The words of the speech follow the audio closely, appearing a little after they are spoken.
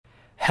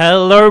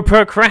Hello,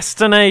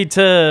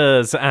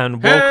 procrastinators,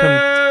 and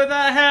welcome. Who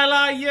the hell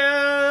are you?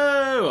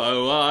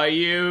 Who are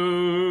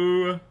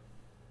you?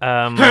 Who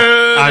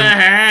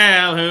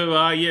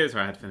are you?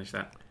 Sorry, I had to finish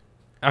that.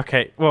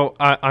 Okay, well,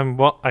 I'm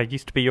what? I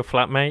used to be your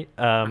flatmate.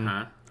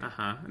 Never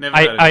heard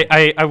of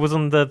it. I was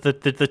on the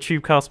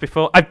Tubecast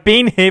before. I've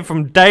been here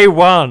from day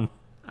one.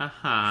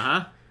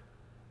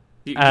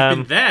 You've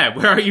been there.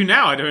 Where are you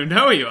now? I don't even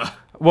know where you are.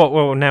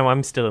 Well, now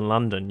I'm still in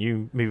London.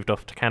 You moved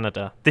off to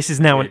Canada. This is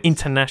now an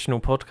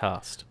international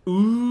podcast.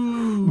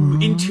 Ooh,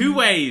 in two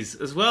ways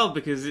as well,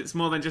 because it's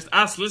more than just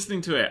us listening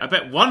to it. I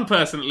bet one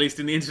person, at least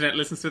in the internet,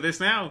 listens to this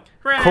now.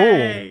 Hooray!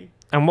 Cool.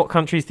 And what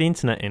country is the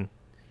internet in?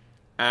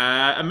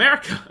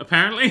 America,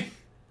 apparently.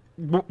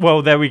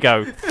 Well, there we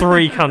go.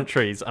 3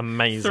 countries.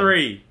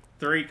 Amazing.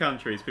 Three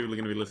countries people are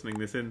going to be listening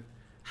this in.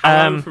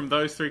 Hello from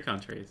those 3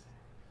 countries.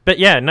 But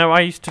yeah, no,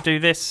 I used to do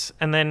this,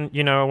 and then,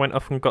 I went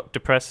off and got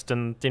depressed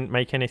and didn't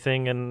make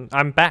anything, and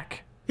I'm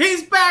back.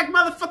 He's back,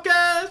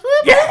 motherfuckers!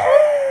 Whoop!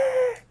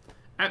 Yeah!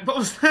 What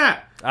was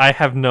that? I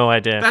have no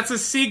idea. That's a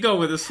seagull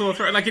with a sore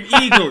throat, like an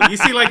eagle. You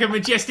see like a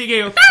majestic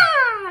eagle.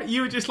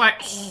 You were just like...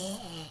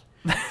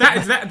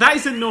 That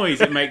is a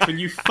noise it makes when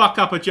you fuck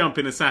up a jump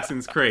in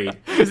Assassin's Creed.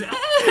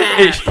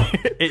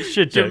 It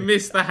should do. You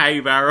miss the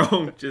hay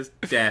barrel, just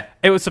death.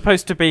 It was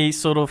supposed to be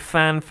sort of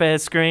fanfare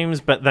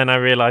screams, but then I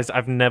realised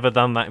I've never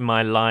done that in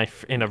my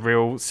life in a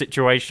real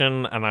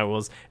situation, and I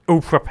was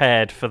all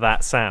prepared for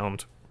that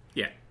sound.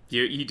 Yeah,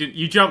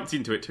 you jumped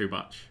into it too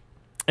much.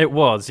 It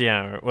was,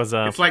 yeah. It was.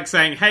 It's like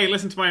saying, "Hey,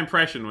 listen to my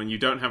impression" when you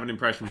don't have an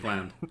impression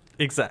planned.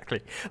 Exactly,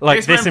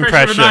 like this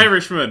impression of an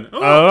Irishman.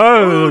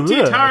 Oh,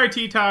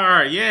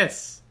 Titara,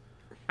 yes.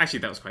 Actually,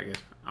 that was quite good.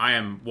 I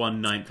am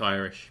 1/9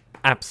 Irish.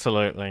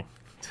 Absolutely.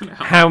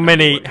 How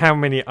many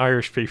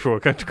Irish people are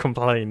going to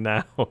complain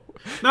now?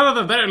 None of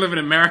them. They don't live in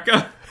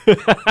America.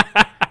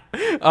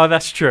 Oh,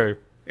 that's true.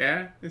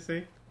 Yeah, you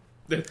see,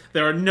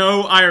 there are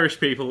no Irish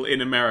people in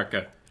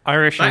America.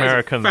 Irish that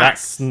American,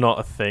 that's not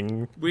a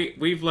thing.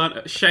 We've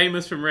learned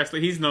Seamus from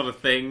wrestling. He's not a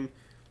thing.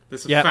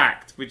 That's a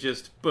fact. We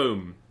just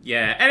boom.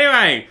 Yeah.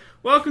 Anyway,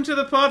 welcome to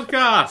the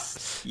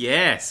podcast.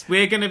 Yes,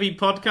 we're going to be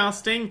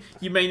podcasting.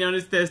 You may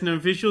notice there's no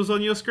visuals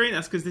on your screen.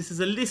 That's because this is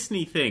a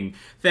listening thing.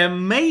 There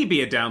may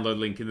be a download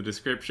link in the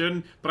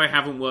description, but I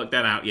haven't worked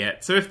that out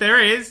yet. So if there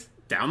is,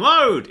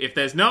 download. If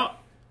there's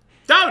not,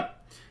 don't.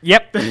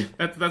 Yep.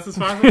 that's as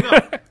far as we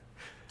got.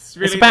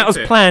 It's about as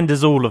planned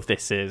as all of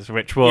this is,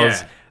 which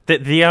was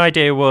the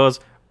idea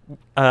was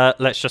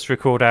let's just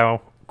record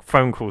our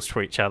phone calls to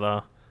each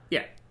other.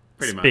 Yeah,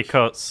 pretty much.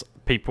 Because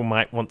people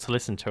might want to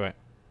listen to it.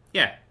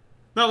 Yeah.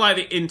 Not like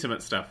the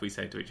intimate stuff we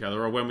say to each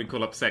other, or when we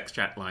call up sex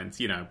chat lines,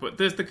 But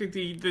there's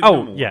the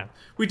normal one.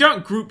 We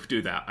don't group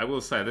do that, I will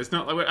say. There's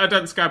not like I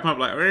don't Skype up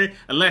like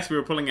unless we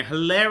were pulling a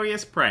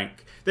hilarious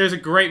prank. There's a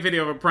great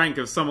video of a prank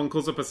of someone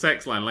calls up a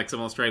sex line, like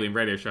some Australian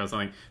radio show or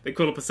something. They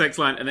call up a sex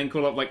line and then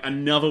call up like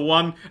another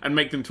one and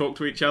make them talk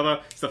to each other.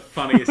 It's the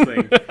funniest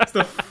thing. It's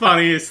the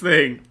funniest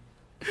thing.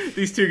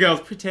 These 2 girls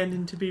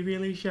pretending to be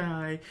really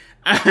shy,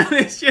 and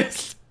it's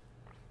just.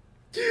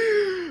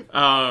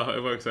 Oh,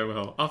 it works so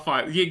well. I'll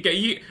find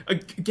you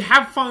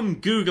have fun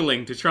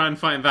Googling to try and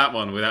find that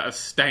one without a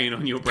stain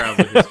on your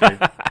browser history.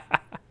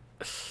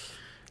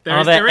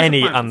 Are there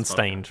any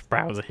unstained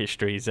browser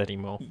histories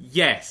anymore?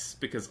 Yes,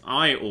 because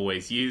I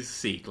always use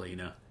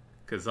CCleaner.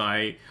 Because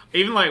I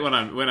even like when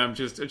I'm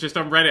just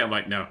on Reddit, I'm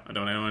like, no, I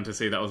don't want anyone to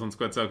see that was on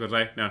Squid Circle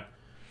today.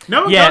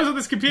 No one goes on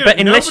this computer. But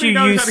unless you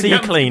use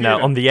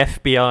CCleaner on the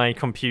FBI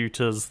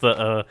computers that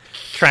are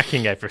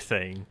tracking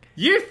everything.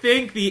 You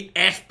think the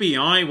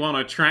FBI want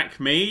to track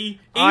me?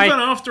 Even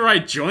after I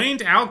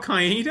joined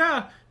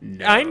Al-Qaeda?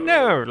 No. I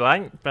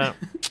know, but...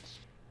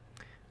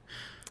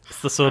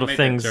 it's the sort of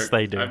things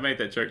they do. I've made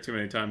that joke too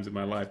many times in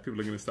my life. People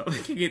are going to start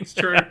thinking it's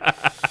true.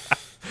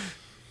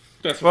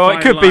 Well,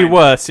 it could be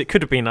worse. It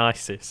could have been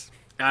ISIS.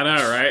 I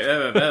know,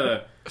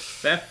 right?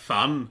 They're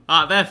fun.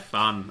 They're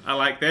fun. I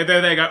like they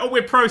go, oh,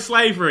 we're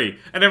pro-slavery.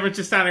 And everyone's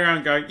just standing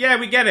around going, yeah,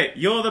 we get it.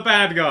 You're the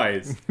bad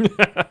guys.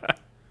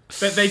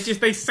 But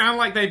they sound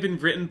like they've been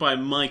written by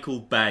Michael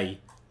Bay.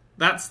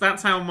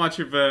 That's how much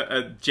of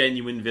a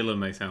genuine villain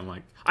they sound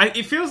like.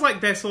 It feels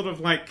like they're sort of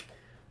like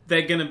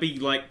they're going to be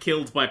like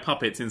killed by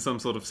puppets in some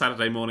sort of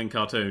Saturday morning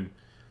cartoon.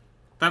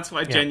 That's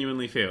what I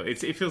genuinely feel.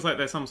 It feels like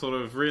they're some sort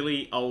of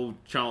really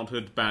old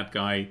childhood bad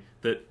guy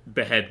that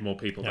behead more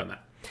people than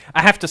that.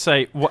 I have to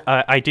say,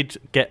 I did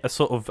get a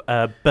sort of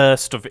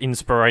burst of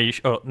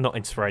inspiration, or not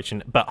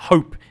inspiration, but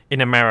hope in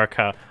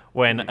America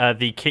when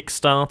the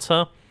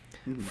Kickstarter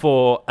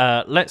for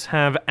Let's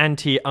Have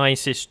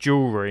Anti-ISIS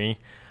Jewelry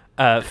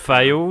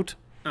failed.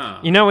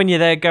 You know when you're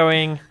there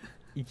going,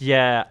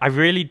 yeah, I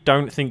really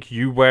don't think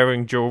you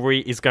wearing jewelry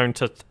is going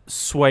to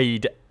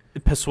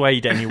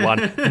persuade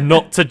anyone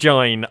not to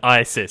join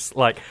ISIS.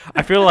 Like,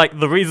 I feel like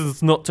the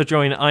reasons not to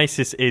join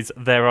ISIS is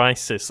they're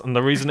ISIS, and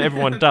the reason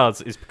everyone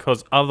does is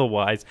because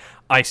otherwise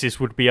ISIS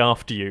would be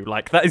after you.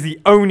 Like, that is the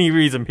only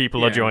reason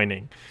people are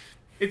joining.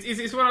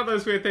 It's one of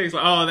those weird things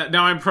like, oh,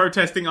 now I'm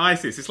protesting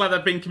ISIS. It's like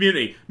that being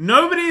community.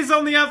 Nobody is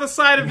on the other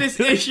side of this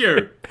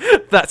issue.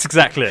 That's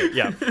exactly it,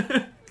 yeah.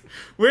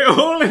 We're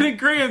all in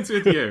agreement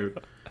with you.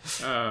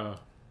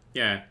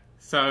 Yeah.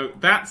 So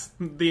that's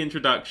the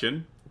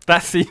introduction.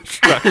 That's the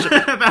introduction.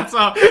 That's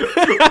our...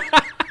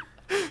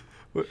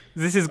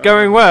 This is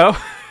going well.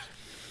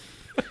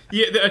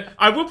 Yeah,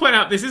 I will point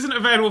out this isn't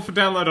available for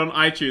download on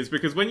iTunes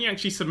because when you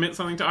actually submit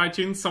something to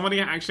iTunes,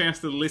 somebody actually has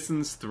to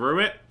listen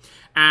through it,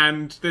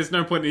 and there's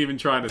no point in even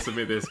trying to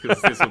submit this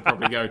because this will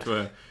probably go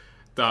to a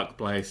dark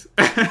place.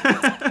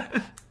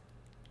 I'm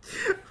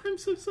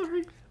so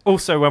sorry.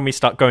 Also, when we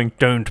start going,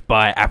 don't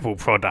buy Apple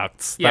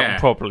products, that will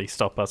probably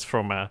stop us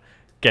from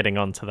getting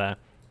onto there.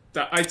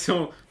 I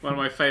saw one of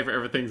my favourite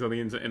ever things on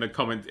the internet in a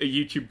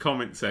YouTube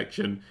comment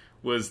section.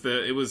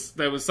 There was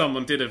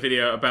someone did a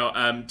video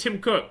about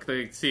Tim Cook,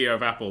 the CEO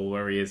of Apple,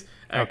 where he is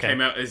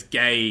came out as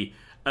gay,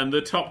 and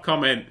the top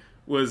comment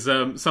was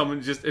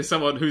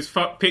someone whose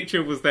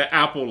picture was their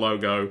Apple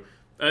logo,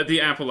 the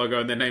Apple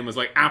logo, and their name was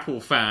like Apple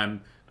Fan,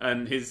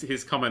 and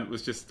his comment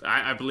was just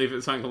I believe it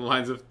was something along the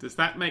lines of, "Does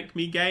that make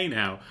me gay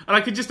now?" And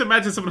I could just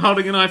imagine someone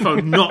holding an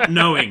iPhone, not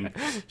knowing,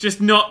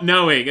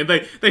 and they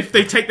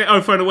take their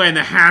iPhone away, and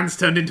their hands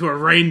turned into a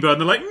rainbow, and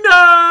they're like,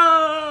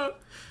 "No!"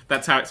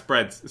 That's how it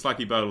spreads. It's like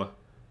Ebola.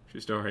 True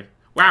story.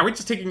 Wow, we're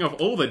just ticking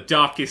off all the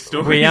darkest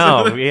stories. We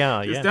are,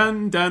 just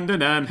dun, dun, dun,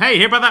 dun. Hey,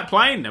 hear about that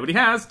plane? Nobody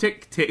has.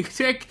 Tick, tick,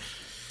 tick.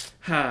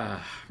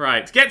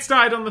 Right, get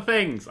started on the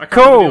things. I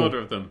can't remember the order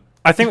of them.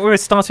 I think we were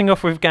starting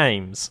off with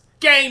games.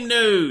 Game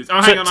news!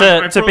 Oh, hang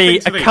on. To be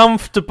a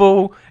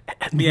comfortable,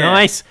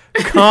 nice,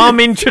 calm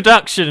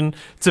introduction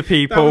to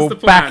people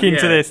back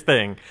into this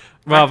thing,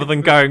 rather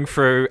than going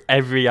through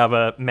every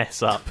other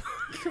mess up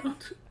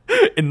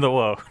in the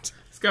world.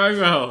 It's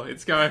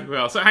going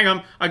well. So hang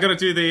on, I got to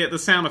do the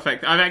sound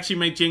effect. I've actually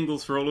made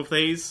jingles for all of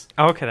these.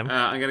 Oh, okay then.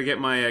 I'm going to get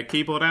my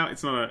keyboard out.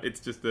 It's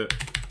just a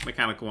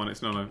mechanical one.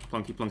 It's not a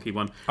plunky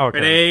one. Okay.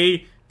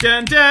 Ready?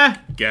 Dun dun.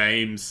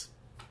 Games.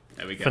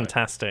 There we go.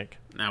 Fantastic.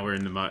 Now we're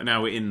in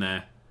now we're in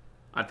there.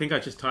 I think I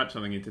just typed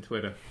something into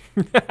Twitter.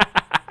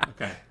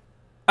 Okay.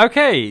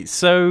 Okay,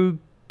 so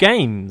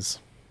games.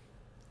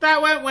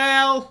 That went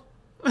well.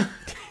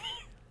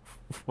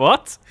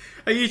 What?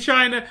 Are you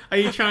trying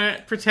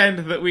to pretend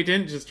that we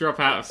didn't just drop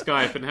out of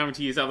Skype and having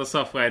to use other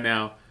software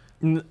now?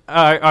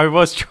 I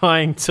was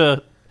trying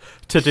to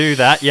do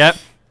that. Yep.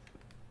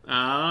 Oh.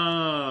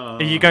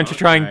 Are you going to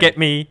try and get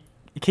me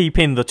keep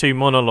in the two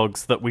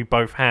monologues that we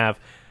both have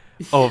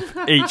of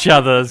each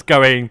other's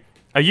going,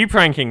 "Are you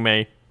pranking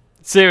me?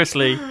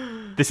 Seriously,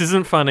 this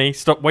isn't funny.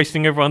 Stop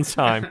wasting everyone's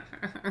time."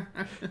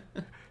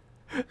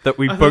 That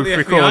we both the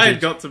recorded.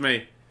 FBI got to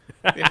me.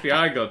 The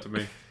FBI got to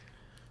me.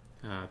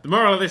 The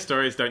moral of this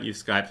story is don't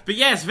use Skype. But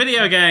yes,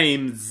 video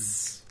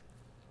games.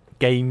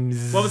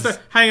 Games. What was the?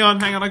 Hang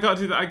on. I got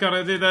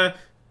to do the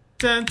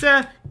dun,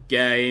 dun,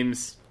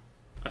 games.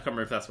 I can't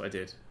remember if that's what I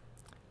did.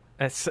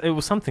 It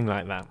was something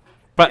like that.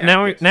 But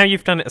now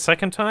you've done it a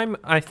second time.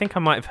 I think I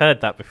might have heard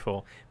that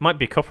before. Might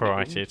be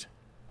copyrighted.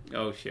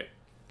 Oh shit!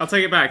 I'll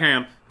take it back. Hang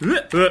on.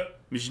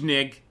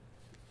 Mjnig.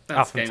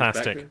 That's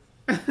fantastic.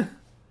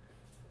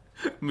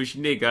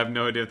 Mjnig. I have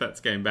no idea if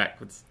that's going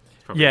backwards.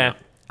 Yeah. Not.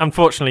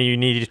 Unfortunately, you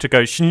needed to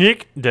go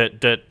schnick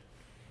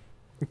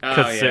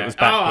because it was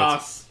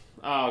backwards.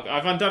 Oh,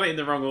 I've undone it in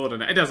the wrong order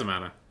now. It doesn't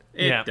matter.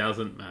 It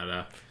doesn't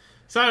matter.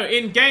 So,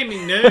 in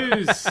gaming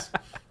news...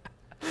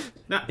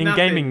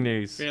 gaming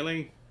news.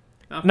 Really?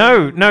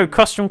 Nothing? No,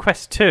 Costume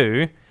Quest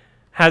 2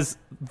 has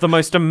the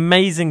most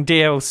amazing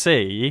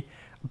DLC,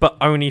 but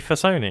only for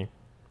Sony.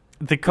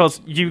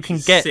 Because you can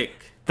get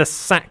the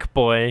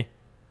Sackboy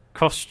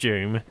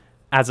costume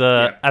as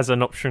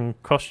an option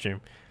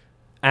costume.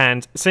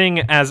 And seeing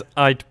as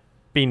I'd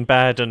been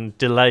bad and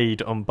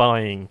delayed on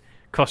buying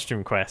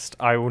Costume Quest,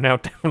 I will now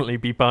definitely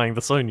be buying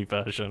the Sony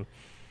version.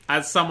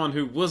 As someone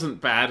who wasn't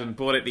bad and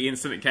bought it the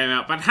instant it came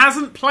out, but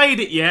hasn't played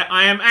it yet,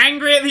 I am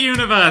angry at the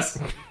universe!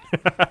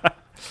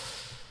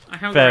 I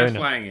haven't been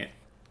playing it.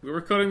 We're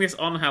recording this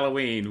on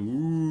Halloween.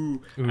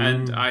 Ooh.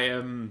 And I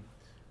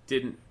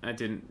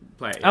didn't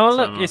play it. Oh,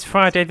 look, it's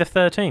Friday the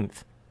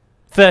 13th.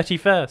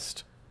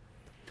 31st.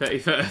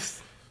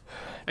 31st.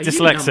 Are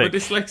Dyslexic. You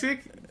dyslexic?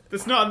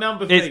 That's not a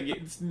number thing.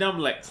 It's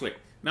numlexic.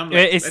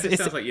 It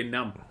sounds like you're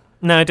numb.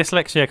 No,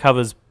 dyslexia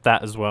covers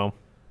that as well.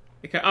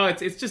 Okay. Oh,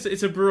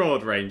 it's a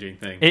broad ranging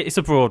thing. It's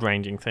a broad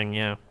ranging thing,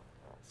 yeah.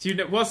 Do you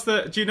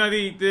know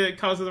the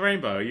colours of the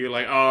rainbow? You're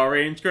like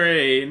orange,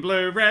 green,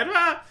 blue, red.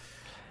 Ah!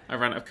 I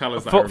ran out of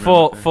colours.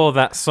 For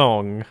that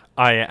song,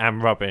 I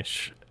am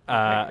rubbish.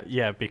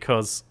 Yeah,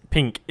 because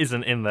pink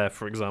isn't in there,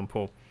 for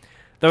example.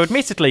 Though,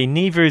 admittedly,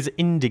 neither is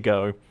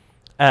indigo.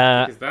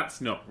 Because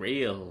that's not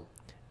real.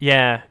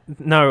 Yeah,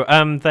 no.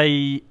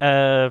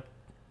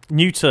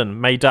 Newton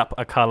made up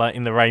a colour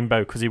in the rainbow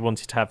because he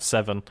wanted to have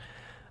 7.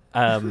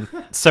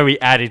 So he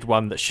added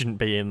one that shouldn't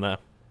be in there.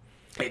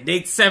 It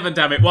needs 7,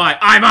 damn it. Why?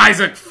 I'm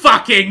Isaac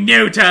fucking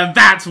Newton,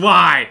 that's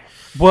why!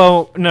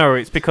 Well, no,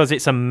 it's because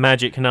it's a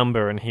magic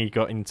number and he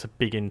got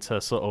big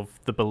into sort of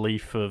the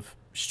belief of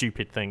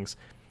stupid things.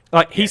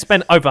 Like, he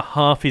spent over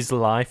half his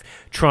life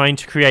trying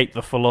to create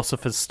the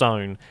Philosopher's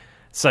Stone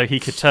so he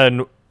could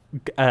turn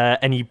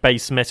any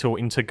base metal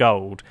into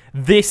gold.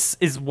 This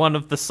is one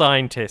of the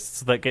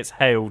scientists that gets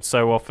hailed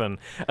so often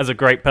as a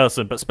great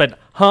person, but spent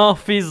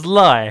half his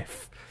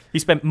life. He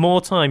spent more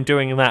time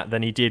doing that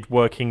than he did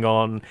working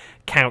on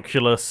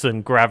calculus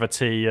and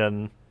gravity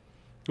and...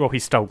 Well, he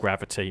stole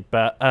gravity,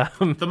 but...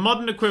 The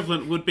modern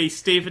equivalent would be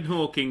Stephen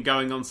Hawking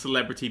going on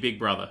Celebrity Big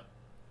Brother.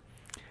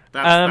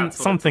 That's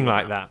something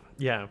like that,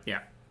 yeah. Yeah.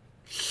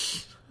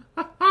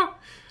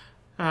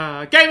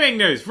 Gaming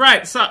news,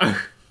 right, so...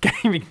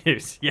 Gaming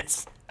news,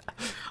 yes.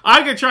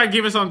 I'm going to try and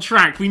keep us on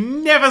track. We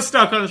never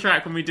stuck on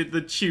track when we did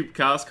the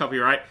Tubecast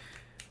copyright.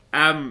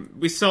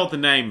 We sold the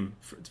name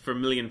for £1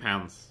 million,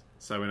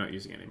 so we're not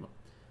using it anymore.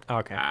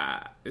 Okay.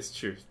 It's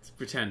true. It's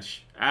pretend.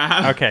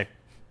 Okay.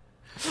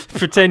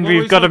 Pretend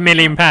we've got £1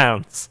 million.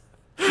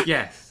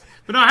 Yes.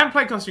 But no, I haven't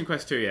played Costume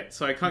Quest 2 yet,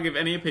 so I can't give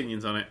any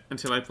opinions on it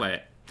until I play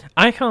it.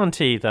 I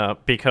can't either,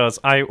 because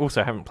I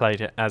also haven't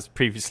played it, as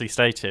previously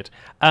stated.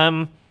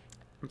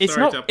 It's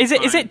not. Is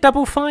it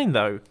Double Fine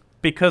though?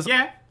 Because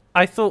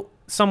I thought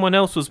someone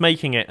else was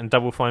making it, and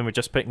Double Fine were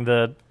just putting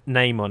the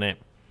name on it.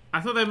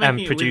 I thought they were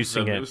making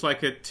producing it with them. it. It was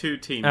like a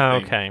 2-team thing.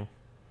 Okay.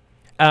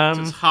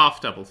 So it's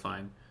half Double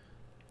Fine.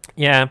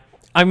 Yeah,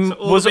 So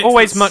was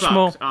always much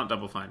more. Aren't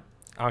Double Fine.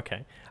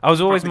 Okay, I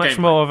was always much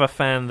more of a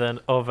fan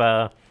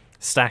of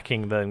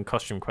stacking than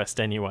Costume Quest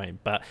anyway.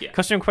 But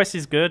Costume Quest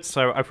is good,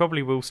 so I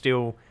probably will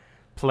still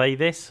play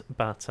this.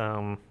 But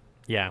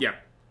yeah.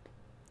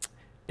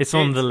 It's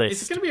on the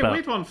list. It's going to be a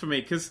weird one for me,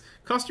 because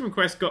Costume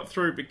Quest got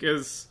through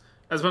because,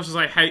 as much as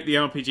I hate the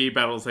RPG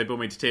battles, they bore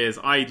me to tears,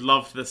 I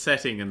loved the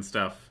setting and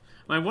stuff.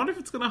 And I wonder if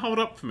it's going to hold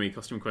up for me,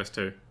 Costume Quest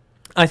 2.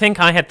 I think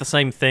I had the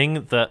same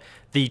thing, that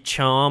the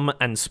charm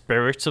and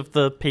spirit of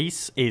the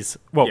piece is...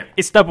 Well,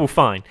 it's Double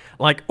Fine.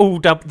 Like,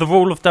 the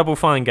rule of Double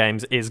Fine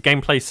games is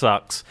gameplay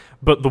sucks,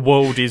 but the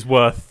world is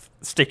worth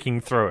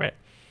sticking through it.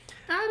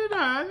 I don't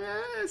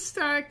know.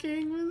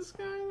 Stacking was...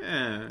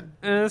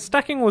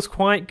 Stacking was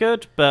quite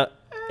good, but...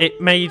 It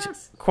made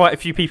quite a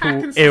few people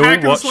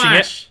ill watching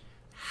it.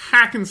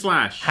 Hack and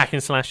slash. Hack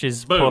and slash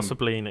is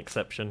possibly an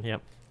exception,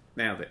 yep.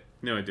 Nailed it.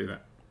 No, I do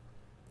that.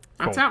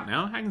 Cool. That's out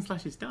now. Hack and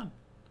slash is done.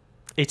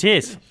 It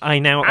is. I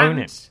now own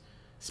it.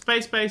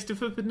 Space-based to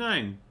Flip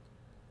 9.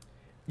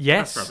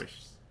 Yes. That's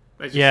rubbish.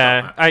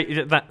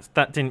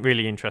 That didn't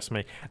really interest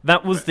me.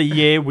 That was the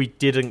year we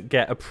didn't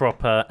get a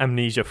proper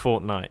Amnesia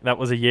Fortnite. That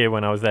was a year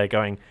when I was there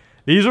going,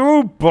 these are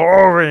all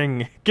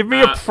boring. Give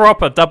me a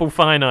proper Double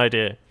Fine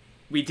idea.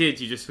 We did,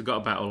 you just forgot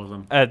about all of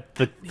them.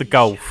 The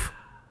golf.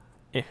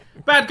 Yeah.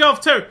 Bad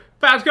Golf 2!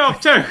 Bad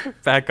Golf 2!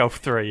 Bad Golf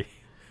 3.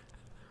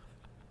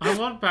 I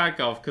want Bad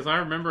Golf, because I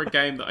remember a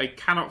game that I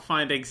cannot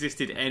find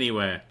existed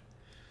anywhere.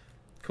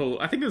 Cool.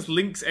 I think it was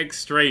Link's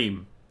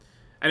Extreme.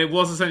 And it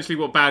was essentially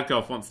what Bad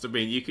Golf wants to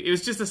be. It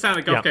was just a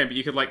standard golf game, but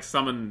you could like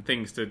summon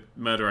things to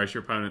murderize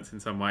your opponents in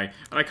some way.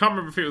 And I can't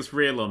remember if it was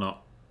real or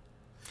not.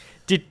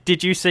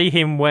 Did you see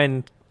him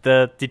when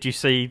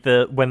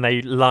when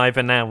they live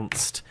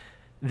announced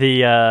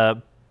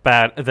the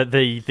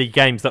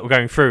games that were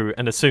going through,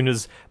 and as soon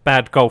as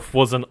Bad Golf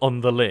wasn't on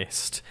the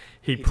list,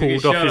 he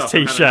pulled off his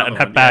t-shirt and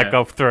had Bad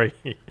Golf 3.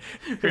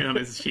 Written on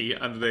his sheet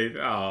underneath.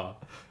 Oh,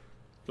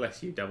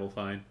 bless you, Double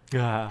Fine.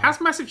 How's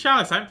Massive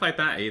Chalice? I haven't played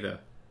that either.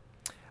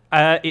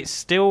 It's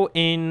still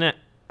in...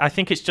 I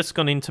think it's just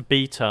gone into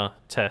beta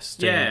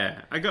testing.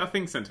 Yeah, I got a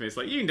thing sent to me. It's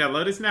like, you can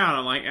download this now, and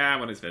I'm like,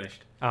 when it's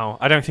finished. Oh,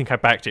 I don't think I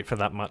backed it for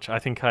that much. I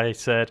think I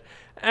said,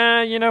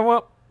 you know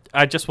what?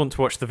 I just want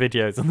to watch the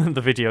videos, and then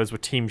the videos were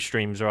team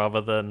streams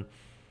rather than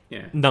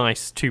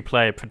nice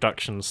two-player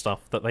production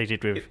stuff that they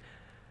did with...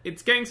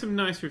 It's getting some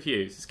nice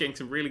reviews. It's getting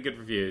some really good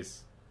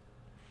reviews.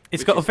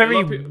 It's got a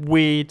very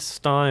weird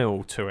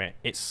style to it.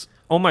 It's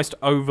almost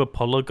over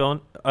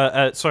polygon...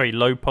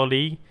 low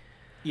poly.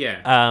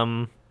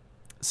 Yeah.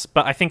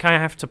 But I think I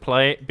have to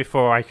play it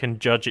before I can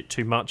judge it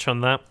too much on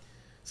that.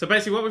 So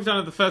basically what we've done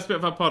at the first bit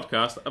of our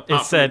podcast,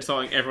 apart from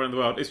insulting everyone in the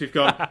world, is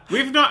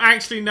we've not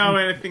actually know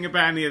anything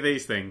about any of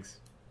these things.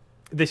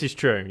 This is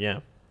true,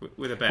 yeah.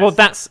 We're the best. Well,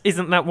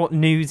 isn't that what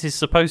news is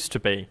supposed to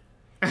be?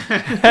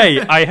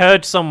 Hey, I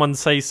heard someone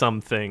say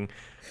something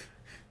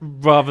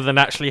rather than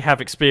actually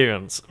have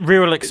experience.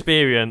 Real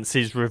experience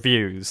is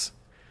reviews.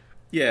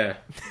 Yeah.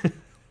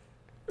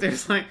 There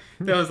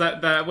was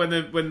that when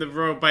the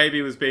royal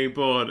baby was being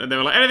born, and they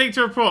were like, anything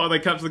to report, and they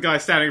cut to the guy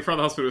standing in front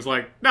of the hospital. It was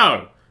like,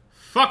 no,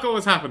 fuck all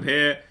has happened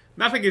here.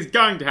 Nothing is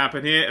going to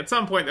happen here. At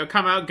some point, they'll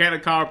come out, get a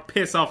car,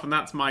 piss off, and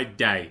that's my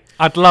day.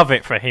 I'd love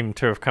it for him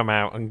to have come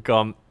out and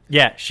gone,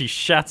 yeah, she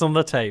shat on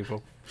the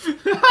table.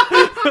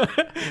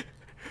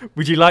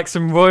 Would you like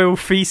some royal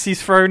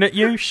feces thrown at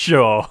you?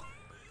 Sure.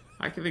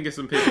 I can think of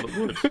some people that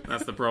would.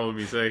 That's the problem,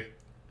 you see.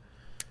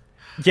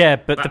 Yeah,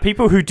 but the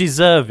people who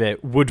deserve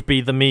it would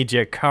be the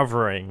media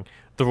covering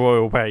the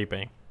royal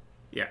baby.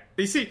 Yeah.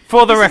 You see,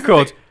 for the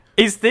record,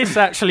 is this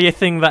actually a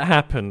thing that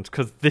happened?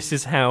 Because this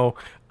is how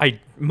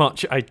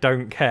much I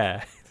don't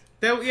care.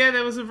 There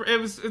was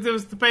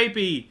the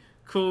baby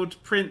called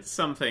Prince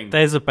something.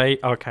 There's a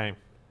baby. Okay.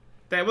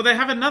 They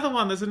have another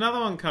one. There's another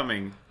one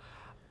coming.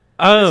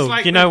 Oh,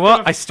 like you know they've what?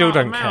 gotta I still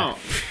fart don't them care. out.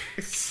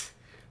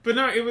 But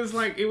no, it was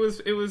like it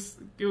was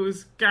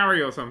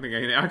Gary or something.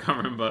 I can't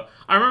remember.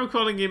 I remember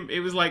calling him. It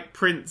was like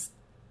Prince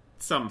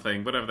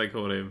something, whatever they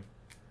called him.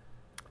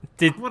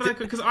 What did I?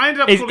 Because I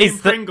ended up calling him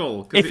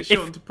Pringle because it's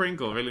shortened to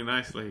Pringle really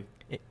nicely.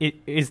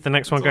 Is the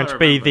next one That's going all to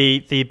I be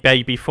remember. the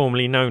baby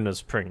formerly known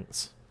as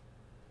Prince?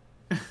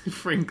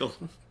 Pringle.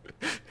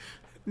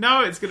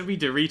 No, it's going to be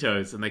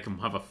Doritos, and they can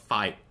have a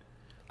fight.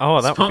 Oh,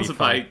 that would be Sponsored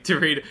by fun.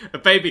 Dorito, a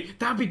baby.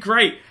 That'd be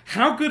great.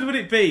 How good would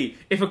it be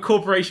if a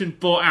corporation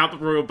bought out the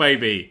royal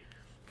baby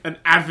and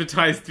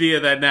advertised via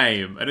their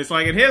name? And it's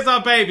like, and here's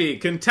our baby,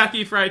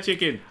 Kentucky Fried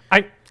Chicken.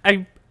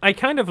 I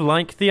kind of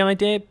like the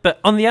idea, but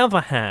on the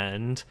other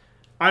hand,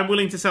 I'm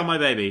willing to sell my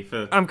baby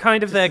for. I'm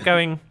kind of there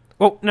going,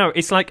 well, no,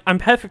 it's like I'm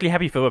perfectly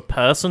happy for a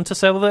person to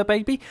sell their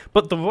baby,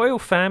 but the royal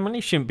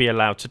family shouldn't be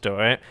allowed to do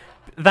it.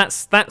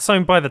 That's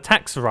owned by the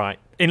tax right,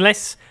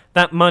 unless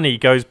that money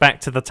goes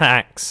back to the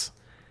tax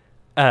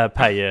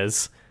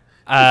payers.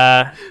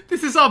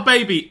 This is our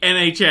baby,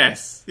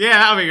 NHS. Yeah,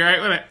 that'd be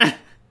great, wouldn't it?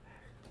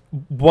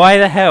 Why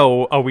the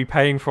hell are we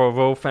paying for a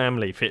royal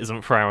family if it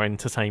isn't for our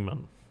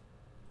entertainment?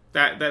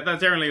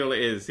 That's generally all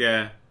it is.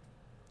 Yeah.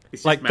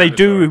 It's just Like they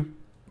mandatory.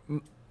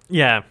 do,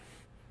 yeah.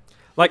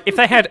 Like if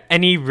they had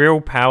any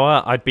real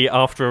power, I'd be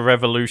after a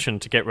revolution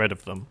to get rid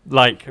of them.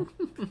 Like, and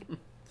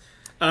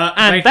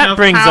they that have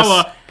brings power.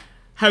 us.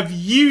 Have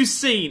you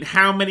seen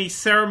how many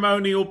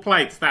ceremonial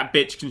plates that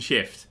bitch can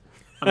shift?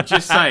 I'm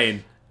just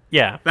saying.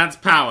 Yeah, That's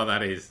power,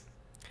 that is.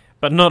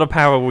 but not a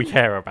power we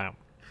care about.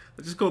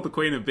 I just called the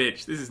Queen a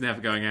bitch. This is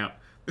never going out.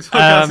 This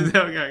podcast is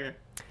never going out.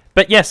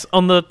 But yes,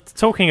 on the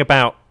talking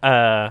about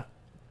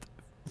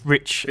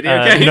rich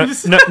Video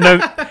games?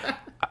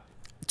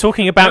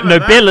 talking about What about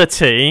that?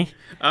 nobility.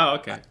 Oh,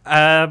 okay.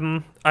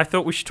 I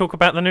thought we should talk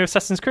about the new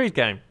Assassin's Creed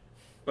game.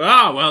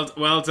 Oh,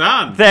 well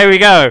done. There we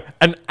go,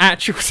 an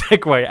actual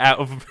segue out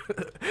of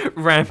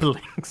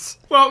ramblings.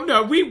 Well,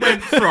 no, we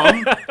went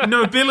from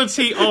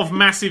nobility of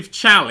massive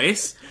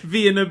chalice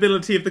via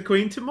nobility of the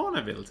Queen to more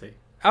nobility.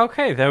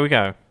 Okay, there we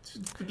go.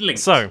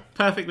 Linked. So,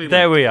 perfectly linked.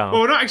 there we are.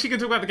 Well, we're not actually going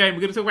to talk about the game.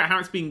 We're going to talk about how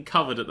it's being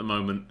covered at the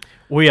moment.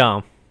 We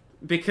are.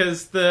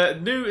 Because the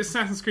new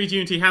Assassin's Creed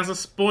Unity has a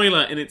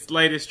spoiler in its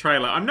latest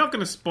trailer. I'm not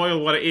going to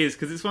spoil what it is,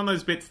 because it's one of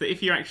those bits that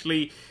if you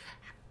actually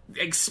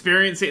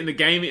experience it in the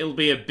game, it'll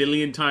be a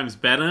billion times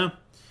better.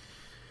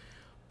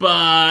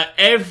 But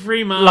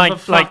every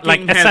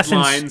motherfucking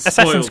headline Assassin's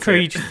spoils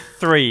Creed it.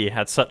 3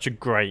 had such a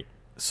great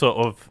sort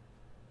of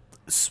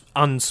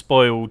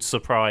unspoiled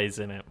surprise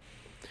in it.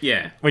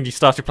 Yeah. When you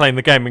started playing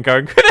the game and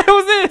going, who the hell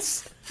is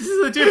this? This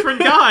is a different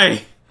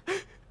guy.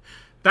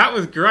 That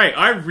was great.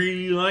 I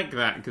really liked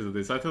that because of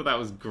this. I thought that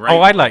was great.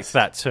 Oh, I liked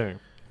that too.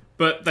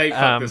 But they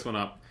fucked this one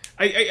up.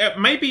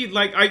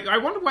 I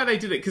wonder why they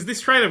did it, because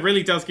this trailer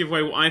really does give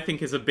away what I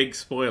think is a big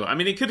spoiler. I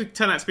mean, it could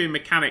turn out to be a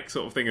mechanic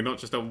sort of thing and not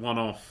just a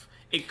one-off.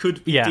 It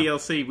could be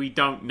DLC. We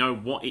don't know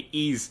what it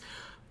is.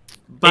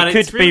 But it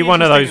it's could really be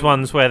one of those interesting.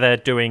 ones where they're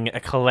doing a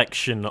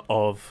collection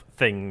of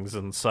things,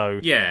 and so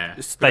Yeah, they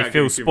without feel giving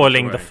too much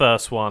spoiling the away.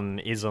 first one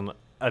isn't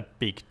a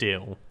big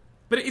deal.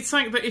 But it's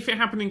like that if it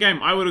happened in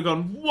game, I would have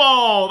gone,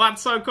 "Whoa,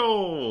 that's so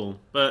cool!"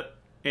 But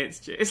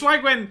it's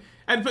like when.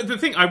 But the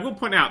thing I will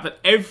point out that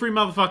every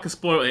motherfucker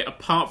spoiled it,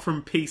 apart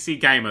from PC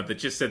Gamer, that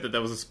just said that there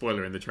was a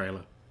spoiler in the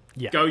trailer.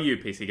 Yeah. Go you,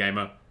 PC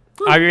Gamer.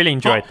 I really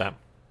enjoyed that.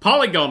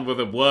 Polygon were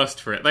the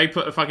worst for it. They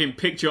put a fucking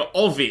picture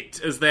of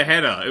it as their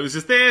header. It was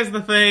just, there's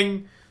the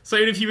thing. So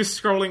even if you were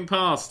scrolling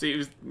past,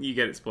 you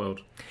get it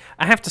spoiled.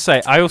 I have to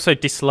say, I also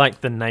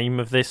dislike the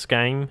name of this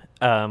game.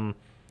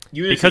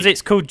 Unity. Because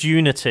it's called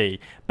Unity,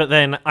 but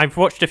then I've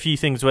watched a few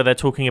things where they're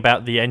talking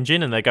about the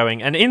engine and they're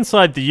going, and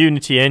inside the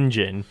Unity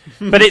engine,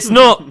 but it's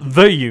not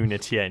the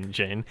Unity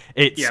engine,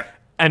 it's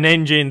an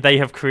engine they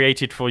have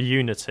created for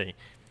Unity.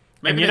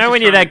 Maybe And you they're know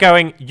when just you're there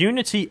trying- going,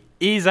 Unity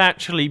is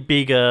actually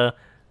bigger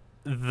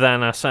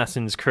than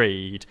Assassin's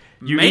Creed.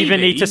 You Maybe. either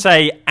need to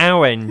say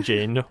our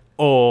engine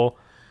or...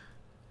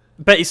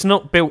 But it's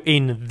not built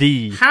in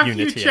the Have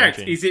Unity you checked?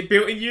 engine. Is it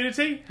built in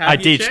Unity? I You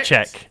did checked?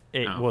 check.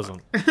 It Oh,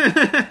 wasn't.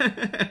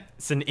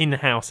 It's an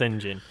in-house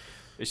engine.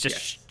 It's just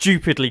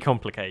stupidly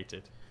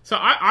complicated. So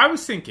I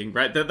was thinking,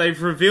 right, that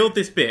they've revealed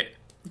this bit,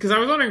 because I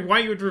was wondering why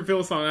you would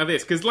reveal something like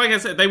this, because like I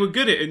said, they were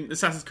good at it in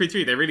Assassin's Creed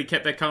 3. They really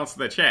kept their cards to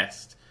their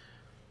chest.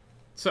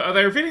 So are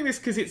they revealing this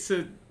because it's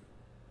a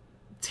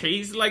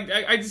tease? Like,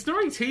 it's not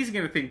really teasing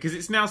anything, because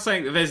it's now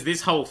saying that there's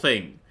this whole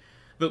thing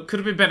that could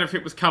have been better if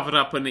it was covered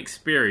up and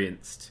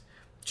experienced.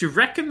 Do you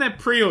reckon their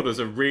pre-orders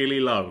are really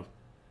low?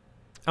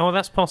 Oh,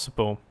 that's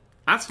possible.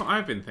 That's what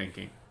I've been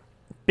thinking.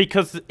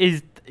 Because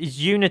is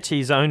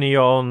Unity's only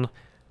on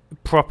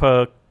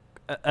proper...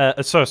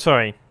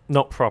 sorry,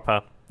 not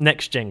proper.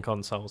 Next-gen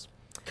consoles.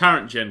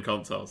 Current gen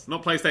consoles,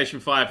 not PlayStation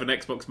 5 and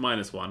Xbox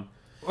Minus One.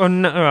 Oh,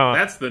 no.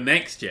 That's the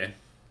next gen.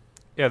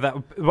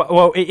 Yeah,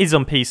 well, it is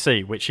on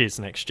PC, which is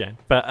next-gen.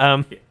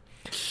 But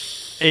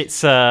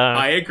it's...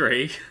 I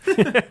agree.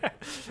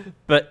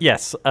 But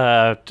yes,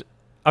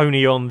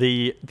 only on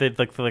the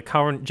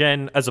current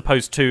gen, as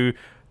opposed to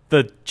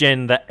the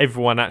gen that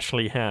everyone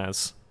actually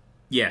has.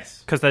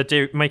 Yes. Because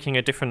they're making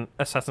a different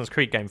Assassin's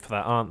Creed game for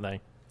that, aren't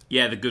they?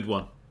 Yeah, the good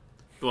one.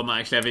 The one that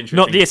actually have interesting...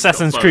 Not the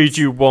Assassin's Creed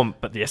you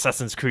want, but the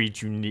Assassin's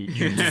Creed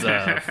you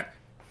deserve.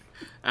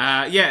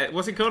 Yeah,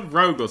 what's it called?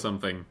 Rogue or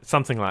something?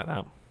 Something like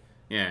that.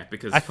 Yeah,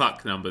 because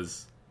fuck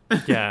numbers.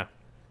 Yeah.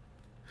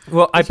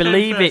 Well, I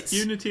believe it's...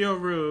 Unity or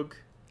Rogue?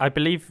 I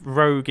believe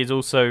Rogue is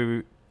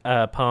also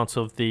part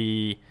of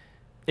the...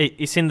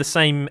 It's in the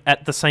same...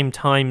 At the same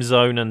time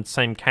zone and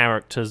same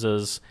characters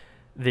as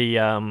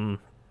the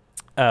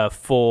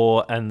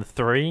 4 and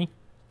 3.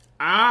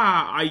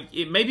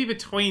 It may be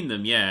between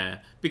them, yeah.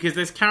 Because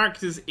there's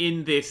characters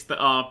in this that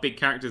are big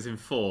characters in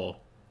 4.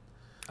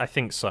 I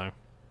think so.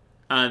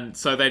 And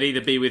so they'd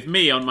either be with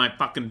me on my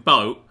fucking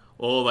boat,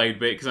 or they'd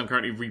be, because I'm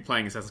currently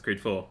replaying Assassin's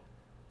Creed 4.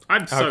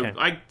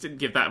 I didn't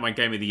give that my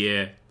game of the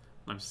year.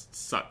 I'm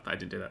sucked I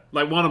didn't do that.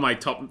 Like, one of my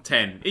top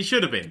 10. It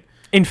should have been.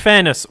 In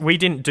fairness, we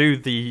didn't do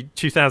the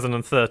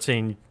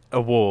 2013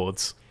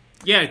 awards.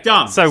 Yeah,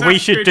 done. So Assassin's we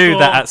should Creed do 4,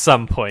 that at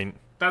some point.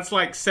 That's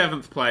like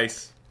 7th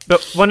place.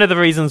 But one of the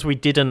reasons we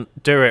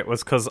didn't do it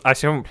was because I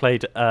still haven't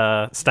played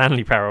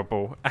Stanley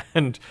Parable,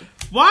 and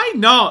why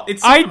not?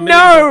 It's I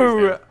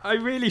know I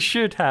really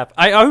should have.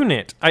 I own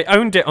it. I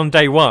owned it on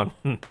day one.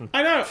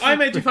 I know. I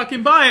made you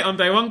fucking buy it on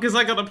day one because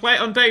I got to play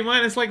it on day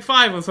minus like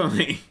 5 or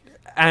something.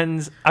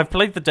 And I've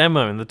played the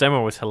demo, and the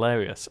demo was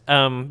hilarious.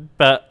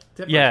 But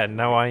yeah,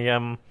 no,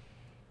 I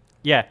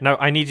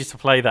needed to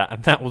play that,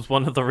 and that was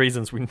one of the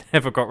reasons we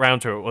never got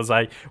round to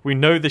it. We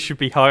know this should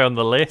be high on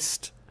the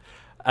list.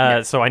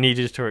 So I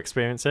needed to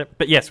experience it.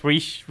 But yes, we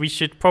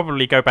should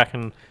probably go back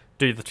and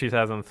do the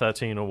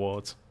 2013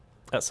 awards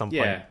at some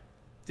point.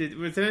 Yeah.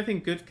 Was there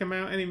anything good come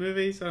out? Any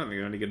movies? I don't think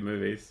there were any good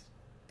movies.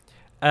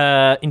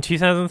 In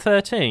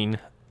 2013?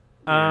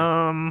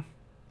 Yeah.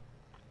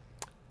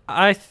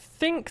 I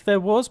think there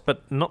was,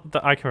 but not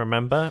that I can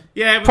remember.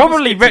 Yeah,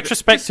 probably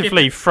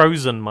retrospectively,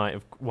 Frozen might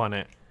have won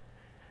it.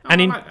 I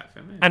like that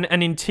film, yeah.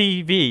 And in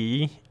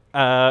TV...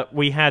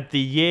 we had the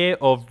year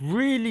of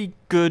really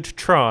good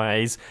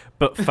tries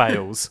but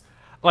fails.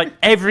 Like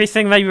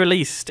everything they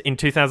released in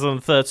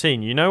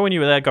 2013, you know, when you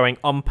were there going,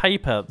 on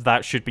paper,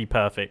 that should be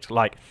perfect.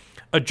 Like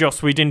a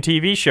Joss Whedon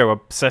TV show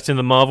set in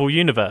the Marvel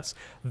Universe.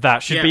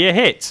 That should be a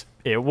hit.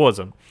 It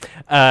wasn't.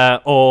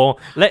 Or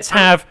let's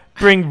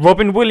bring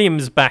Robin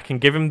Williams back and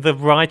give him the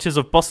writers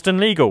of Boston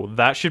Legal.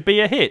 That should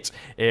be a hit.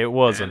 It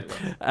wasn't.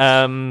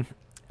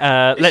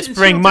 Let's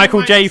bring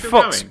Michael J.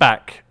 Fox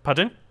back.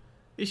 Pardon?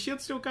 Is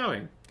S.H.I.E.L.D. still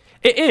going?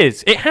 It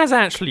is. It has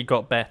actually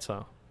got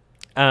better.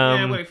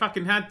 Yeah, well, it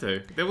fucking had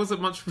to. There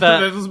wasn't much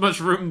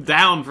room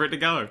down for it to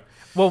go.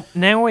 Well,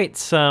 now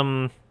it's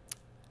they've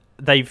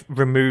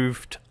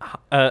removed.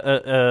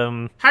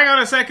 Hang on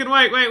a second.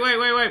 Wait.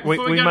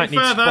 Before we go might need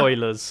further,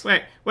 spoilers.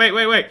 Wait.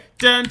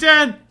 Dun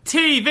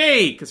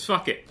TV. Because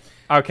fuck it.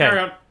 Okay. Carry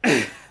on.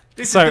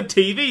 This is the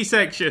TV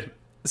section.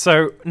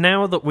 So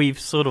now that we've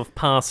sort of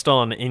passed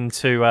on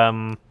into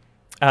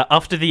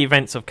after the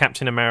events of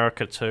Captain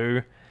America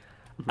 2.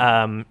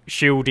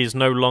 S.H.I.E.L.D. is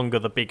no longer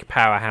the big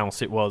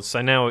powerhouse it was,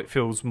 so now it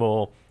feels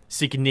more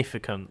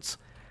significant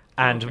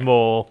and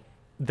more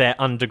their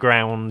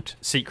underground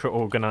secret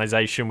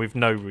organisation with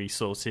no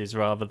resources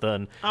rather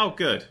than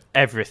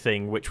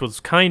everything, which was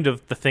kind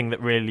of the thing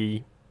that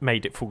really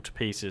made it fall to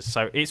pieces.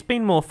 So it's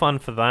been more fun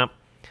for that.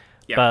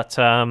 Yep. But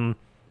and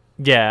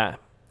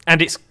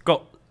it's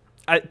got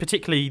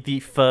particularly the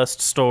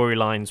first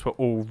storylines were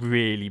all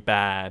really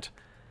bad.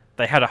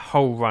 They had a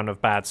whole run of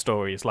bad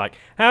stories, like,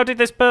 how did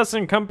this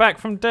person come back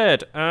from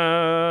dead?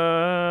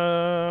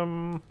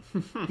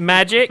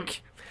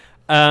 Magic?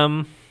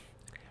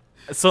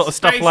 Sort of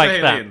stuff like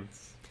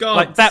aliens. That.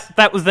 Gods. Like,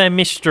 that was their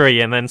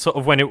mystery, and then sort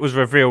of when it was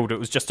revealed, it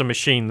was just a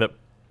machine that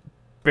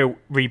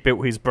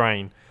rebuilt his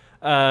brain.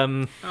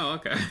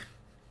 Okay.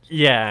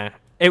 Yeah.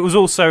 It was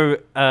also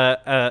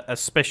a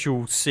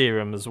special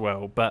serum as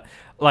well, but,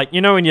 like,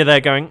 you know when you're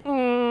there going,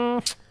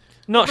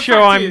 not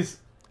sure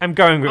I'm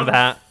going with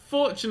that.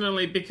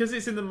 Fortunately, because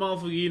it's in the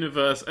Marvel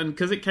Universe, and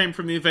because it came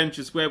from the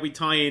Avengers, where we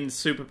tie in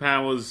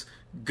superpowers,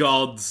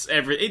 gods,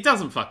 it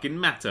doesn't fucking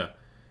matter.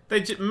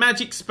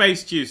 Magic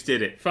Space Juice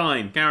did it.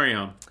 Fine, carry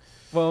on.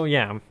 Well,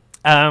 yeah.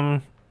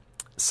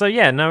 So,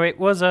 yeah, no, it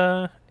was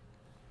it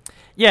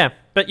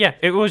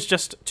was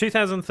just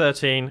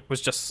 2013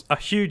 was just a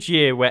huge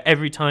year where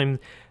every time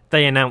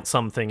they announced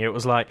something, it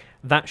was like,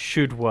 that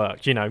should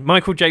work. You know,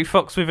 Michael J.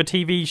 Fox with a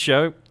TV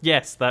show,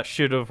 yes, that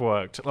should have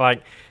worked.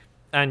 Like,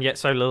 and yet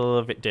so little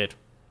of it did.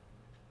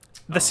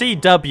 The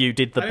CW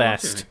did the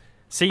best.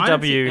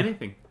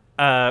 CW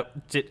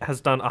has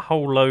done a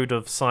whole load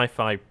of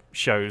sci-fi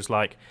shows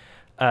like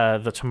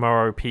The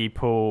Tomorrow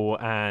People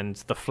and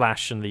The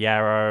Flash and The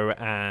Arrow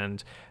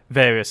and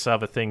various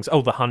other things.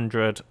 Oh, The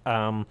 100.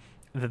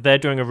 They're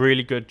doing a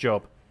really good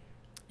job.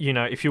 You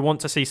know, if you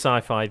want to see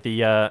sci-fi,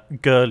 the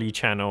Girly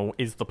channel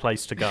is the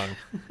place to go.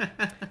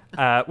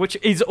 Which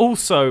is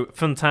also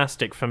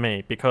fantastic for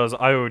me, because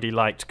I already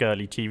liked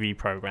girly TV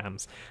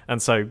programs.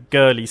 And so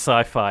girly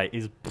sci-fi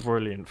is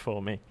brilliant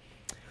for me.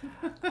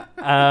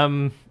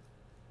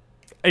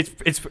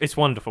 It's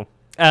wonderful.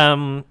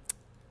 I've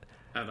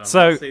not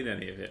seen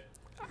any of it.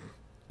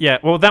 Yeah,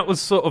 well, that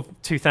was sort of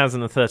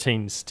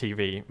 2013's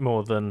TV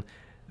more than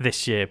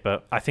this year,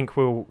 but I think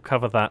we'll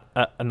cover that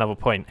at another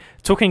point.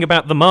 Talking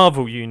about the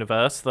Marvel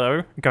Universe,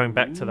 though, going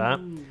back to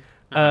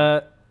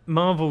that,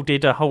 Marvel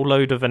did a whole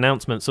load of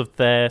announcements of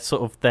their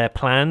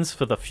plans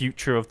for the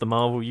future of the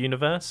Marvel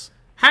Universe.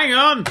 Hang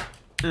on!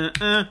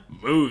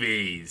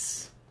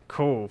 Movies.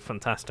 Cool,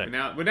 fantastic.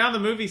 We're now in the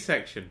movie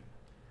section.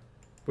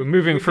 We're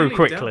moving through really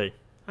quickly.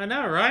 I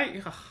know,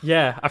 right?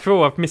 Yeah, I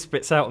feel I've missed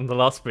bits out on the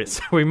last bit,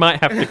 so we might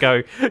have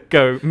to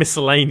go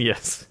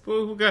miscellaneous.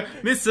 We'll go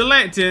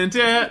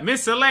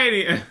miscellaneous.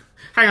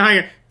 Hang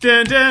on.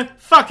 Dun, dun.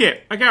 Fuck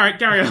it. Okay, alright,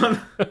 carry on.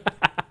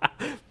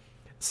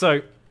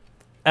 So,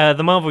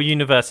 the Marvel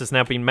Universe has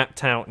now been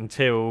mapped out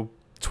until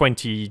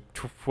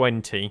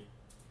 2020.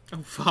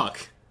 Oh,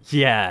 fuck.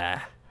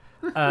 Yeah.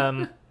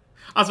 I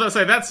was about to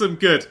say, that's some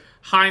good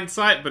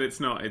hindsight, but it's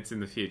not. It's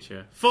in the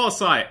future.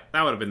 Foresight.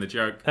 That would have been the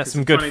joke. That's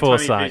some good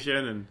foresight.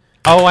 Vision and...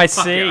 Oh, I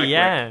see,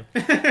 yeah.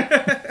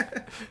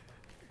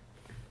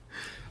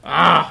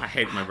 I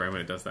hate my brain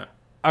when it does that.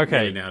 Okay.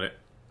 Really nailed it.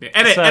 Yeah,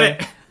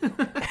 edit!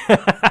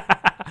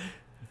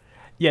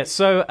 Yeah,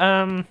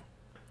 so,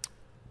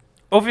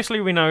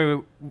 obviously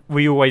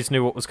we always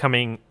knew what was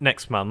coming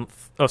next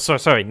month. Oh,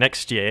 sorry,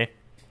 next year.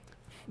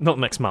 Not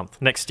next month,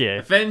 next year.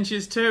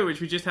 Avengers 2, which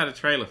we just had a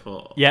trailer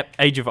for. Yep,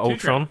 Age of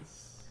Ultron.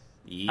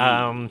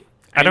 Yeah.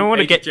 I don't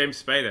want to get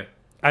James Spader.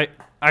 I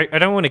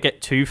don't want to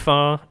get too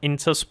far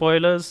into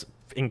spoilers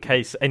in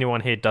case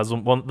anyone here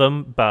doesn't want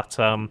them, but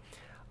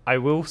I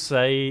will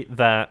say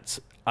that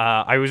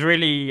I was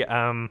really...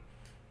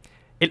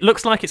 it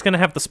looks like it's going to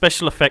have the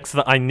special effects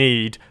that I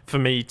need for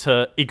me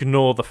to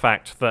ignore the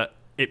fact that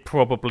it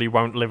probably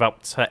won't live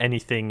up to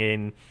anything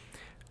in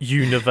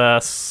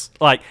universe.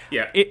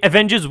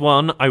 Avengers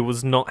 1, I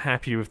was not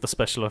happy with the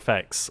special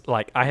effects.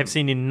 I have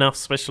seen enough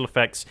special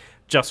effects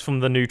just from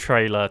the new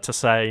trailer to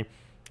say,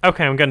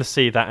 okay, I'm going to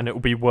see that and it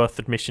will be worth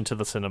admission to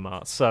the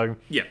cinema. So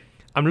yeah,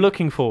 I'm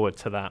looking forward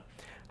to that.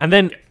 And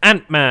then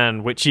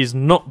Ant-Man, which is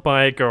not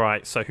by Edgar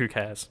Wright, so who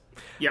cares?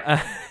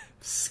 Yeah,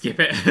 skip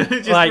it.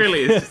 It just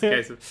really is just a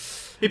case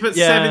of... He put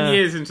 7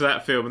 years into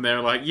that film and they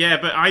were like, yeah,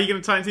 but are you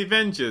going to tie into the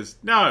Avengers?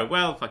 No,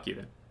 well, fuck you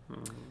then.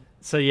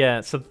 So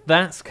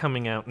that's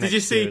coming out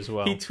next year as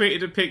well. He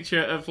tweeted a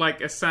picture of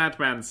a sad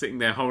man sitting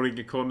there holding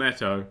a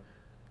cornetto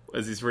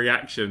as his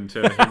reaction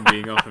to him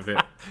being off of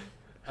it.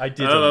 I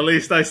did. Oh, at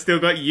least I still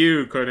got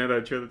you,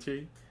 Cornetto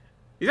trilogy.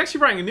 He's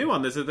actually writing a new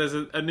one. There's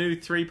a new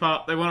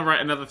 3-part. They want to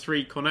write another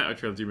 3 Cornetto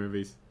trilogy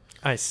movies.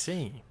 I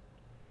see.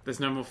 There's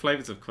no more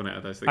flavors of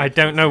Cornetto though. So I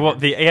don't know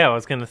what I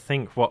was going to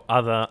think. What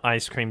other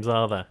ice creams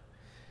are there?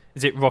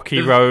 Is it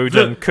Rocky Road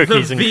and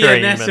Cookies and Cream?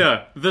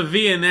 The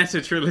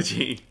Viennetta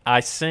trilogy.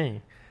 I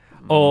see.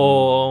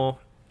 Or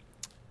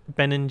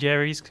Ben and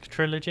Jerry's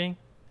trilogy.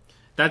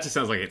 That just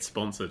sounds like it's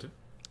sponsored.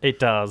 It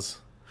does.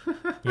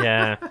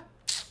 Yeah.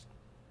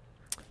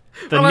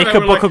 The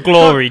Knickerbocker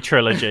Glory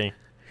trilogy.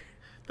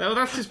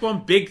 That's just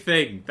one big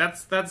thing.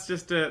 That's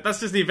just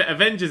the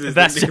Avengers.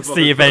 That's just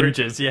the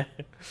Avengers, yeah.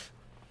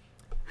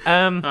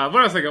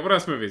 What else I got? What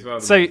else movies?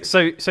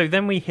 So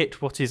then we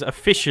hit what is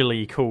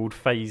officially called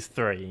Phase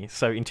 3.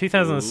 So in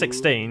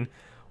 2016,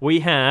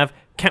 we have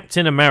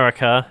Captain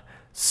America: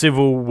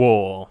 Civil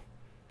War.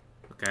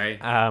 Okay.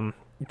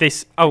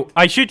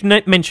 I should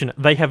mention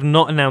they have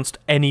not announced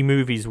any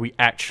movies we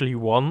actually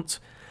want.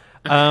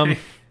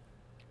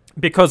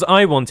 Because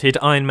I wanted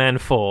Iron Man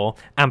 4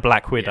 and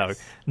Black Widow.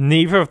 Yes.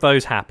 Neither of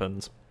those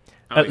happened.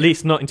 At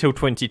least not until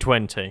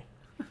 2020.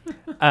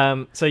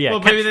 So yeah.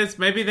 Well,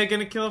 maybe they're going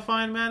to kill off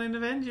Iron Man in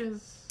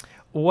Avengers.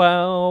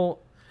 Well,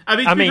 to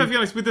be perfectly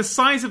honest, with the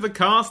size of the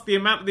cast, the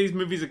amount that these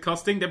movies are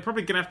costing, they're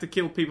probably going to have to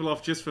kill people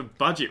off just for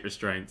budget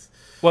restraints.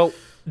 Well,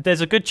 there's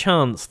a good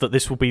chance that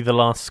this will be the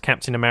last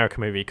Captain America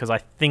movie, because I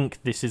think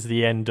this is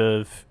the end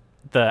of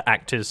the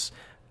actor's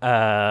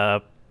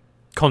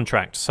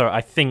contract. So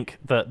I think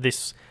that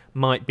this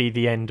might be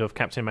the end of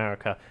Captain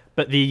America.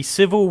 But the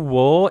Civil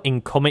War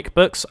in comic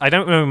books, I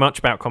don't know much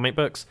about comic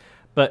books,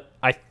 but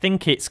I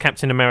think it's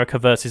Captain America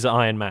versus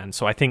Iron Man.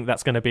 So I think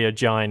that's going to be a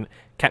giant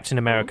Captain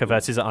America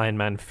versus Iron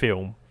Man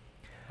film,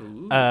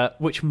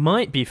 which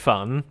might be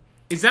fun.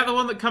 Is that the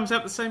one that comes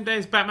out the same day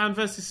as Batman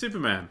versus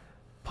Superman?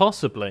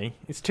 Possibly.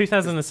 It's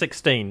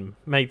 2016,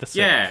 May the 6th.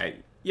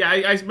 Yeah.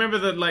 I remember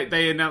that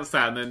they announced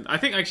that, and then I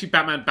think actually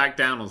Batman backed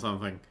down or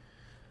something.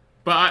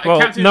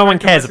 But no one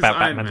cares about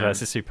Batman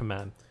versus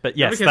Superman. But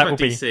yes, that will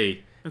DC.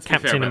 be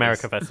Captain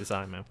America versus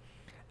Iron Man.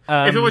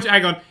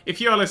 Hang on.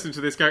 If you are listening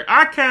to this going,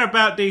 I care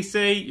about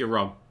DC, you're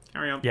wrong.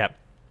 Carry on. Yeah.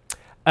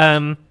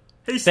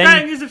 He's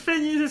saying his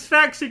opinions as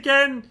facts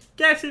again.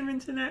 Get him,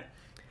 internet.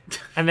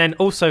 And then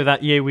also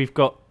that year we've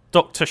got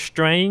Doctor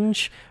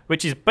Strange,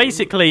 which is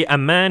basically a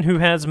man who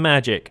has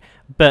magic.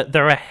 But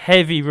there are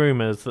heavy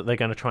rumours that they're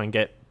going to try and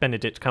get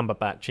Benedict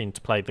Cumberbatch in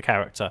to play the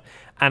character.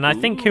 And I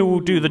think he will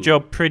do the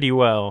job pretty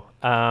well.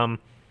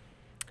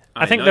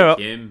 I think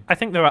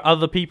there are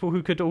other people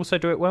who could also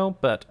do it well,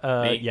 but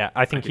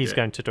I think he's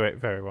going to do it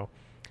very well.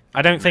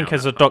 I don't think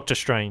as a Doctor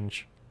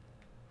Strange.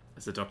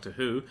 as a Doctor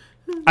Who.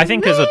 I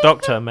think as a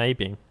Doctor,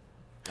 maybe.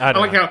 I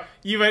don't know. How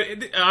you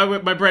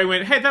went. My brain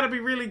went, "Hey, that'd be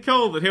really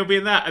cool that he'll be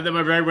in that," and then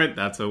my brain went,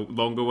 "That's a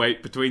longer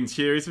wait between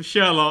series of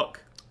Sherlock."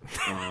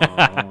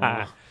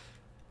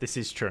 This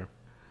is true.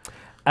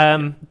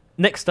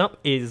 Next up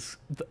is...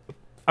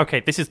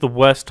 this is the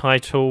worst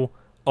title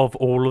of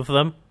all of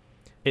them.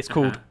 It's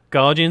called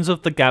Guardians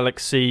of the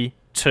Galaxy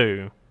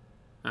 2.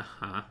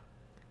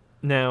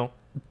 Now,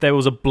 there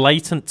was a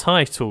blatant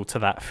title to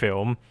that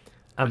film,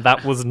 and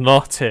that was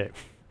not it.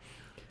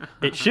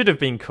 It should have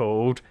been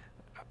called...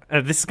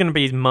 this is going to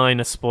be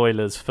minor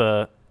spoilers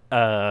for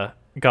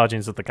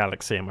Guardians of the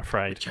Galaxy, I'm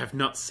afraid. Which I've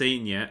not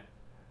seen yet.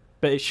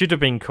 But it should have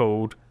been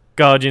called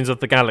Guardians of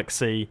the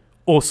Galaxy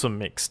Awesome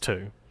Mix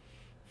 2.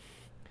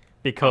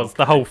 Because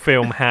the whole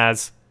film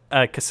has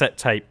a cassette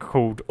tape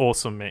called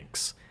Awesome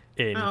Mix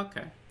in. Oh,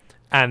 okay.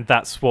 And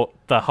that's what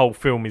the whole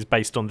film is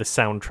based on, this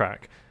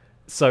soundtrack.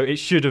 So it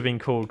should have been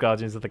called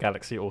Guardians of the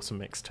Galaxy Awesome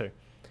Mix 2.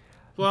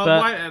 Well,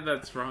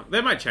 that's wrong.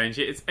 They might change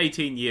it. It's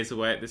 18 years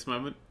away at this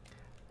moment.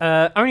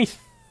 Only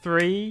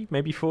 3,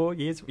 maybe 4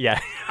 years.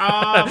 Yeah.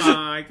 Oh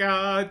my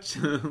god.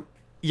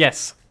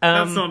 Yes.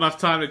 That's not enough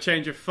time to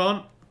change a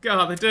font.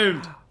 God, they're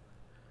doomed.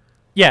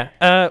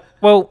 Yeah.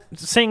 Well,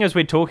 seeing as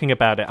we're talking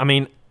about it, I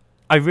mean,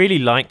 I really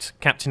liked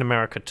Captain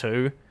America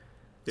 2.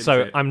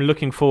 So I'm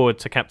looking forward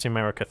to Captain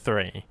America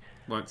 3.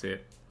 Won't see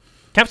it.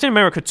 Captain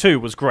America 2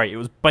 was great. It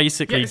was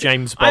basically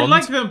James Bond. I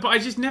like them, but I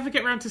just never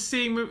get around to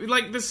seeing movies.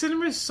 Like, the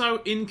cinema is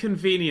so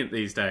inconvenient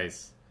these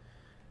days.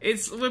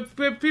 It's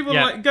where people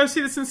are like, go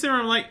see this in cinema.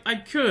 I'm like, I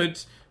could,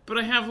 but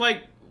I have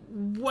like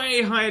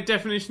way higher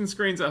definition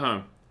screens at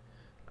home.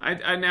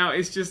 I now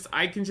it's just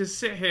I can just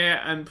sit here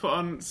and put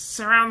on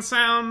surround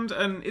sound,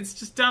 and it's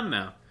just done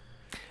now.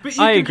 But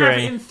you can have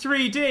it in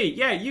 3D.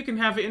 Yeah, you can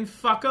have it in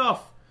fuck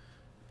off.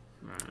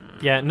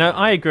 Yeah, no,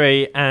 I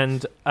agree,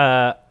 and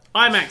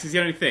IMAX is the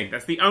only thing.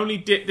 That's the only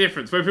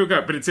difference. Where people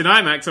go, but it's in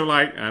IMAX. I'm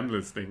like, I'm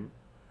listening.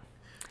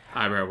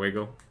 Eyebrow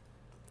wiggle.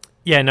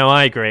 Yeah, no,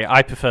 I agree.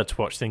 I prefer to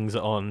watch things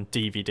on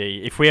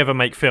DVD. If we ever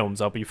make films,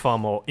 I'll be far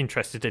more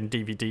interested in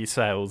DVD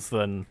sales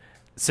than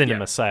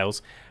cinema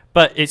sales.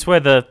 But it's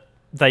whether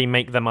they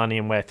make the money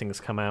and where things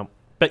come out.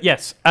 But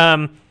yes,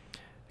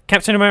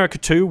 Captain America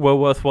 2, well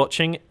worth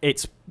watching.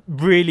 It's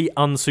really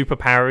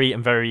unsuperpowery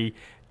and very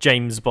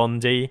James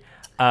Bondy.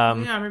 Yeah, I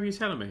remember you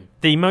telling me.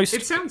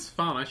 It sounds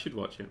fun. I should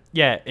watch it.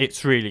 Yeah,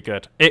 it's really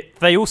good.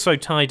 They also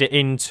tied it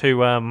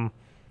into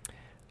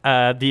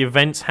the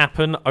events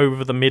happen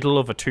over the middle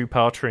of a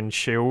 2-parter in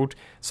S.H.I.E.L.D.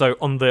 So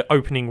on the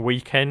opening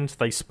weekend,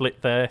 they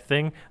split their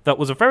thing. That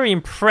was a very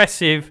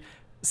impressive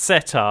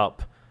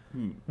setup,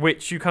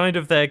 which you kind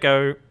of there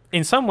go...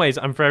 In some ways,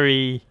 I'm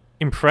very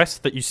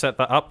impressed that you set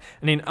that up.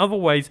 And in other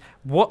ways,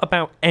 what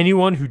about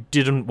anyone who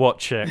didn't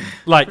watch it?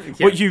 Like,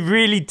 what you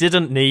really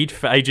didn't need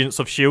for Agents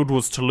of S.H.I.E.L.D.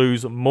 was to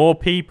lose more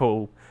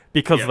people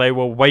because they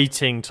were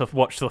waiting to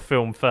watch the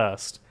film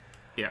first.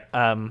 Yeah.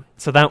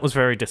 So that was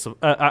very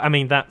I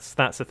mean, that's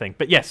the thing.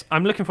 But yes,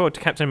 I'm looking forward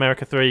to Captain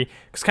America 3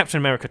 because Captain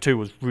America 2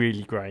 was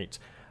really great.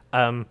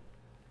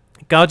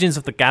 Guardians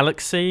of the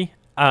Galaxy...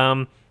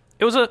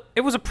 It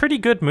was a pretty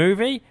good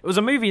movie. It was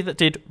a movie that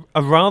did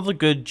a rather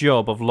good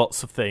job of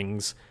lots of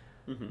things,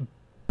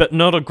 but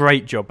not a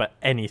great job at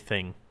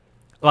anything.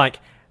 Like,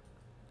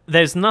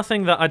 there's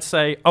nothing that I'd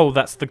say, oh,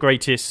 that's the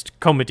greatest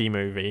comedy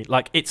movie.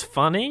 Like, it's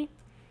funny,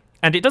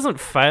 and it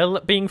doesn't fail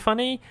at being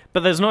funny,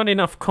 but there's not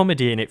enough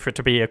comedy in it for it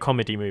to be a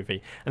comedy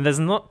movie. And there's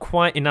not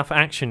quite enough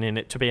action in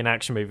it to be an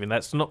action movie.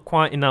 That's not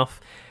quite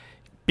enough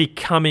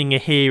becoming a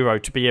hero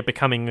to be a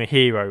becoming a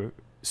hero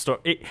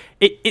story.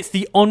 It's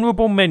the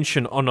honourable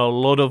mention on a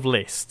lot of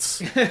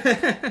lists,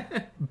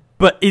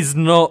 but is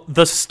not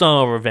the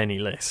star of any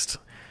list.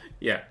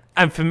 Yeah.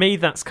 And for me,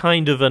 that's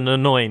kind of an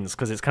annoyance,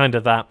 because it's kind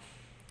of that...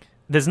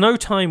 There's no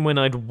time when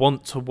I'd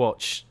want to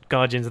watch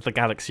Guardians of the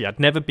Galaxy. I'd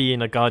never be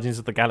in a Guardians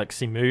of the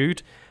Galaxy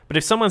mood. But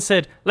if someone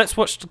said, let's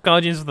watch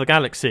Guardians of the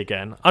Galaxy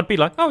again, I'd be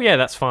like, oh yeah,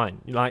 that's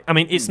fine. Like, I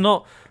mean, it's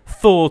not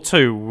Thor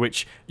 2,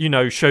 which, you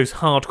know, shows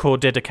hardcore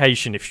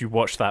dedication if you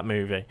watch that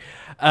movie.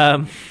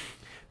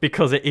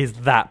 Because it is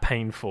that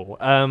painful.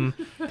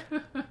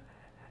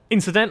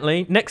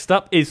 Incidentally, next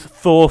up is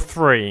Thor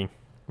 3,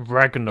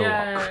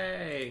 Ragnarok.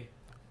 Yay!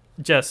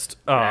 Just,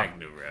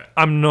 Ragnarok.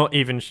 I'm not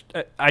even...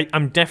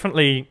 I'm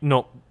definitely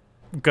not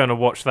going to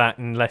watch that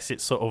unless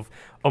it's sort of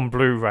on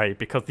Blu-ray,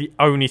 because the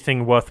only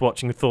thing worth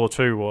watching Thor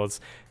 2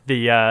 was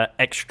the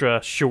extra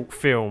short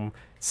film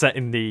set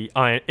in the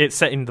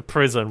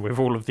prison with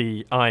all of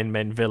the Iron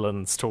Man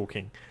villains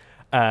talking,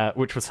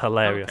 which was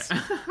hilarious.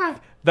 Okay.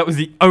 That was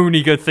the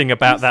only good thing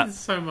about that.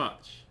 So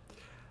much.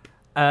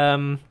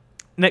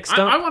 Next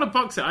up, I want a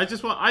box set.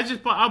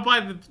 I'll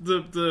buy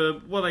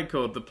the what are they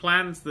called? The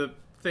plans, the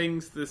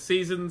things, the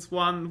seasons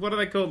one. What do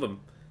they call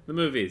them? The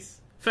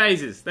movies.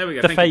 Phases. There we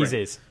go. The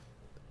phases.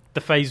 The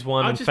phase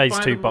 1 and phase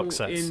 2 box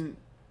sets.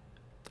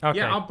 Okay.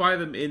 Yeah, I'll buy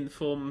them in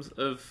forms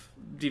of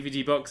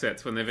DVD box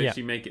sets when they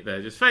eventually make it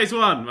there. Just phase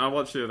 1. I'll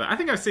watch through that. I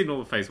think I've seen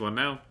all of phase 1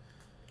 now.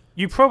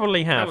 You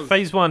probably have.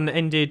 Phase 1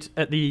 ended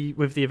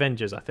with the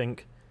Avengers, I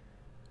think.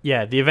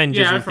 Yeah, the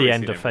Avengers Yeah, I've is the probably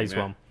end seen of Phase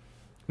everything, 1.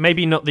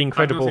 Maybe not the I've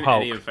Incredible not seen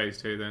Hulk. any of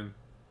Phase 2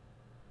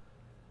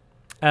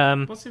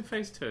 then. What's in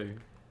Phase 2?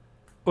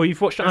 Or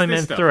you've watched That's Iron this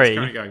Man stuff 3, that's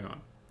currently going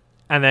on.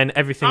 and then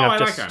everything Oh, I've I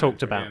just like Iron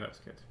talked Man 3. about. Yeah, that's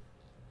good.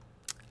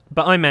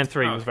 But Iron Man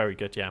 3 Oh, was okay. very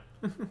good, yeah.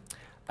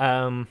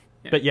 Yeah.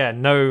 But yeah,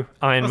 no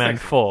Iron That's Man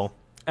excellent.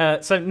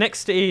 4. So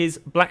next is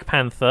Black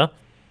Panther.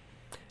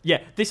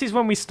 Yeah, this is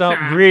when we start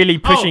Ah. really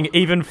pushing Oh.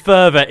 even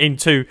further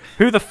into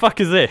who the fuck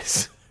is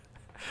this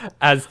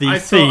as the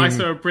theme. I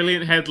saw a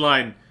brilliant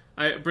headline.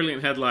 A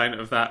brilliant headline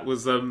of that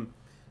was someone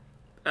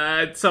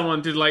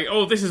did like,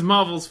 oh, this is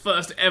Marvel's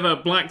first ever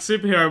black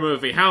superhero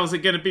movie. How is it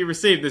going to be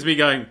received? There's me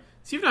going,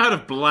 so you've not heard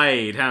of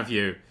Blade, have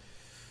you?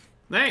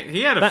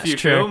 He had a That's few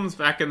true. films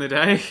back in the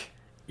day.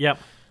 Yep.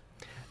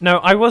 No,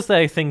 I was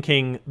there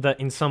thinking that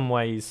in some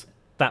ways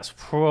that's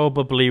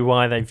probably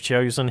why they've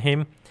chosen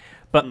him.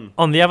 But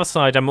on the other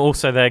side, I'm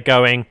also there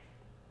going,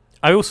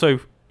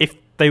 if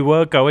they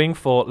were going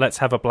for let's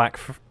have a black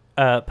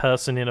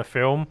person in a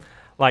film,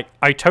 like,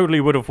 I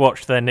totally would have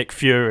watched their Nick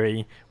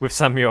Fury with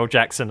Samuel L.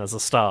 Jackson as a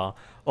star.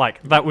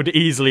 Like, that would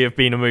easily have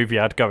been a movie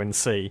I'd go and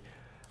see.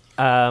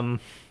 But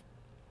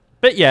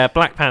yeah,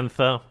 Black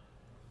Panther.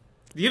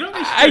 You know,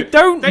 I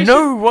don't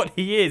know what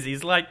he is.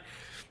 He's like,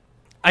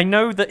 I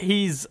know that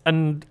he's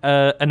an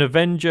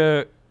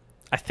Avenger.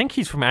 I think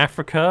he's from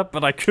Africa,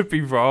 but I could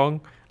be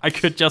wrong. I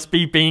could just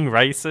be being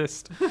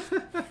racist.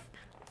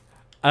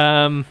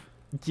 Yeah,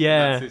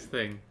 that's his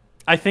thing.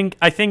 I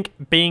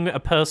think being a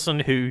person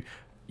who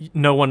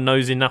no one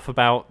knows enough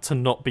about to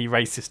not be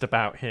racist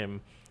about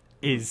him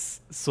is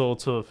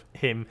sort of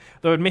him.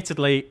 Though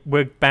admittedly,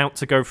 we're about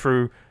to go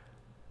through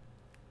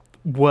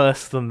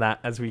worse than that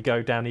as we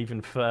go down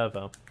even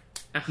further.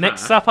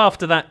 Next up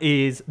after that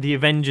is the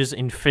Avengers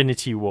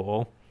Infinity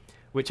War,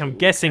 which I'm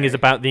guessing is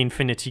about the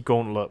Infinity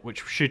Gauntlet,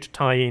 which should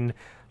tie in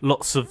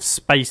lots of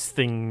space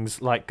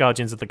things like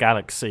Guardians of the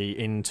Galaxy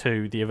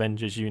into the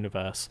Avengers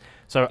universe.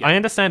 So I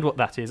understand what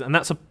that is, and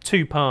that's a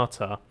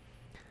two-parter.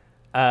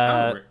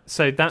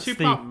 So that's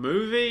two-part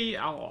movie?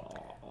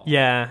 Oh.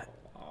 Yeah.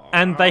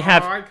 And they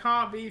have... I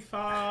can't be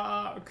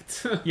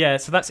fucked. Yeah,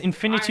 so that's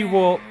Infinity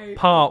War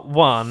Part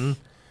 1,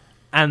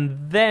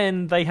 and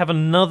then they have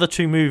another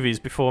 2 movies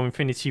before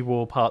Infinity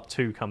War Part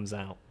 2 comes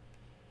out.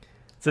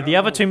 So the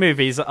other 2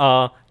 movies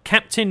are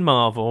Captain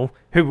Marvel,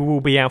 who will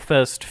be our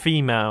first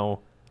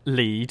female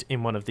lead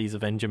in one of these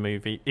Avenger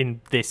movies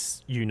in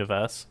this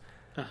universe.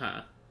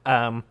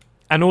 And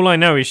all I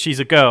know is she's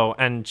a girl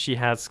and she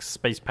has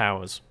space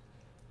powers.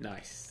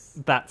 Nice.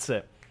 That's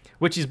it.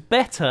 Which is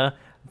better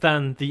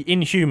than the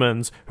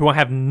Inhumans, who I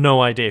have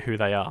no idea who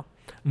they are.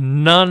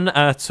 None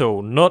at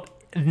all.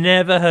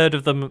 Never heard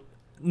of them.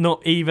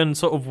 Not even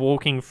sort of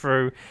walking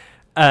through.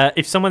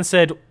 If someone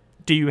said,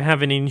 "Do you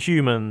have an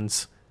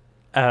Inhumans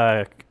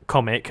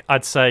comic?"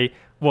 I'd say,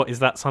 "What is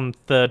that? Some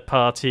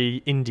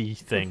third-party indie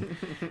thing?"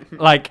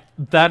 Like,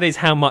 that is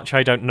how much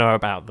I don't know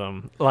about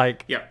them.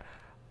 Like, Yep.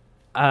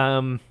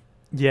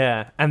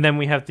 yeah. And then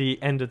we have the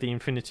end of the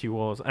Infinity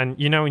Wars, and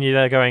you know when you're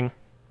there going,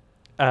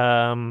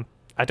 I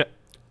don't.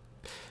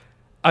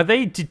 Are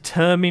they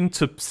determined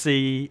to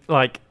see,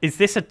 like, is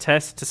this a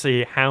test to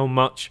see how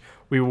much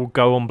we will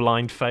go on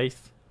blind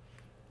faith?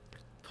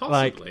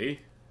 Possibly. Like,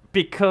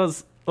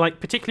 because, like,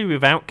 particularly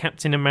without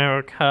Captain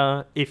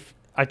America,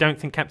 I don't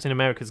think Captain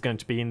America is going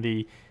to be in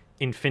the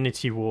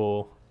Infinity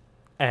War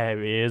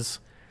areas.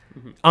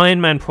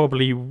 Iron Man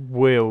probably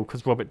will,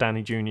 because Robert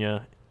Downey Jr.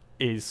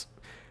 is...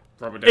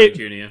 Robert Downey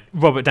Jr.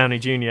 Robert Downey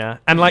Jr.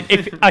 And, like,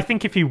 I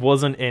think if he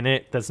wasn't in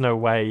it, there's no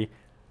way...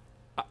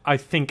 I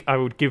think I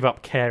would give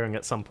up caring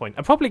at some point.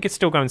 I probably could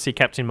still go and see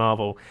Captain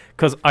Marvel,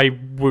 because I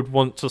would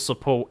want to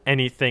support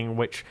anything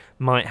which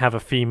might have a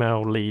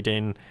female lead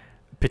in,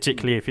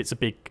 particularly if it's a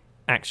big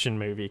action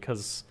movie,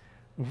 because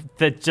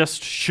there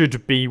just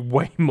should be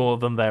way more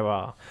than there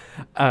are.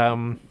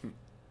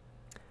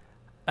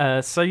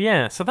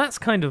 So that's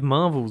kind of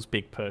Marvel's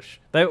big push.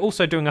 They're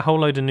also doing a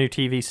whole load of new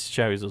TV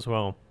shows as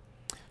well.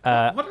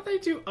 What do they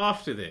do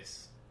after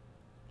this?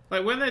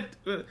 Like, when they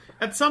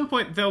at some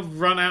point they'll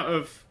run out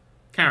of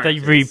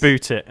characters. They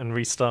reboot it and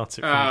restart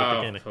it from the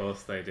beginning. Of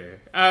course they do.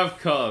 Of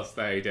course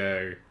they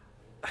do.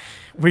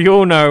 We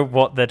all know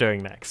what they're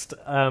doing next.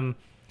 Yeah,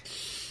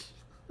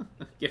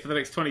 for the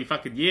next 20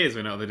 fucking years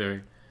we know what they're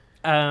doing.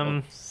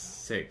 Or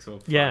 6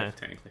 or 5,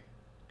 technically.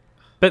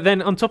 But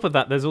then on top of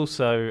that, there's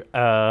also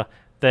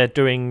they're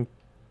doing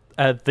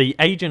the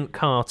Agent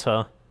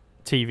Carter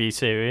TV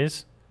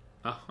series,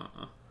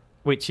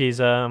 which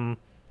is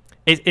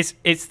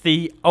it's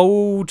the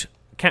old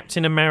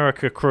Captain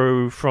America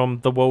crew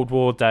from the World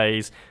War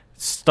days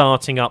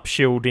starting up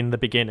S.H.I.E.L.D. in the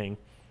beginning,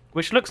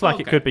 which looks like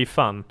it could be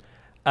fun.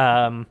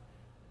 So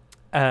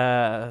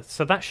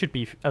that should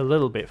be a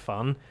little bit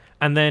fun.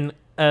 And then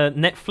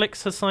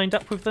Netflix has signed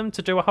up with them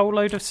to do a whole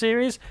load of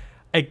series.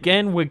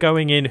 Again, we're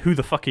going in, who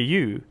the fuck are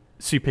you,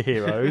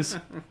 superheroes?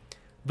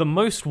 The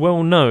most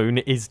well-known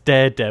is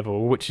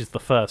Daredevil, which is the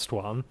first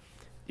one.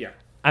 Yeah.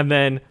 And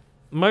then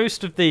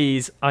most of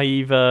these I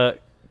either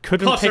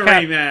couldn't pick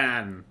Pottery out...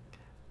 Man!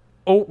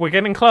 Oh, we're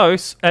getting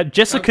close.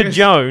 Jessica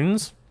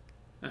Jones,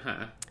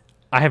 Uh-huh.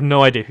 I have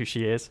no idea who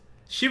she is.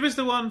 She was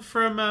the one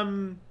from...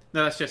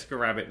 No, that's Jessica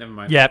Rabbit. Never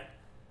mind. Yep.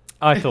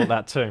 I thought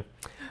that too.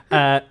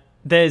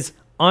 There's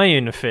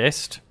Iron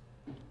Fist.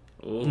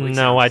 Ooh,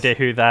 No idea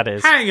who that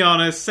is. Hang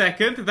on a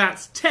second.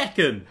 That's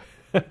Tekken.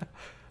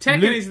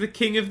 Tekken is the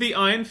king of the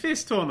Iron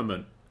Fist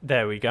tournament.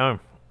 There we go.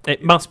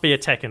 It must be a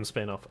Tekken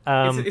spin-off.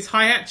 It's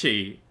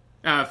Hayachi.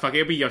 Fuck it.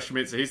 It'll be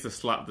Yoshimitsu. He's the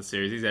slut of the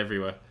series. He's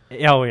everywhere.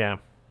 Oh, yeah.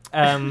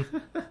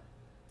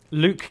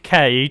 Luke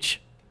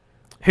Cage,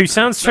 who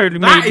sounds to me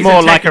That more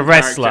is like a Tekken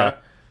wrestler.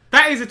 character.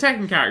 That is a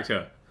Tekken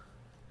character.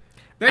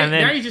 And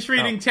then- Now you're just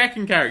reading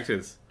Tekken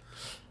characters.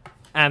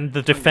 And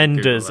the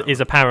Defenders that is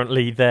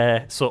apparently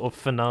their sort of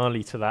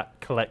finale to that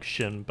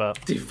collection,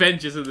 but...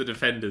 Defenders of the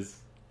Defenders.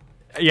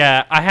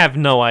 Yeah, I have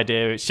no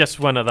idea. It's just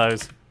one of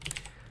those...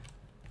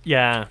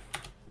 Yeah,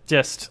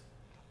 just...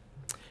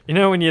 You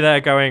know when you're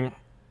there going...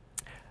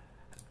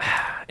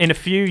 In a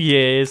few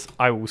years,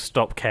 I will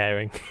stop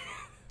caring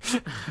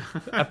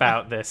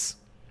about this.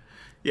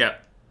 Yeah.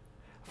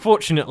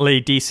 Fortunately,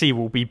 DC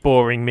will be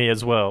boring me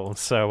as well,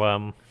 so...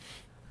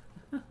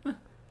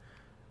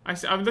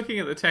 I'm looking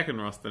at the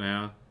Tekken roster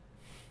now.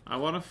 I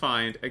want to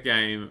find a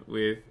game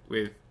with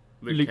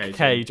Luke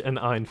Cage and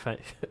Iron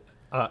Fist.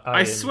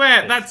 I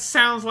swear, that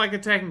sounds like a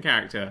Tekken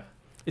character.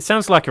 It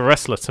sounds like a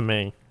wrestler to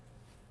me.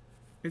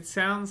 It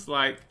sounds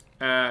like...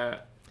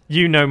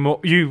 You know more.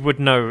 You would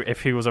know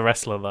if he was a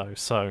wrestler, though.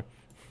 So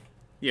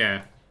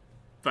Yeah.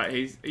 But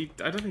I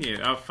don't think he...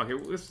 Oh, fuck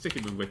it. Let's stick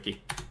him in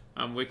Wiki.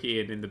 I'm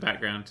Wikiing in the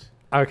background.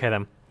 okay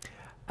then.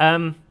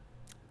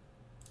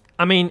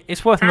 I mean,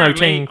 it's worth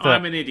Apparently, noting that...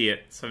 I'm an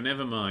idiot, so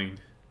never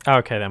mind.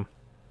 Okay then.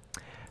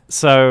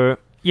 So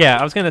yeah,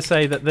 I was going to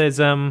say that there's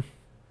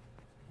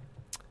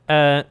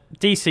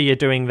DC are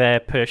doing their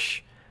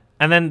push,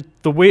 and then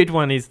the weird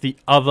one is the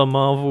other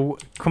Marvel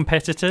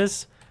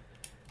competitors,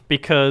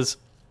 because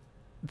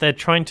they're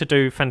trying to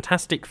do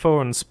Fantastic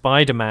Four and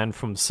Spider-Man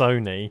from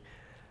Sony,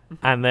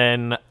 and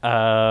then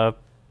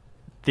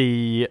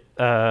the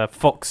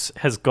Fox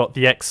has got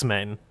the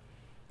X-Men.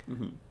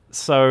 Mm-hmm.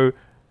 So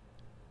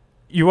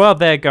you are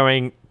there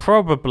going,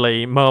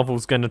 probably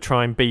Marvel's going to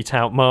try and beat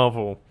out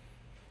Marvel.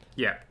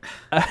 Yeah.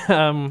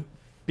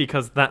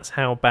 Because that's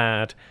how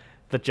bad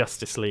the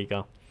Justice League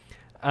are.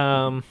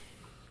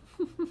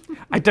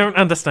 I don't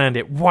understand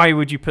it. Why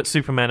would you put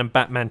Superman and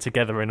Batman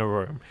together in a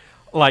room?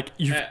 Like,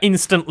 you've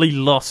instantly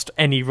lost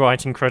any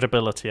writing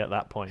credibility at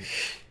that point.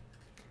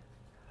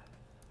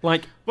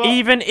 Like, Well,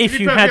 even if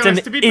you had honest,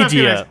 an to be perfectly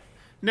idiot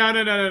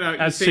honest- No.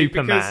 as You see,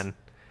 Superman.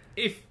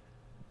 because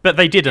But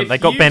they didn't. if They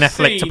got Ben you've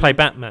Affleck to seen- play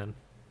Batman.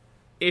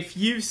 If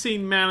you've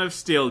seen Man of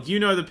Steel, you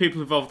know the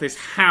people involved with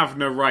this have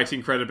no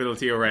writing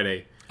credibility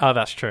already. Oh,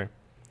 that's true.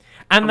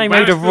 And they Man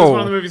made a of Steel is one of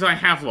rule. the movies I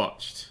have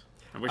watched.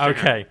 I wish I had.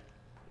 Okay.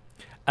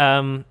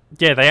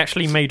 Yeah, they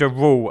actually made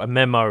a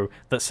memo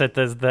that said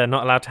they're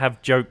not allowed to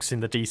have jokes in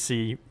the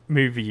DC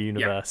movie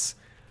universe.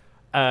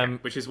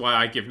 Which is why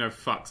I give no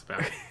fucks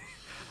about it.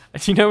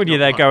 And you know when you're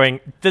there much. going,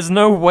 there's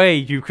no way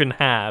you can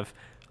have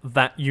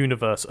that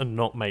universe and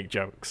not make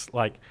jokes.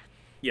 Like,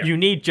 Yeah. you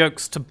need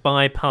jokes to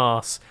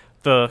bypass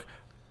the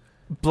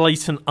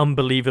blatant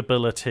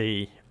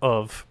unbelievability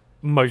of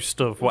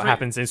most of what Right.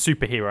 happens in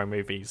superhero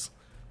movies.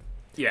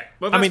 Yeah.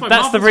 Well, I mean, why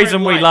that's the Marvel's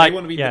reason very we light. like- They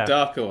want to be yeah. the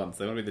darker ones.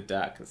 They want to be the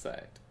darker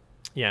side.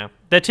 Yeah,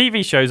 their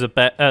TV shows are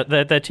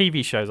their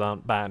TV shows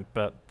aren't bad,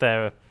 but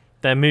their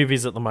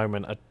movies at the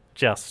moment are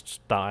just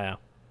dire.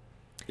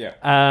 Yeah.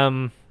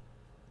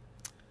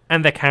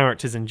 And their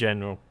characters in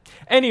general.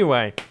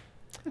 Anyway,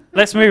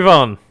 let's move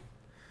on.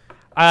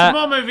 Some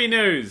more movie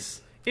news.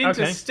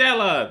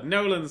 Interstellar,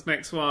 Nolan's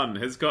next one,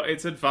 has got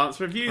its advanced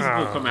reviews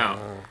have all come out.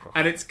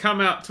 And it's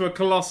come out to a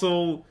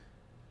colossal...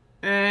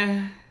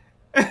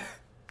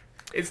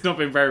 It's not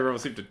been very well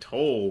received at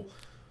all.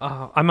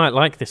 I might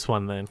like this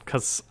one then,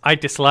 because I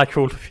dislike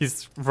all of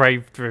his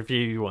raved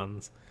review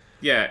ones.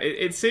 Yeah,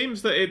 it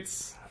seems that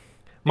it's...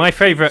 My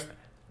favourite...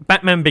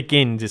 Batman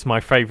Begins is my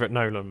favourite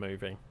Nolan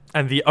movie.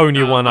 And the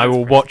only one I mine's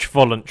will pretty- watch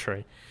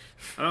voluntary.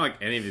 I don't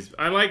like any of his...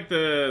 I like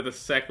the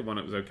second one,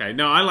 it was okay.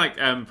 No, I like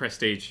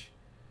Prestige.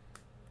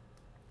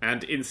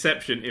 And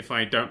Inception if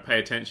I don't pay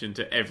attention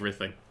to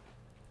everything.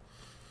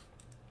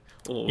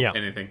 Or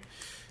anything.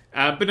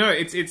 But no,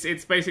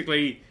 it's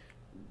basically...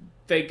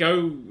 They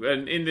go,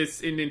 and in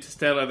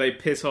Interstellar, they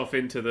piss off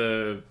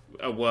into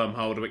a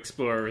wormhole to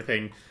explore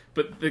everything.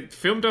 But the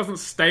film doesn't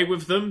stay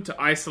with them to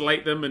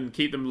isolate them and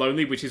keep them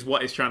lonely, which is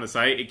what it's trying to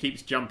say. It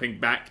keeps jumping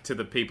back to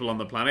the people on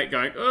the planet,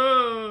 going,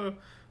 "Oh,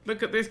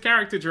 look at this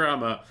character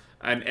drama,"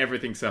 and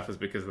everything suffers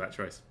because of that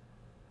choice.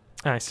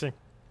 I see.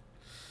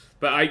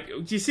 But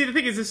do you see, the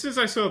thing is, as soon as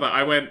I saw that,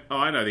 I went, "Oh,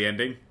 I know the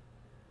ending.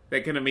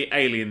 They're going to meet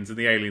aliens, and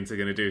the aliens are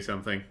going to do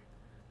something.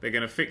 They're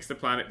going to fix the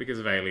planet because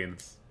of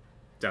aliens.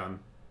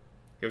 Done."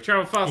 He'll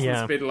travel faster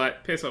than speed of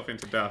light, piss off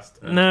into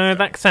dust. No,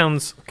 that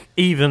sounds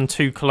even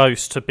too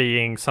close to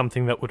being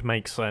something that would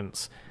make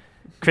sense.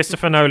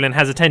 Christopher Nolan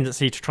has a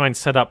tendency to try and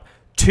set up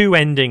two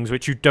endings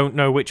which you don't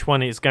know which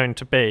one it's going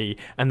to be,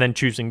 and then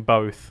choosing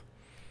both.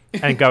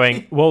 And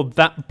going, well,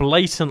 that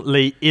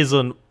blatantly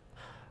isn't...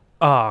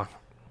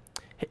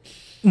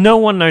 No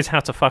one knows how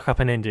to fuck up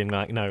an ending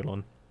like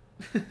Nolan.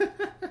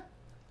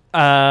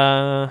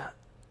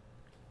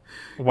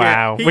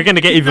 Wow, we're going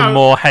to get even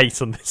more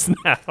hate on this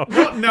now.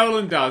 What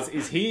Nolan does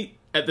is he,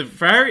 at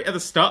the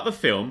start of the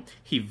film,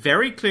 he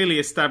very clearly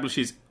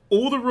establishes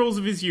all the rules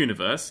of his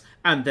universe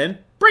and then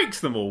breaks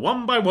them all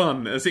one by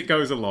one as it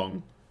goes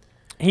along.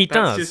 He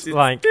does, just,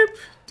 like... Doop,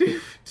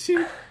 doop,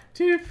 doop,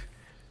 doop.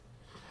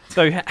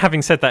 So,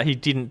 having said that, he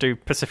didn't do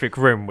Pacific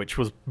Rim, which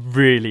was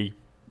really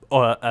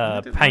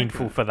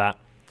painful for that.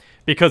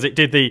 Because it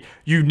did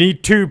you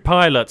need 2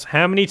 pilots.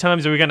 How many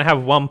times are we going to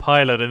have 1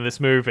 pilot in this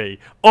movie?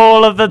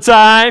 All of the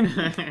time!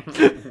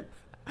 We're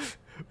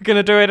going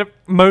to do it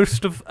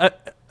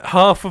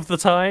half of the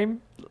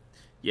time?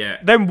 Yeah.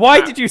 Then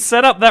why did you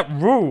set up that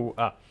rule?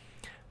 I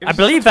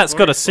believe that's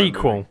got a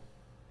sequel.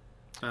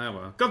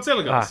 Well.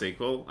 Godzilla got a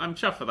sequel. I'm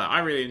chuffed for that. I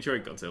really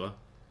enjoyed Godzilla.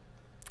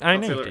 I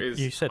know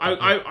you said that.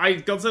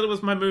 Godzilla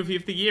was my movie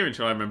of the year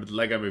until I remembered the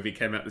Lego movie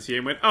came out this year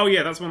and went, oh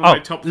yeah, that's one of my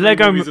top 3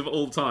 movies of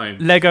all time.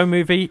 Lego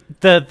movie,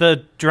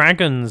 the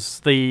Dragons,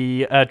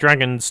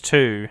 Dragons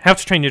 2, How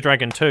to Train Your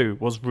Dragon 2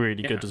 was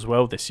really good as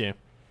well this year.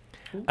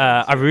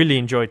 I really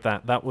enjoyed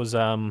that. That was...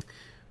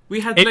 we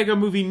had Lego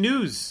movie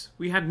news.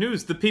 We had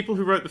news. The people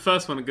who wrote the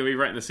first one are going to be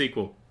writing the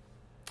sequel.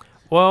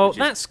 Well,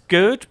 that's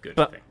good,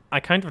 but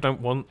I kind of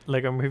don't want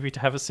Lego movie to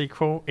have a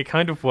sequel. It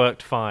kind of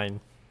worked fine.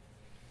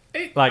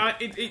 It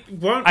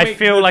won't make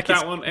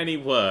that one any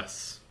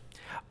worse.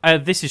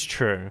 This is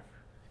true.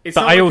 It's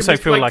but I also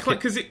feel like...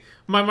 Because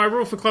my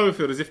rule for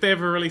Cloverfield is if they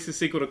ever release a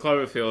sequel to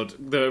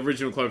Cloverfield, the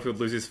original Cloverfield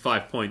loses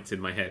 5 points in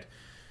my head.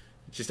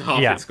 Just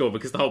half its score,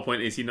 because the whole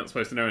point is you're not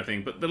supposed to know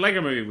anything. But the Lego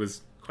movie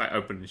was quite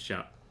open and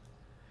shut.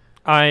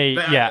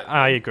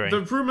 I agree. The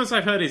rumours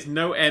I've heard is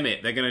no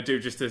Emmett. They're going to do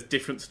just a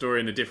different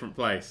story in a different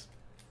place.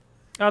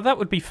 Oh, that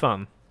would be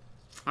fun.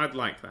 I'd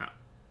like that.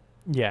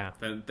 Yeah.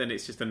 Then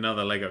it's just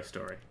another Lego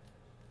story.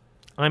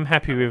 I'm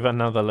happy with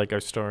another Lego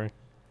story.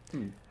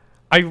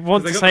 I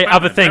want to say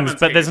other things,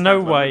 but there's no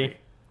way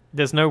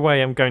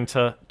I'm going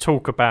to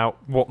talk about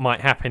what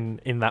might happen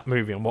in that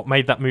movie and what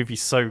made that movie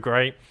so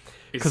great.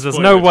 Because there's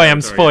no way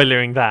I'm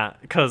spoiling that.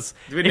 Because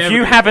if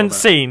you haven't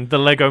seen the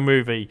Lego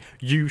movie,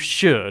 you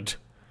should.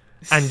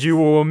 And you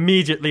will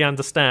immediately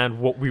understand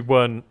what we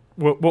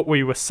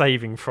were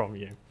saving from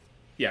you.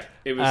 Yeah,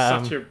 it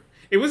was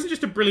It wasn't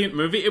just a brilliant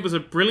movie, it was a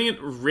brilliant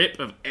rip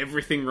of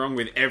everything wrong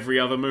with every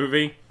other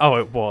movie. Oh,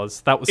 it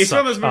was. It's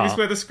one of those movies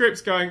where the script's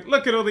going,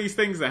 look at all these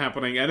things that are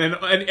happening, and then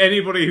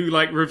anybody who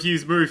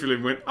reviews movie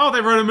film went, oh, they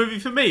wrote a movie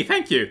for me,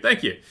 thank you.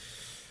 Because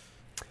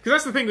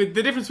that's the thing, the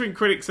difference between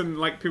critics and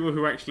people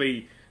who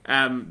actually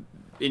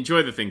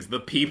enjoy the things, the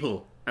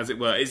people, as it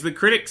were, is the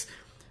critics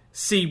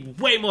see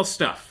way more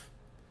stuff.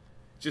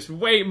 Just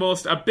way more,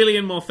 a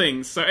billion more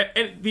things. So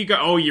you go,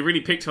 oh, you really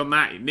picked on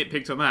that, you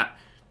nitpicked on that.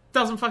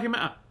 Doesn't fucking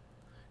matter.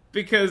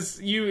 Because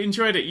you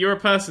enjoyed it, you're a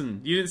person,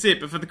 you didn't see it,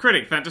 but for the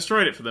critic, that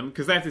destroyed it for them,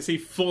 because they have to see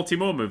 40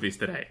 more movies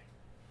today.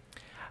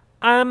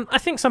 I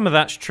think some of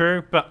that's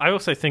true, but I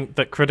also think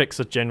that critics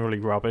are generally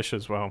rubbish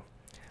as well.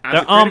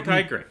 As a critic, I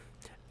agree.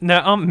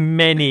 There aren't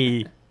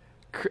many...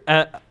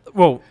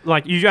 you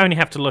only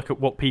have to look at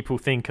what people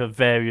think of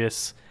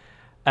various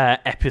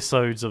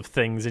episodes of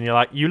things, and you're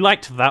like, you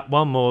liked that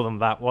one more than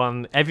that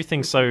one.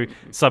 Everything's so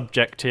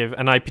subjective,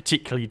 and I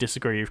particularly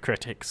disagree with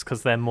critics,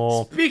 because they're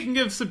more... Speaking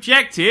of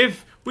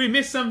subjective... We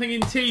missed something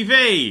in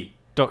TV.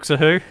 Doctor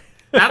Who?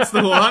 That's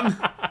the one.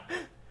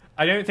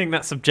 I don't think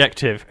that's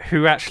subjective.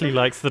 Who actually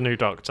likes the new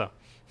Doctor?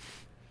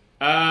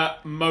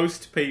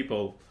 Most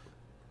people.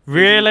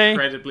 Really? He's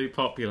incredibly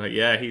popular.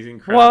 Yeah, he's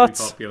incredibly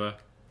popular.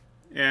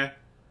 Yeah.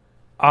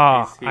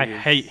 I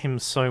hate him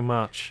so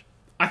much.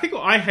 I think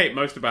what I hate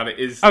most about it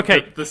is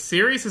the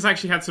series has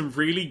actually had some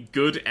really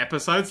good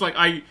episodes.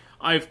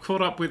 I've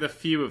caught up with a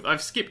few of... I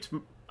skipped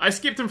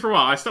them for a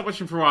while. I stopped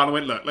watching for a while and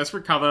went, look, let's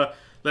recover...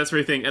 Let's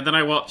rethink. And then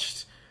I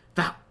watched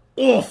that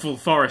awful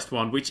Forest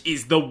one, which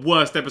is the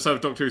worst episode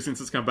of Doctor Who since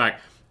it's come back.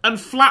 And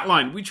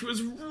Flatline, which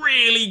was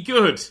really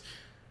good.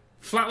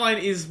 Flatline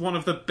is one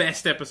of the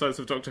best episodes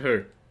of Doctor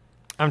Who.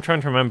 I'm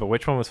trying to remember.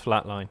 Which one was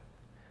Flatline?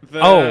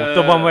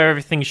 The one where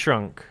everything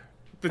shrunk.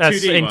 The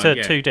 2D into one,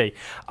 yeah. 2D.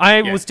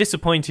 I was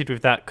disappointed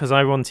with that because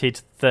I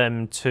wanted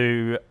them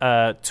to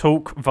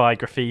talk via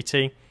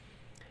graffiti.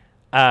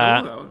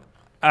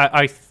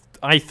 I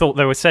thought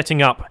they were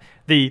setting up...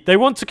 They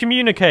want to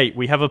communicate.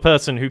 We have a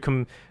person who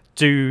can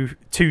do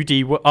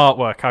 2D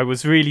artwork. I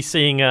was really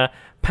seeing a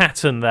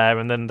pattern there,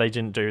 and then they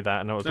didn't do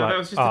that, and I was that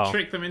was just to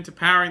trick them into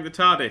powering the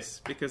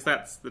TARDIS, because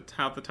that's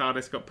how the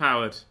TARDIS got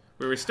powered.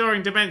 We're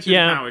restoring dimension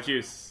power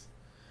juice.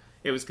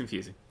 It was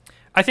confusing.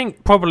 I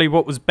think probably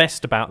what was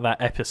best about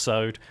that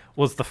episode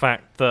was the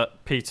fact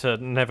that Peter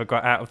never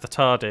got out of the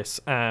TARDIS,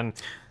 and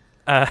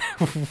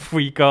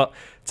we got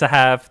to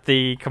have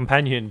the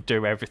companion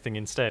do everything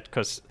instead,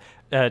 because...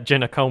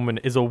 Jenna Coleman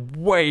is a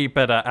way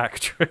better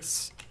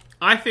actress.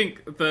 I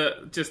think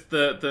the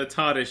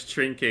TARDIS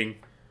shrinking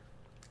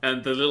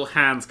and the little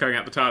hands going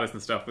out the TARDIS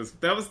and stuff was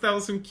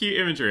some cute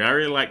imagery. I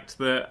really liked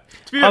the.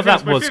 To be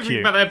honest, my favorite thing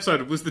about the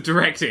episode was the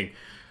directing.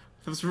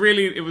 It was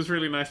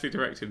really nicely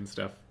directed and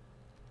stuff.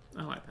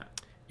 I like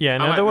that. Yeah,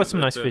 no, like there were some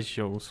nice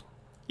visuals.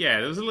 Yeah,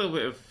 there was a little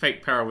bit of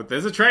fake peril with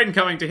there's a train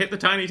coming to hit the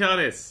tiny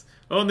TARDIS.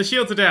 Oh, and the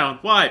shields are down.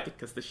 Why?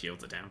 Because the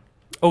shields are down.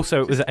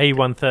 Also, it was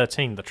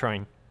A113, the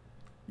train.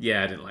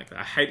 Yeah, I didn't like that.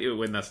 I hate it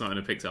when that's not in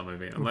a Pixar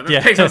movie. I'm like,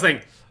 that's a Pixar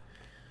thing.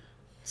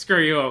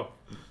 Screw you all.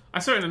 I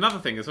saw it in another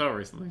thing as well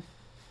recently.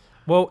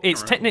 Well,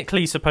 it's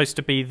technically supposed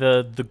to be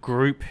the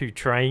group who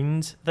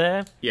trained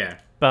there. Yeah.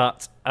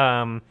 But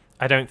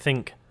I don't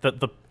think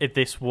that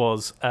this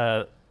was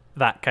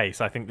that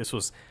case. I think this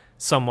was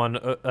someone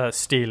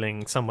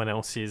stealing someone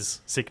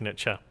else's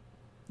signature.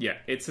 Yeah,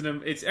 it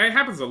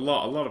happens a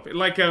lot of it.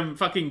 Like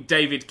fucking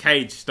David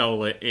Cage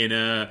stole it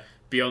in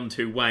Beyond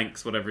Two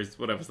Wanks, whatever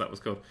that was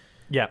called.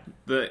 Yeah.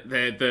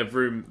 The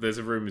room, there's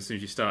a room as soon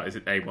as you start, is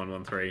it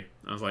A113?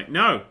 I was like,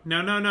 no,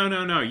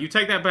 you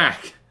take that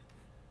back.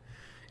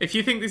 If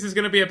you think this is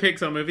going to be a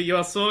Pixar movie, you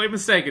are sorely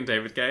mistaken,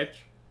 David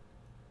Cage.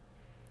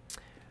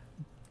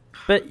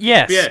 But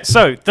yes,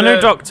 so the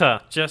new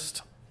Doctor,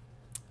 just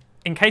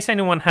in case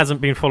anyone hasn't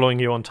been following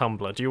you on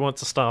Tumblr, do you want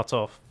to start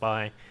off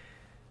by...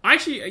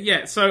 Actually,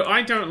 yeah, so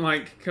I don't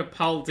like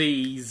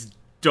Capaldi's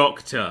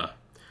Doctor.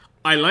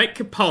 I like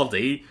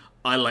Capaldi,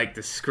 I like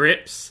the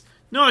scripts.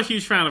 Not a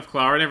huge fan of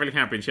Clara, never really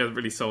have been, she hasn't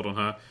really sold on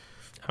her.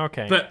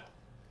 Okay. But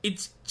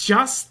it's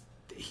just,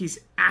 his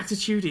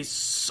attitude is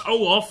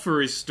so off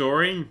for his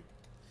story.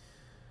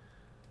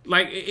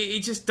 Like,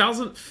 it just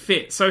doesn't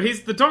fit. So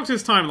the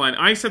Doctor's timeline,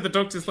 I said the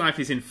Doctor's life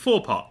is in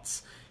 4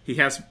 parts. He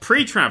has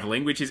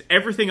pre-travelling, which is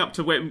everything up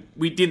to when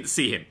we didn't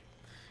see him.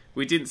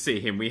 We didn't see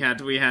him. We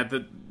had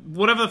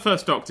whatever the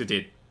first Doctor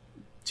did,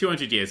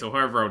 200 years or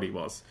however old he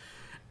was,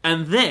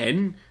 and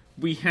then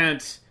we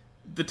had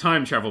the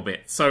time travel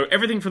bit. So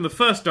everything from the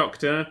first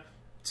Doctor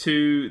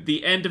to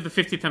the end of the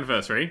 50th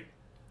anniversary.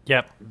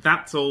 Yep.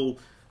 That's all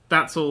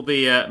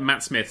the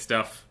Matt Smith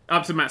stuff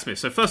up to Matt Smith.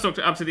 So first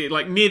Doctor up to the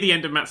near the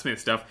end of Matt Smith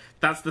stuff.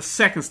 That's the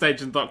second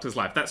stage of the Doctor's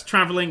life. That's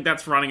travelling.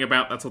 That's running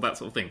about. That's all that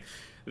sort of thing.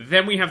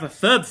 Then we have the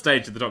third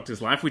stage of the Doctor's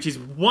life, which is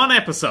 1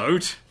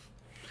 episode.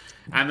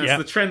 And that's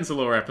the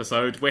Trenzalore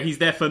episode, where he's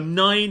there for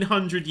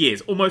 900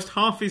 years. Almost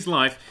half his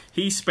life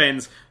he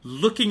spends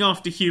looking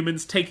after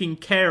humans, taking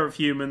care of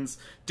humans,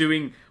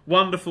 doing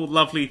wonderful,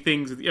 lovely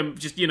things,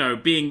 just,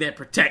 being their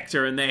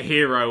protector and their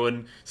hero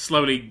and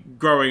slowly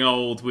growing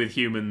old with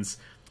humans.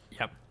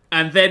 Yep.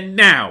 And then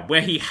now,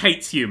 where he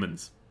hates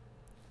humans.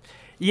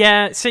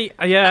 Yeah, see,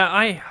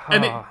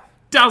 And it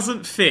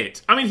doesn't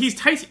fit. I mean, he's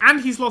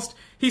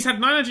had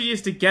 900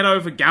 years to get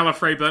over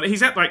Gallifrey blood.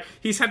 He's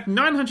had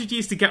 900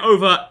 years to get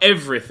over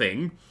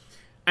everything,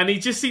 and it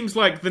just seems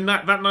like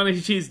that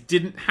 900 years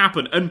didn't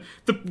happen. And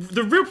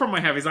the real problem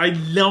I have is I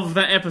love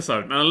that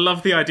episode, and I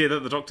love the idea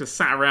that the Doctor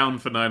sat around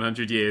for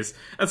 900 years,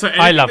 and so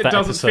I love that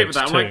doesn't episode fit with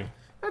that. Too. I'm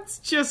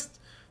like,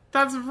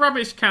 that's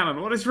rubbish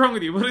canon. What is wrong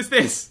with you? What is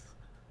this?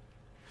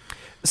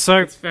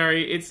 So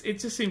it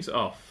just seems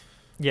off.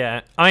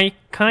 Yeah, I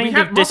kind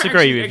of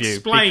disagree with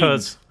you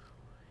because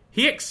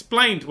he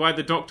explained why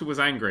the Doctor was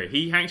angry.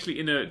 He actually,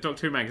 in a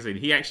Doctor Who magazine,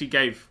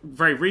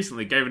 very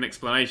recently gave an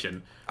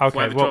explanation of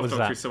why the 12th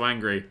Doctor is so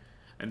angry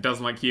and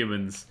doesn't like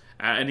humans.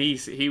 And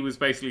he was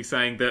basically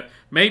saying that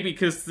maybe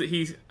because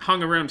he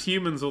hung around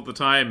humans all the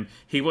time,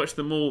 he watched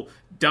them all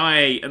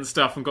die and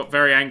stuff and got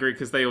very angry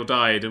because they all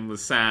died and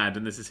was sad.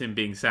 And this is him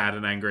being sad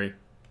and angry.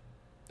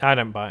 I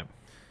don't buy it.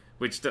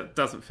 Which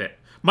doesn't fit.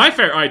 My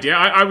favourite idea,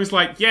 I was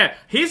like, yeah,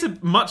 here's a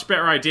much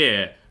better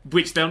idea,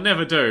 which they'll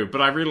never do,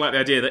 but I really like the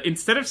idea that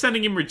instead of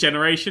sending him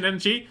regeneration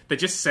energy, they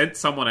just sent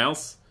someone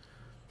else.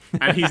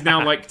 And he's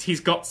now he's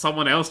got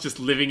someone else just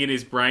living in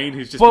his brain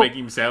who's just making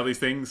him say all these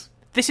things.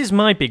 This is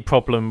my big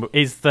problem,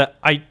 is that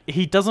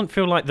he doesn't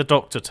feel like the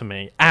Doctor to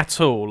me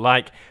at all.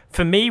 Like,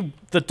 for me,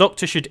 the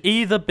Doctor should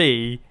either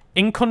be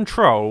in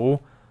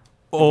control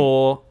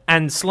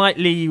and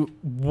slightly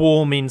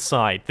warm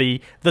inside.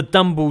 The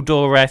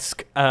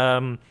Dumbledore-esque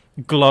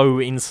glow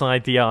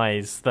inside the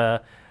eyes,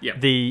 the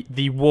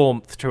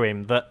warmth to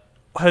him that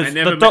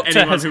the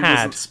Doctor has had.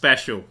 Wasn't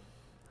special.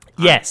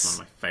 Yes, that's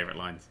one of my favourite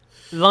lines.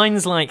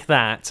 Lines like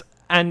that,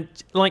 and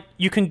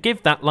you can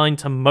give that line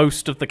to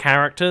most of the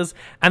characters,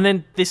 and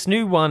then this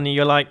new one,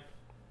 you're like,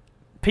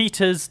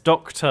 Peter's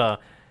Doctor,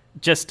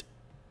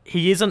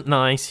 he isn't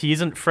nice, he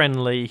isn't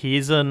friendly, he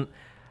isn't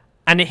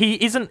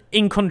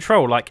in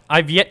control. Like,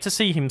 I've yet to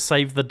see him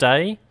save the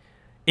day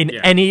in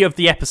any of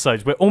the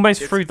episodes. We're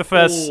almost through the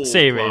first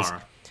series.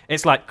 Clara.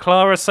 It's like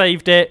Clara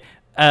saved it,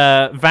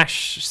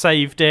 Vash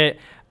saved it,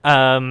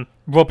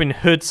 Robin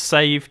Hood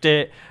saved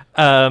it,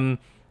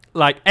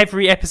 like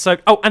every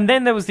episode. Oh, and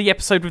then there was the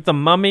episode with the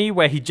mummy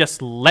where he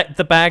just let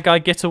the bad guy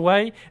get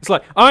away. It's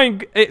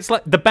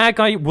like the bad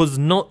guy was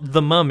not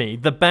the mummy.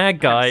 The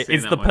bad guy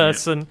is the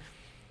person. Yet.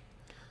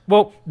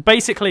 Well,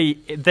 basically,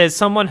 there's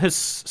someone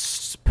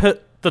has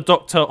put the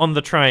Doctor on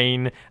the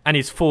train and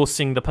is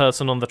forcing the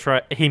person on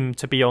him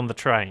to be on the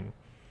train,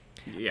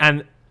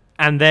 and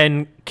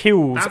then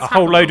kills a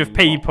whole load of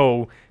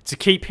people to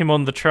keep him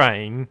on the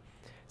train.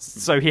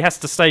 So he has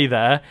to stay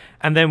there,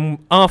 and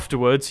then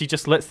afterwards he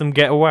just lets them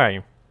get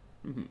away.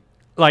 Mm-hmm.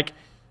 Like,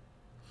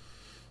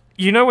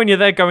 you know when you're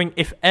there going,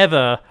 if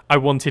ever I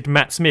wanted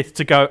Matt Smith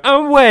to go,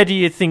 oh, where do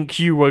you think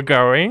you were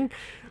going?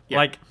 Yeah.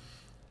 Like,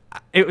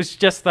 it was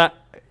just that,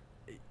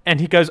 and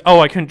he goes, oh,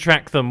 I couldn't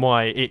track them.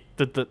 Why?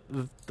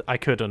 I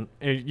couldn't.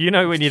 You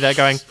know when you're there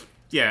going,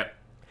 yeah,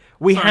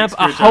 we Sorry, have a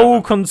screwdriver.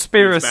 whole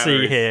conspiracy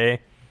Batteries. here.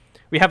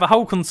 We have a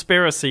whole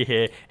conspiracy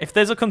here. If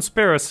there's a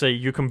conspiracy,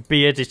 you can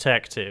be a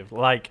detective.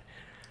 Like,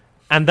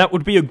 and that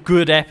would be a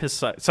good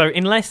episode. So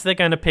unless they're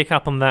going to pick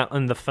up on that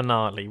in the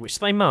finale, which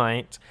they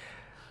might,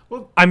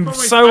 well, I'm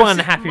problem is, so I've seen-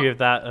 unhappy with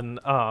that. And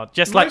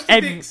just Most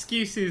like of the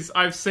excuses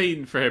I've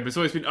seen for him has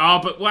always been,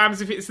 but what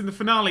happens if it's in the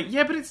finale?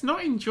 Yeah, but it's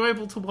not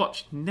enjoyable to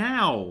watch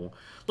now.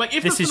 Like,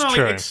 if This the is finale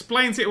true.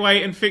 explains it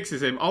away and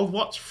fixes him, I'll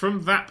watch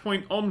from that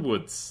point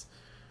onwards.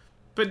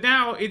 But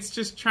now it's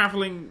just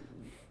travelling,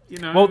 you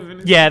know... well, and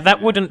it's- yeah, that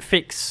wouldn't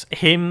fix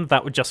him.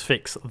 That would just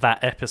fix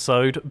that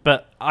episode.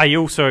 But I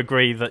also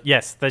agree that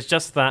yes, there's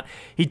just that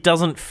he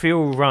doesn't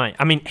feel right.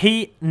 I mean,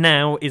 he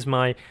now is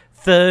my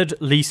third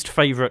least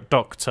favourite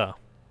Doctor.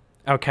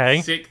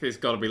 Okay. Sixth has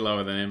got to be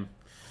lower than him.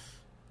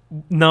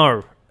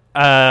 No.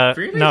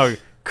 Really? No.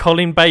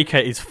 Colin Baker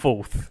is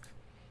fourth.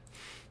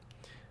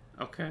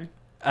 Okay.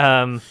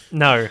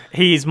 No,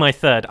 he is my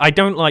third. I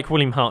don't like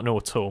William Hartnell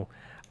at all.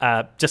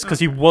 Just because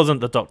he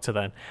wasn't the Doctor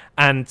then.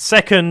 And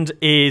second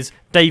is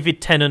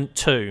David Tennant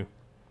 2.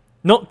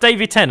 Not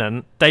David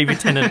Tennant, David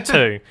Tennant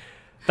 2.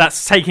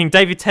 That's taking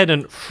David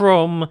Tennant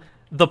from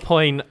the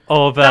point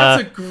of...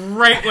 That's a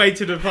great way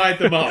to divide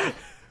them up.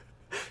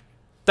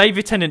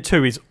 David Tennant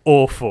 2 is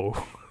awful.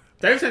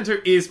 David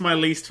Tennant is my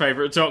least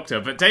favourite Doctor,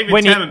 but David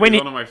When he- Tennant when is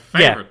he- one of my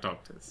favourite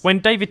Doctors. When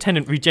David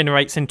Tennant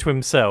regenerates into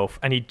himself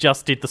and he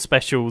just did the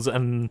specials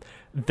and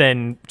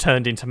then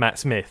turned into Matt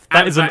Smith,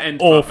 that And is that an end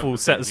part of awful the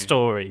set thing, of yeah.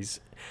 stories.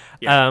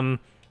 Yeah.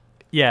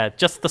 Yeah,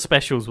 just the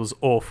specials was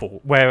awful.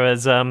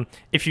 Whereas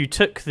if you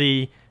took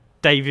the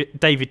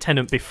David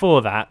Tennant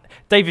before that,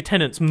 David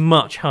Tennant's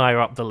much higher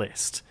up the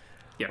list.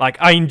 Yeah. Like,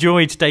 I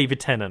enjoyed David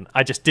Tennant.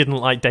 I just didn't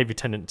like David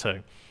Tennant 2. I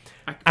And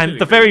completely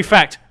the agree. very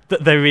fact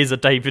that there is a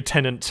David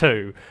Tennant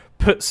 2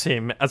 puts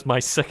him as my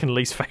second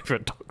least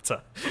favourite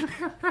Doctor.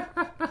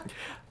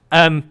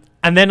 And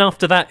then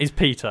after that is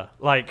Peter.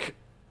 Like,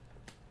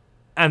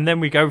 and then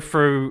we go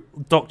through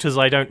Doctors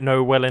I don't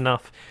know well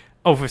enough.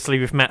 Obviously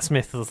with Matt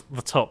Smith as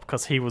the top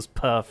because he was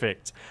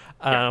perfect.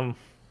 Yeah,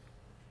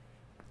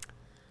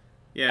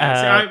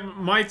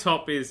 my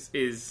top is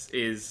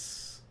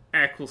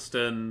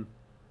Eccleston.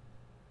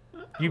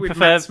 You with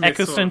prefer Matt Smith sort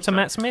Eccleston of to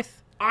Matt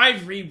Smith?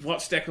 I've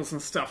rewatched Eccleston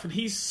stuff, and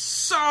he's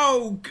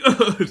so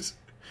good.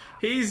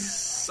 He's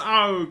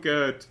so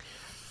good.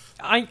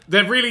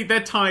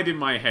 They're tied in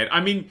my head.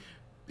 I mean,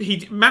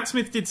 Matt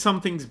Smith did some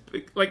things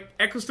like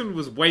Eccleston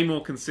was way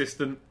more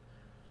consistent,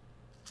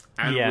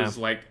 and was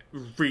like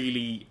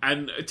really,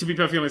 and to be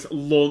perfectly honest,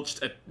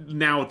 launched a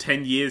now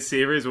 10-year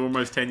series, or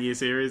almost 10-year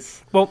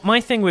series. Well, my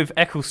thing with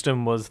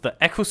Eccleston was that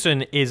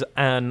Eccleston is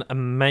an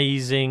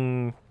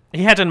amazing...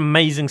 He had an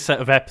amazing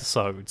set of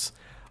episodes.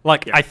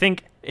 Like, I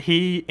think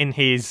he, in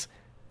his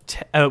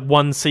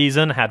one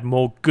season, had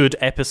more good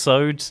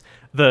episodes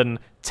than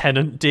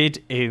Tennant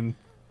did in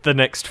the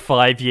next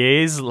 5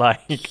 years.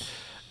 Like,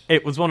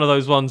 it was one of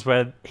those ones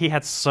where he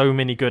had so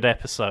many good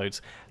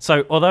episodes.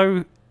 So,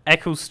 although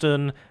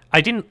Eccleston... I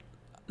didn't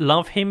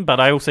love him, but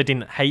I also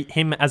didn't hate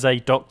him as a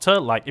Doctor.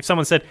 Like, if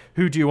someone said,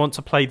 who do you want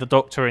to play the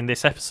Doctor in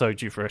this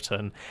episode you've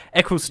written?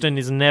 Eccleston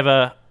is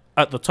never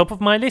at the top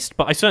of my list,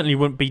 but I certainly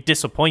wouldn't be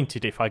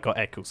disappointed if I got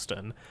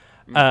Eccleston.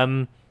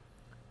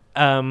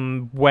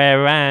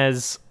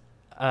 Whereas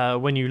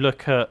when you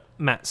look at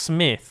Matt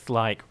Smith,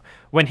 like,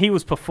 when he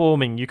was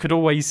performing, you could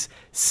always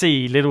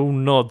see little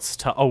nods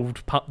to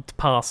old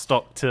past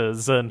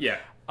Doctors, and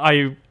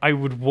I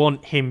would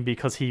want him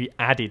because he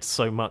added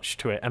so much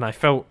to it, and I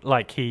felt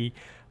like he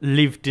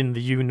lived in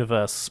the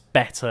universe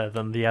better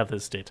than the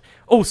others did.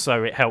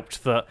 Also, it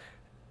helped that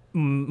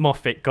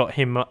Moffat got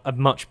him a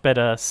much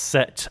better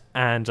set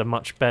and a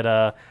much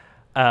better...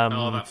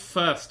 that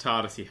first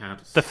TARDIS he had.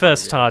 The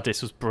first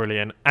TARDIS was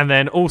brilliant. And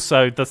then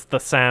also the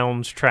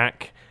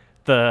soundtrack,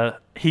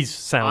 his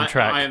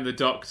soundtrack. I Am the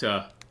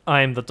Doctor.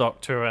 I Am the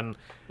Doctor, and...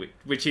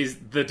 Which is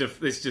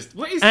it's just...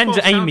 What is and 12's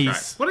Amy's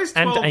soundtrack? What is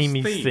and 12's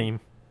Amy's theme.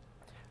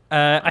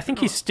 I think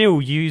he's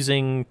still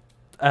using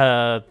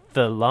the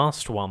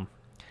last one.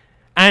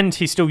 And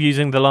he's still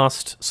using the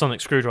last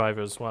Sonic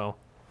Screwdriver as well.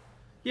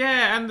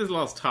 Yeah, and the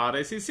last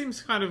TARDIS. It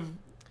seems kind of...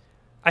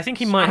 I think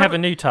he might have a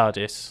new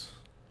TARDIS.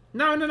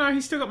 No,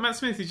 he's still got Matt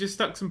Smith. He's just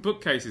stuck some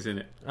bookcases in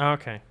it. Oh,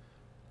 okay.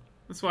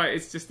 That's why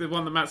it's just the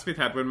one that Matt Smith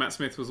had when Matt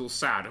Smith was all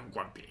sad and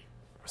grumpy.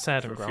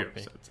 Sad and For a few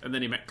grumpy. episodes. And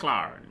then he met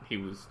Clara, and he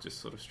was just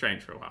sort of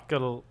strange for a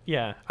while.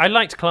 Yeah, I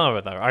liked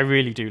Clara though. I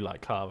really do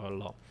like Clara a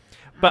lot.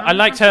 But I I'm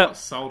liked not her.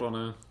 sold on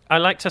her. I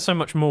liked her so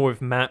much more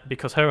with Matt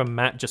because her and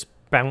Matt just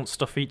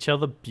bounced off each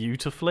other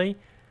beautifully.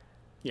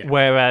 Yeah.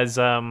 Whereas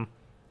her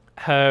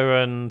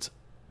and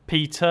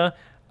Peter,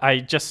 I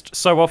just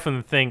so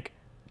often think,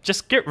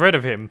 just get rid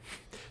of him.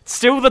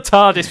 Steal the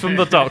TARDIS from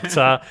the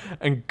Doctor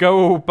and go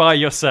all by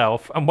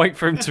yourself and wait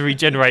for him to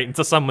regenerate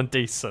into someone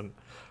decent.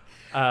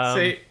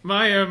 See,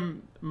 my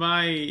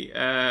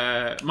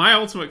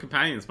ultimate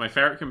companions, my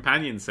favorite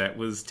companion set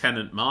was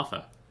Tenant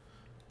Martha.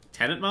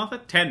 Tenant Martha?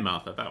 Ten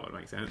Martha, that would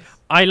make sense.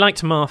 I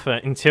liked Martha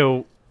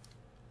until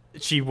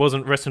she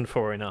wasn't written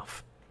for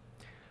enough.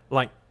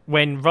 Like,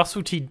 when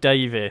Russell T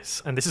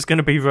Davies, and this is going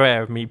to be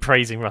rare of me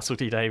praising Russell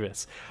T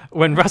Davies,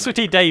 when Russell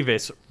T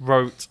Davies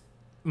wrote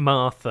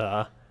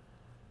Martha,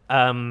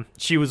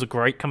 she was a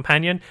great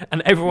companion,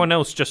 and everyone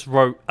else just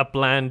wrote a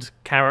bland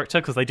character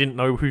because they didn't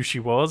know who she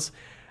was.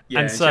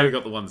 Yeah, and so, she only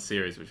got the one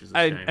series, which was a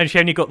shame. And she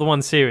only got the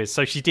one series,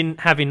 so she didn't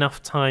have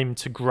enough time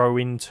to grow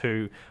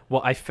into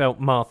what I felt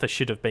Martha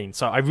should have been.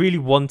 So I really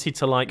wanted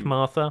to like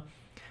Martha,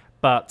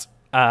 but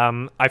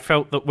I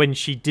felt that when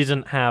she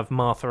didn't have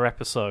Martha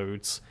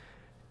episodes,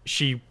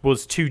 she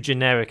was too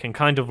generic and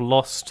kind of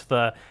lost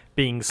the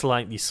being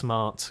slightly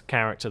smart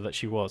character that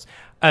she was.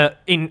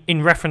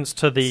 In reference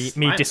to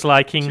me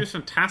disliking... She was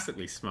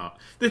fantastically smart.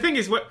 The thing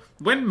is,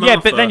 when Martha... Yeah,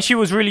 but then she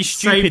was really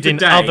stupid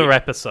in other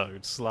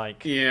episodes.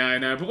 Like, yeah, I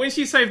know. But when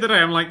she saved the day,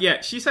 I'm like,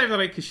 yeah, she saved the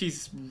day because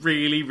she's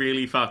really,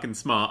 really fucking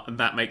smart, and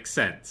that makes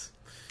sense.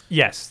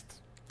 Yes.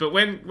 But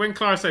when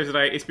Clara saves the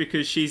day, it's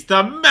because she's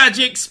the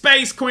magic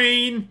space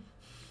queen!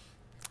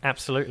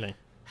 Absolutely.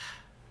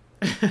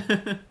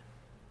 I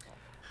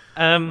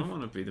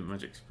want to be the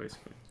magic space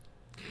queen.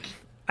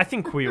 I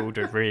think we all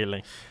do,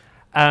 really.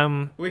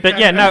 But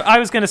yeah, no, I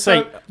was going to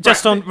say,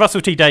 on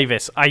Russell T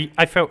Davies,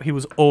 I felt he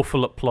was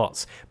awful at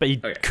plots, but he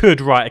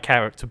could write a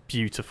character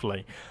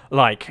beautifully.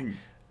 Like,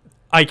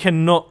 I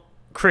cannot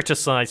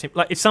criticize him.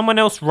 Like, if someone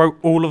else wrote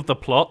all of the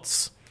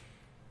plots,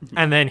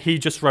 and then he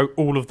just wrote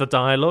all of the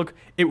dialogue,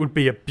 it would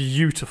be a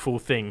beautiful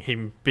thing,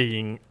 him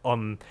being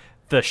on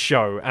the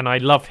show. And I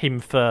love him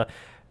for...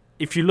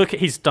 If you look at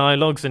his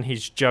dialogues and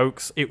his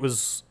jokes, it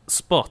was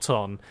spot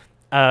on.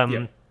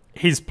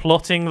 His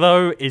plotting,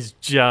 though, is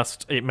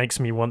just... It makes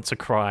me want to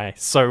cry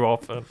so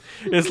often.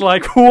 It's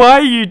like, why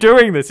are you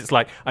doing this? It's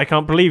like, I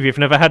can't believe you've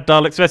never had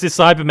Daleks versus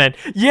Cybermen.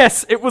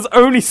 Yes, it was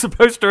only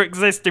supposed to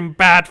exist in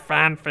bad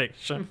fan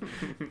fiction.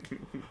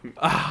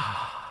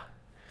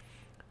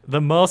 The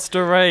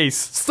Master Race.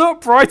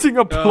 Stop writing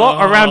a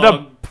plot around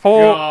a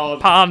poor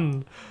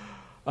pun.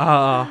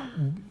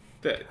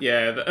 If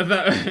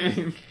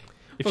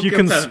you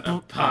can...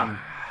 pun.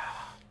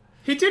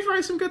 He did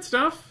write some good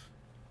stuff,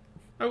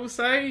 I will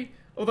say.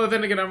 Although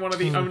then again, I'm one of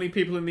the only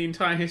people in the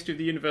entire history of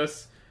the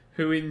universe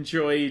who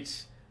enjoyed,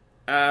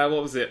 what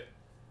was it?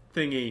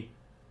 The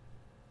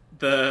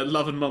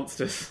Love and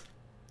Monsters.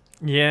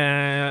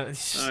 Yeah.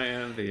 I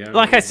am the only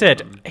Like I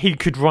said, one. he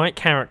could write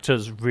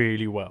characters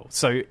really well.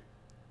 So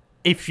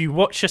if you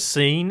watch a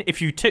scene,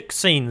 if you took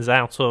scenes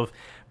out of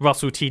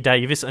Russell T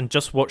Davies and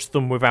just watched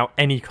them without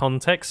any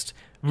context,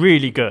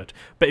 really good.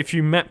 But if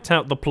you mapped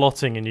out the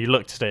plotting and you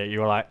looked at it, you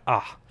were like,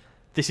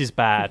 this is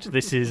bad.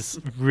 This is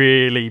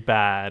really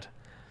bad.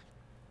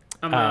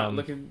 I'm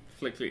looking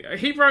flickly.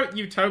 He wrote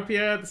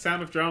Utopia, The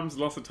Sound of Drums,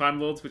 Lost of Time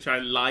Lords, which I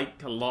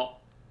like a lot.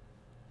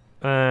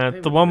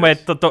 The one where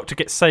the Doctor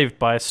gets saved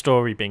by a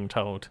story being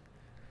told.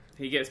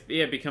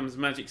 He becomes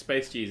Magic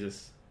Space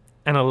Jesus.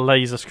 And a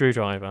laser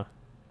screwdriver.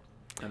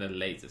 And a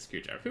laser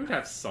screwdriver. Who would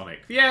have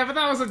Sonic? Yeah, but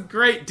that was a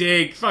great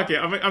dig. Fuck it.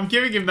 I'm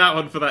giving him that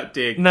one for that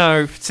dig.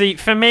 No, see,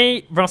 for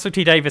me, Russell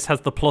T Davies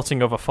has the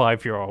plotting of a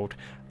 5-year-old.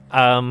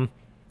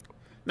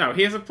 No,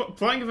 he has a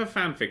plotting of a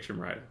fan fiction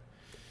writer.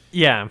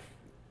 Yeah.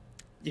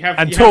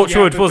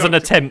 Torchwood was an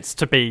attempt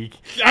to be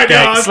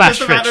slash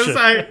fiction.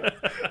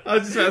 I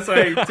was just about to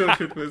say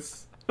Torchwood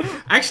was...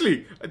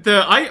 Actually,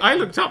 I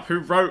looked up who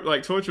wrote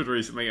Torchwood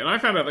recently, and I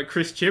found out that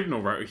Chris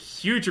Chibnall wrote a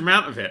huge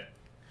amount of it.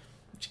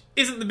 Which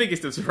isn't the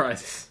biggest of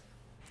surprises.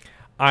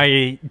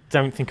 I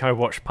don't think I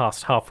watched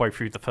past halfway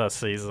through the first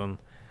season.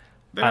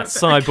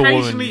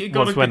 Cyberwoman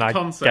was when I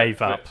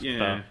gave up.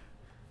 Yeah.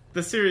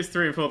 The series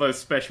 3 and 4, those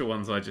special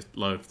ones I just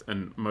loathed,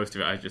 and most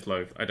of it I just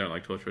loathed. I don't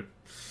like Torchwood.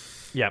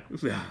 Yeah.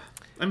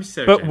 I'm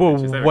so But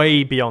we're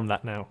way beyond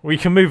that now. We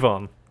can move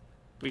on.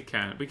 We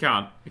can't move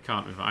on.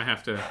 I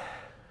have to...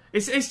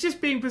 It's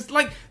just being...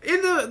 Like,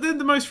 in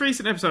the most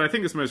recent episode, I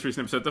think it's the most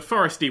recent episode, the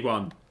Foresty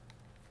one,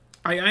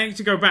 I need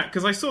to go back,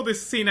 because I saw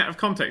this scene out of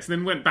context, and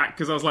then went back,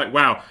 because I was like,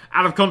 wow,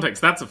 out of context,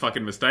 that's a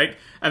fucking mistake.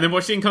 And then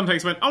watched it in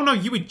context and went, oh no,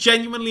 you were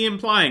genuinely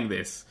implying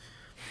this.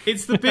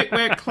 It's the bit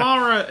where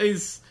Clara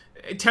is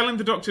telling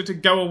the Doctor to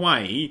go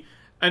away,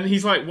 and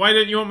he's like, why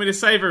don't you want me to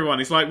save everyone?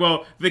 He's like,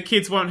 well, the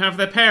kids won't have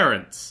their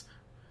parents.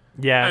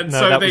 Yeah, and no,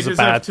 so that they was a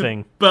deserve bad to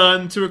thing.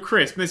 Burn to a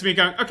crisp. And there's me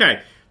going,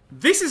 okay,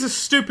 this is a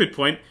stupid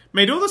point,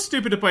 made all the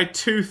stupider by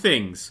two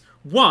things.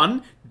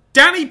 One,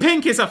 Danny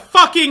Pink is a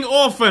fucking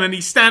orphan and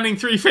he's standing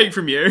 3 feet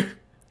from you.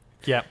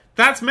 Yeah.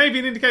 That's maybe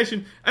an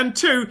indication. And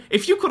two,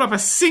 if you caught up a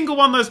single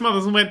one of those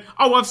mothers and went,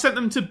 oh, I've sent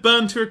them to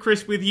burn to a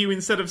crisp with you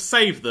instead of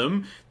save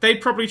them,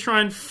 they'd probably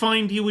try and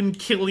find you and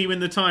kill you in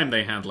the time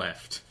they had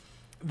left.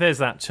 There's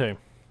that too.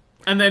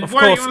 And then, of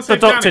why course, do you want to the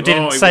save Doctor Danny?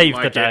 didn't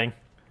save the day.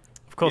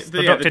 Of course,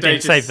 the Doctor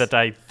didn't save the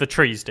day. The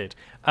trees did.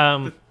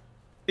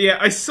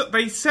 Yeah,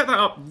 they set that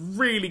up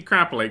really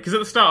crappily, because at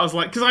the start I was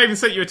like, because I even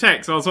sent you a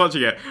text while I was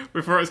watching it,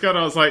 before it's gone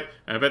I was like,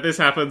 I bet this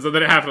happens, and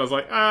then it happened, I was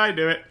like, I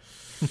knew it.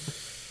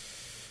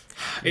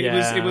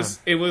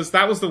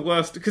 That was the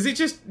worst because it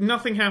just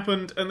nothing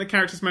happened, and the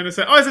characters man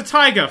said, "Oh, there's a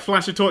tiger!"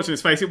 Flash a torch in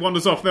his face, it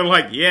wanders off. They're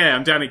like, "Yeah,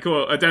 I'm Danny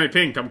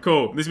Pink, I'm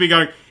cool." And this is me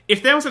going,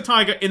 if there was a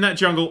tiger in that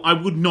jungle, I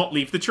would not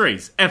leave the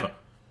trees ever.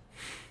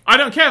 I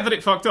don't care that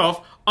it fucked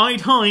off.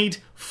 I'd hide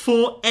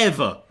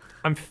forever.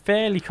 I'm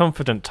fairly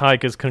confident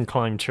tigers can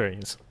climb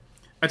trees.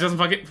 It doesn't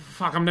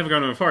fuck. I'm never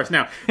going to a forest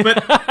now.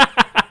 But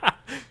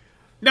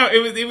no,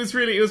 it was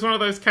one of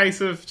those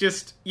cases of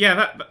just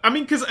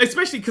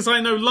especially because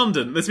I know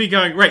London. There's me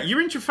going, right, you're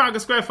in Trafalgar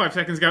Square 5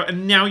 seconds ago,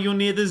 and now you're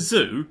near the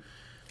zoo.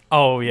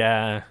 Oh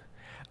yeah,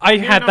 I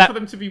had that for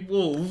them to be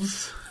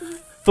wolves.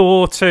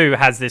 Thor 2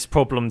 has this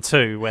problem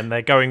too when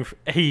they're going.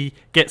 He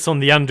gets on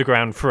the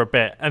underground for a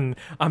bit, and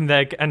I'm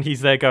there, and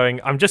he's there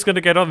going, "I'm just going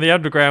to get on the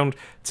underground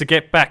to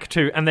get back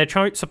to," and they're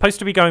supposed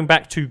to be going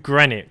back to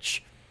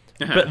Greenwich,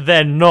 but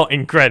they're not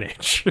in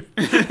Greenwich.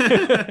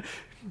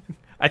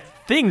 I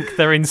think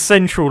they're in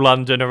central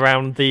London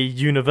around the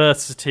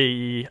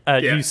university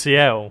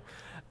UCL,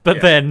 but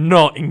they're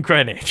not in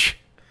Greenwich.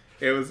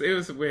 It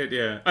was weird,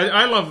 yeah.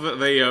 I love that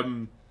they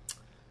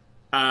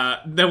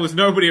there was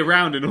nobody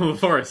around in all the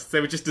forests. They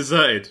were just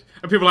deserted.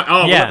 And people were like,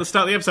 well, at the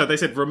start of the episode, they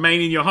said,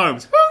 remain in your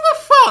homes. Who the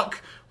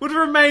fuck would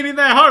remain in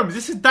their homes?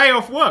 This is day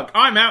off work.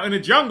 I'm out in a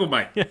jungle,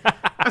 mate.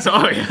 That's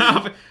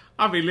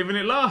I'll be living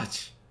at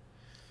large.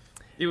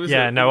 It was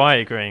I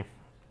agree.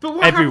 But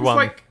what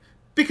happens,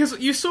 because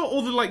you saw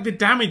all the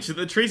damage that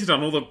the trees had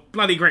done, all the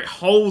bloody great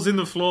holes in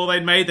the floor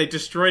they'd made. They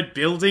destroyed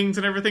buildings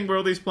and everything where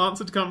all these plants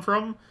had come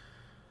from.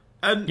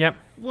 And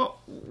what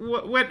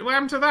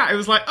happened to that? It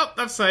was like,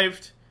 that's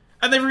saved.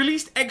 And they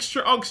released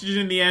extra oxygen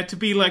in the air to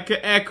be like an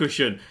air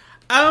cushion.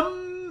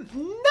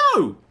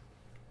 No!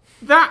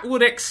 That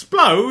would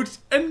explode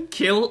and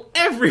kill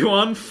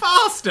everyone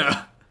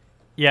faster!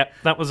 Yeah,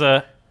 that was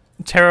a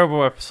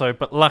terrible episode,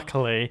 but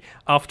luckily,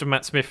 after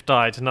Matt Smith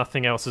died,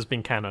 nothing else has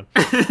been canon.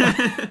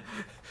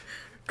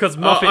 Because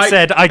Moffat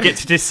said, I get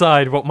to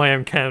decide what my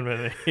own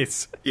canon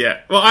is. Yeah,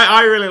 well,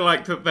 I really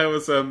liked that there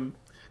was...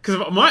 Because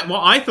what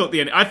I thought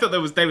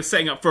they were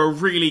setting up for a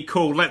really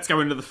cool, let's go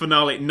into the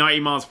finale at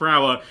 90 miles per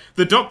hour.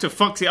 The Doctor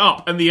fucks it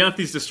up and the Earth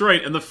is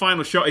destroyed, and the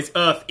final shot is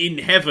Earth in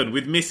heaven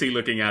with Missy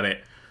looking at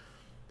it.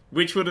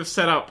 Which would have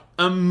set up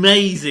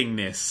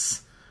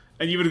amazingness.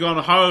 And you would have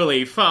gone,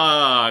 holy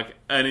fuck.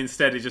 And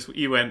instead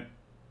you went,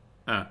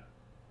 that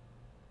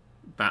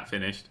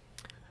finished.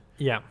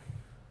 Yeah.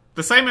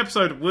 The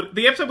episode would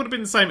have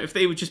been the same if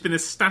it would just been a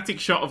static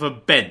shot of a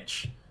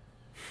bench.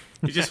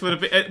 It just would have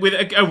been with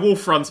a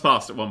wolf runs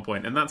past at one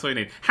point, and that's all you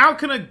need. How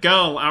can a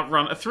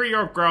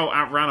 3-year-old girl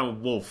outrun a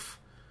wolf,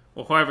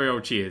 or however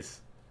old she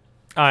is?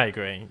 I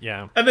agree.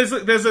 Yeah. And there's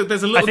a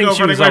little girl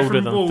running away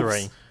from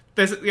wolves.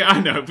 I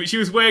know, but she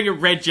was wearing a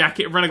red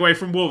jacket and running away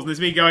from wolves. And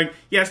there's me going,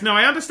 yes, no,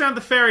 I understand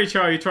the fairy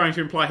tale you're trying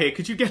to imply here.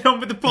 Could you get on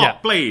with the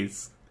plot,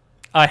 please?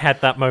 I had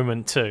that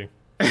moment too.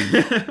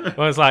 I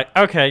was like,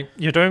 okay,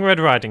 you're doing Red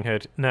Riding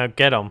Hood, now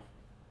get on.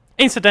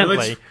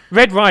 Incidentally,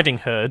 Red Riding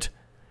Hood.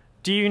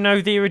 Do you know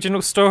the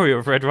original story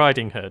of Red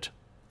Riding Hood?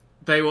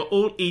 They were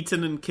all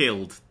eaten and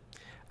killed.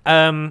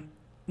 Not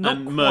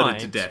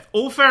murdered to death.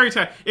 All fairy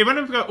tale. If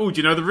anyone go, do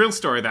you know the real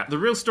story of that? The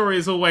real story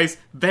is always,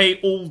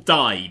 they all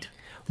died.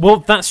 Well,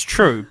 that's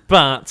true,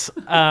 but...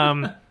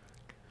 no,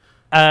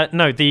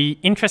 the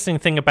interesting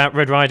thing about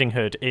Red Riding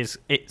Hood is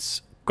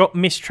it's got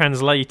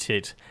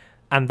mistranslated,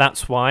 and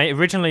that's why.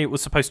 Originally, it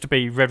was supposed to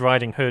be Red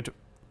Riding Hood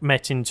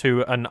met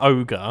into an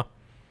ogre.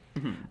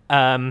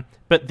 Mm-hmm.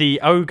 But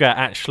the ogre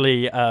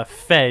actually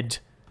fed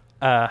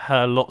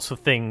her lots of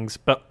things,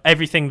 but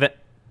everything that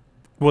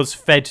was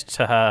fed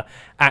to her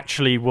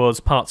actually was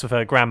parts of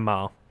her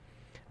grandma.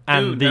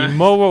 And the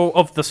moral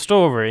of the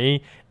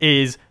story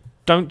is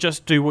don't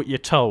just do what you're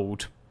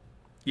told.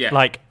 Yeah.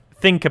 Like,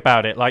 think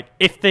about it. Like,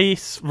 if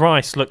this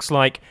rice looks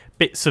like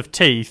bits of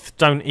teeth,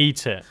 don't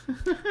eat it.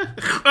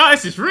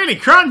 This is really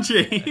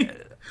crunchy.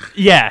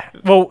 Yeah,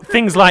 well,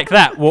 things like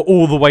that were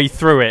all the way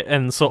through it,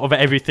 and sort of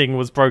everything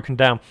was broken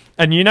down.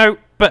 And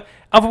but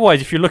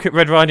otherwise, if you look at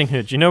Red Riding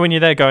Hood, when you're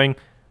there going,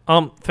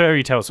 aren't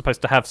fairy tales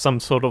supposed to have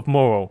some sort of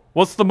moral?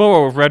 What's the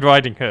moral of Red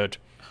Riding Hood?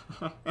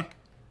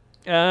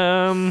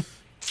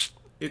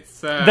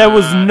 It's there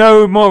was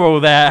no moral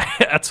there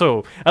at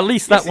all. At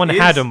least that one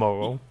had a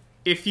moral.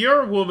 If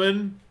you're a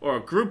woman, or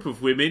a group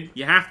of women,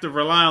 you have to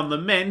rely on the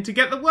men to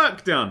get the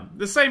work done.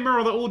 The same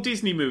moral that all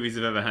Disney movies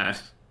have ever had.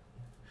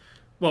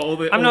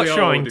 Well, I'm not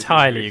sure I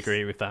entirely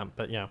agree with that,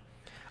 but yeah.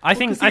 I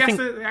think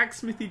the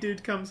Axe-Smithy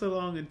dude comes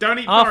along and don't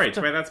eat porridge.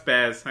 Wait, that's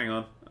bears. Hang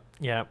on.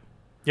 Yeah,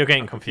 you're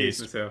getting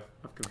confused. I've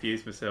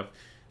confused myself.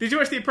 Did you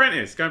watch The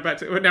Apprentice? Going back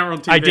to now we're on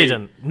TV. I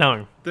didn't.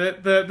 No.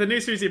 The new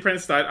series The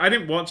Apprentice started. I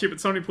didn't watch it,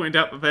 but somebody pointed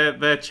out that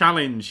their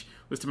challenge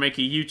was to make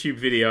a YouTube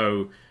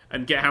video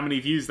and get how many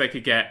views they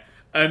could get,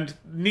 and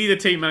neither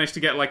team managed to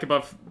get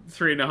above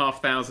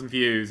 3,500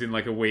 views in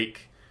a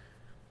week.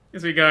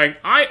 As we're going,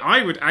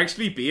 I would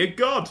actually be a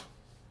god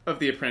of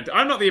The Apprentice.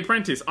 I'm not The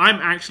Apprentice. I'm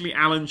actually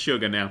Alan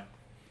Sugar now.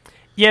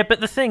 Yeah, but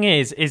the thing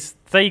is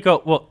they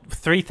got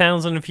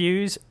 3,000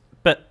 views.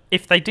 But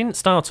if they didn't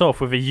start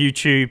off with a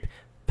YouTube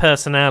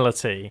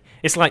personality.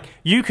 It's like,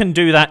 you can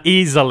do that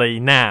easily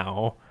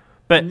now,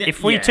 but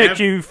if we took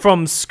you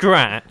from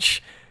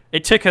scratch,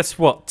 it took us,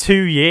 2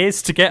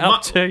 years to get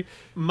up to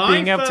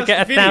being able to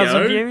get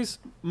 1,000 views?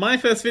 My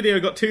first video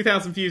got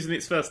 2,000 views in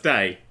its first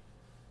day.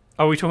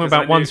 Are we talking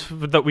about ones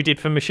that we did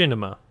for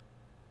Machinima?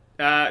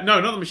 No,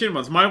 not the Machinima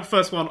ones. My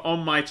first one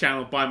on my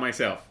channel by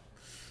myself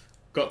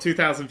got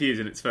 2,000 views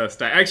in its first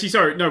day. Actually,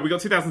 sorry, no, we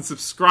got 2,000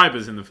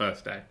 subscribers in the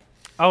first day.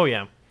 Oh,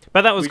 yeah.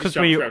 But that was because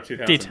we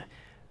did...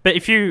 But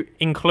if you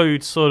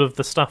include sort of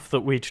the stuff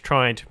that we'd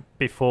tried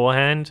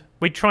beforehand,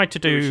 we tried to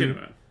do...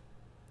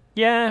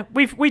 Yeah,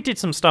 we did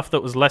some stuff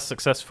that was less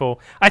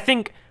successful. I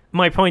think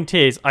my point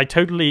is, I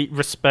totally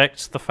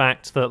respect the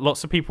fact that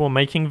lots of people are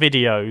making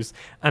videos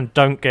and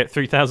don't get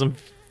 3,000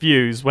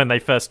 views when they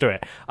first do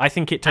it. I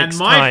think it takes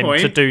time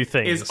to do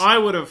things. Is I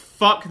would have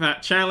fucked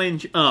that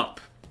challenge up.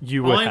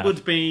 You would I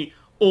would be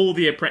all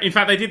the... In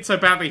fact, they did so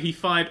badly, he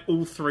fired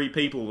all 3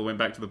 people that went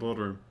back to the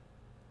boardroom.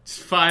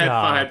 Just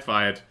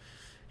fired.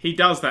 He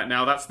does that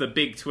now. That's the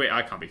big twit.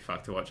 I can't be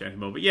fucked to watch it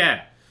anymore. But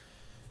yeah.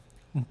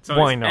 So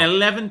why not?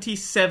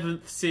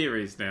 11th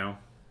series now.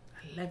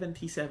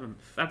 11th.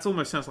 That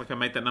almost sounds like I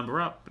made that number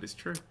up, but it's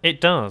true.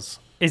 It does.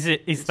 Is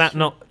that true.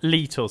 Not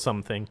Leet or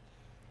something?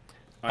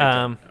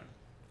 I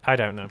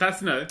don't know.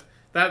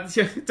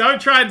 Don't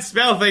try and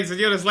spell things with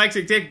your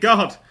dyslexic, dear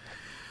God.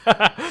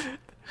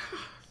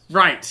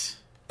 Right.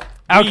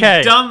 Okay.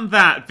 We've done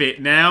that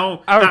bit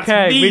now. Okay, that's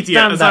media, we've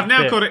done as that I've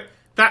now bit. called it.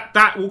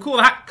 That we'll call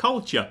that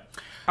culture.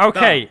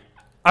 Okay.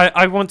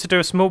 I want to do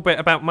a small bit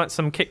about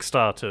some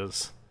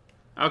Kickstarters.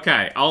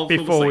 Okay,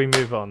 before we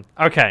move on.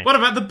 Okay. What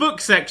about the book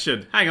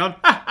section? Hang on.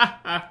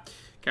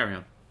 Carry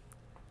on.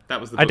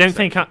 That was the book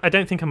section. I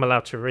don't think I'm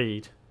allowed to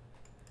read.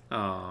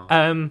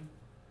 Oh.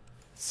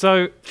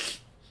 So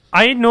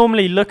I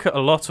normally look at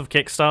a lot of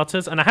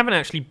Kickstarters, and I haven't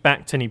actually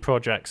backed any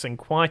projects in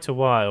quite a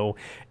while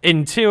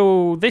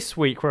until this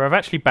week, where I've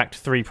actually backed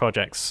 3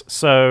 projects.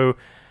 So,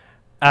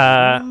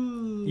 yeah,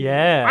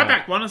 I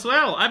backed one as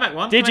well.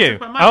 Did you?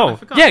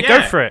 Yeah,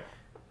 go for it.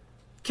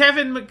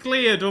 Kevin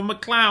MacLeod or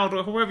MacLeod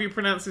or however you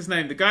pronounce his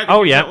name, the guy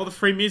that gives out all the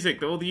free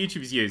music that all the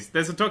YouTubers use.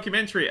 There's a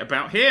documentary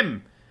about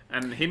him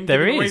and him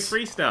giving away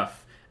free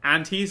stuff,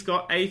 and he's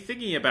got a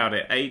thingy about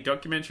it, a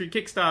documentary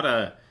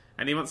Kickstarter.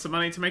 And he wants some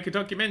money to make a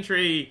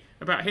documentary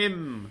about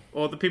him,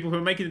 or the people who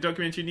are making the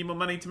documentary need more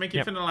money to make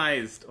it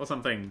finalized, or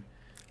something.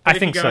 But I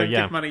think so.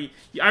 Yeah. Give money,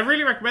 I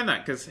really recommend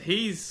that because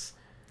he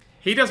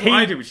does what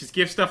I do, which is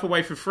give stuff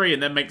away for free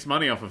and then makes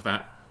money off of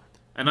that.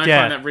 And I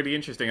find that really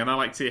interesting, and I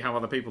like to see how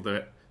other people do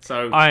it.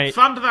 So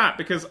fund that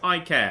because I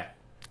care.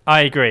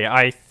 I agree.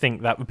 I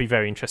think that would be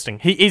very interesting.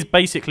 He is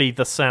basically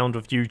the sound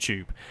of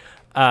YouTube.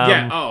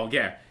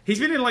 Yeah. He's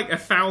been in like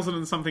 1,000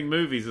 and something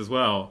movies as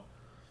well.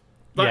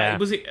 Like,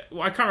 was it?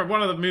 I can't remember.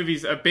 One of the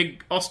movies, a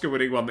big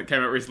Oscar-winning one that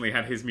came out recently,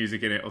 had his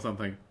music in it or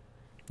something.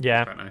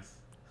 Yeah, quite nice.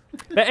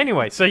 But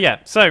anyway, so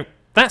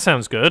that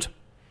sounds good.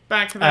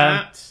 Back to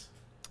that.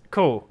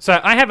 Cool.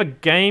 So I have a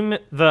game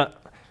that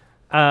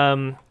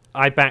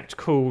I backed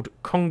called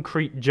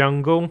Concrete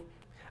Jungle.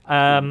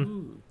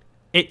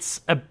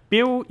 It's a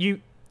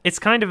It's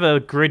kind of a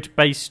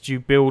grid-based. You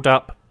build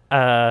up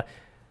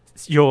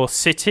your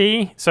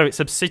city. So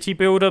it's a city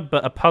builder,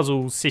 but a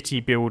puzzle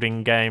city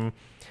building game.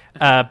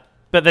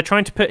 But they're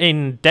trying to put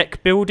in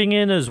deck building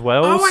in as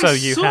well. Oh, so I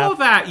you saw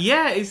that.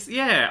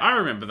 Yeah, I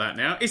remember that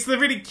now. It's the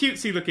really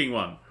cutesy looking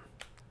one.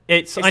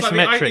 It's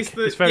isometric.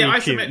 It's very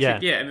cute.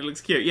 Isometric, yeah, and it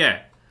looks cute.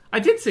 Yeah, I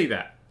did see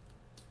that.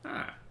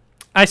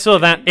 I saw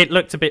that. It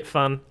looked a bit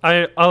fun.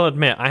 I'll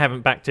admit I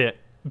haven't backed it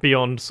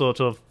beyond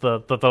sort of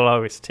the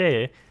lowest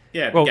tier.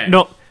 Yeah. Well,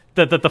 not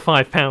the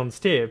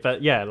 £5 tier,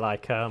 but yeah,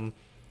 like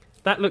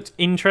that looked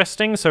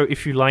interesting. So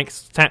if you like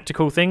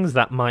tactical things,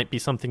 that might be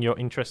something you're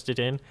interested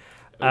in.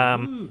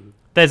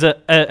 There's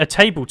a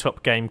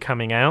tabletop game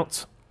coming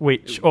out,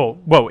 it's on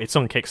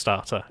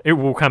Kickstarter. It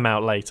will come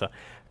out later,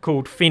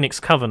 called Phoenix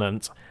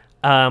Covenant,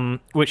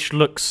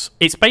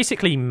 it's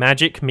basically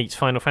Magic meets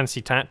Final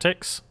Fantasy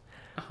Tactics.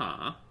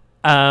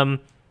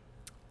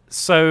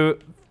 So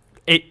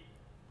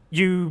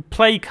you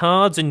play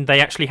cards, and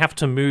they actually have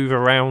to move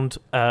around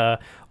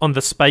on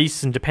the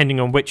space, and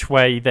depending on which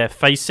way they're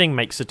facing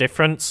makes a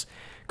difference,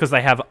 because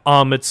they have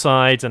armoured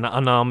sides and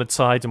unarmoured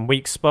sides and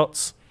weak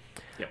spots.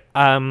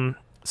 Yep.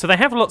 So they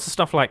have lots of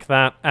stuff like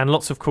that, and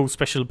lots of cool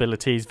special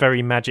abilities,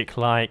 very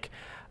Magic-like.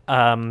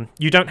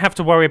 You don't have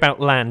to worry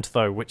about land,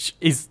 though, which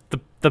is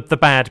the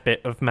bad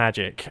bit of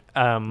Magic.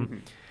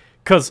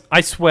 Because I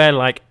swear,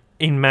 like,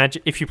 in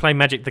Magic, if you play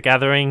Magic the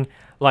Gathering,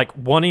 like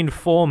 1 in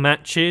 4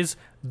 matches,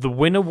 the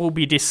winner will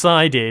be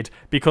decided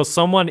because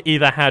someone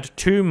either had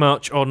too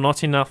much or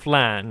not enough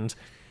land.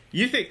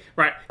 You think,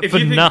 right, if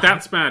you think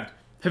that's bad,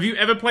 have you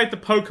ever played the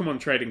Pokemon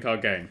trading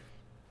card game?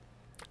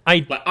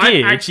 I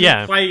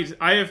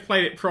have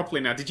played it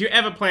properly now. Did you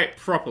ever play it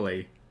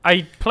properly?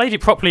 I played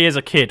it properly as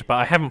a kid, but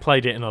I haven't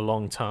played it in a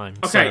long time.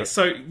 Okay,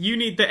 so you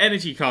need the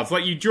energy cards.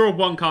 Like, you draw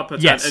 1 card per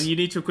turn, and you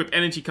need to equip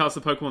energy cards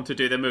to Pokemon to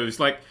do their moves.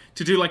 Like,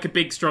 to do like a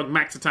big, strong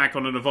max attack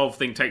on an evolved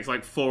thing takes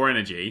like 4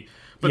 energy.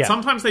 But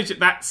sometimes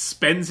that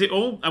spends it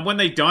all, and when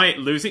they die, it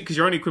loses it because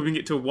you're only equipping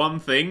it to one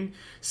thing.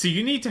 So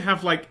you need to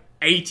have like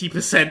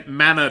 80%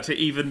 mana to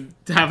even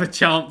have a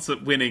chance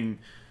at winning.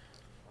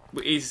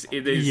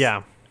 It is.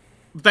 Yeah.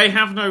 They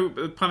have no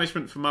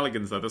punishment for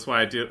mulligans, though. That's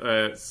why I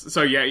do.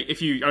 So yeah,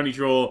 if you only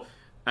draw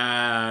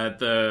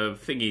the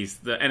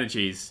thingies, the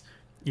energies,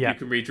 you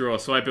can redraw.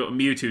 So I built a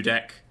Mewtwo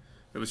deck.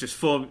 It was just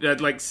 4,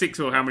 like 6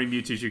 or how many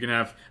Mewtwo's you can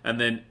have, and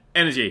then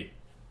energy,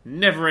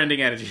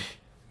 never-ending energy.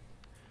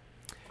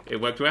 It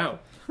worked well.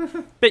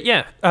 But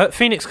yeah,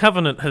 Phoenix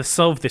Covenant has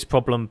solved this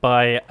problem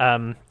by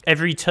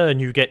every turn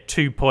you get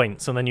 2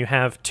 points, and then you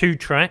have 2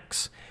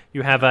 tracks.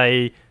 You have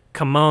a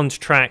command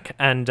track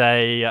and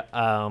a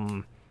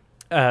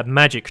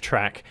magic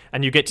track,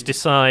 and you get to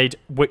decide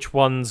which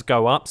ones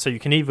go up. So you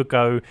can either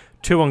go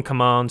 2 on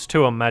command,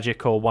 2 on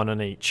magic, or 1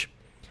 on each.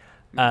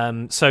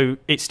 So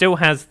it still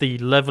has the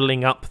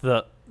leveling up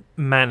that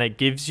mana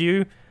gives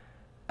you,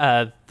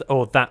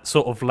 or that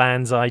sort of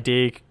lands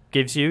idea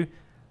gives you.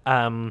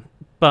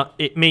 But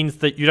it means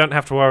that you don't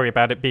have to worry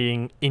about it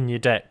being in your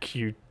deck.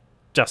 You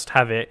just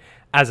have it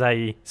as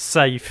a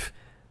safe,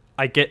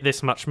 I get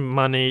this much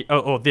money,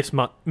 or this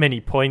many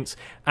points,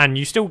 and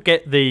you still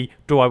get the,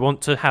 do I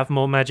want to have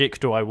more magic?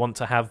 Do I want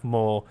to have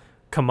more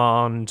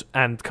command?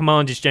 And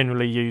command is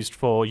generally used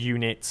for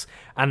units,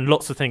 and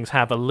lots of things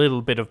have a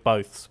little bit of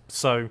both.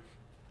 So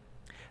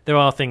there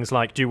are things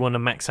like, do you want to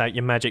max out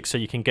your magic so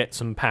you can get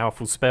some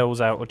powerful spells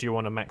out, or do you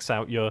want to max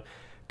out your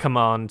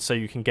command so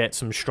you can get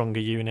some stronger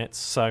units?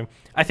 So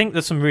I think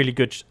there's some really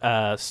good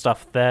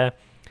stuff there.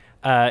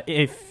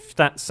 If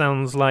that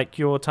sounds like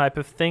your type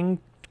of thing,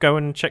 go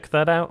and check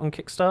that out on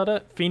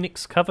Kickstarter,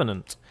 Phoenix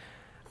Covenant.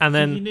 And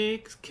then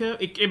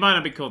it might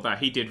not be called that.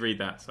 He did read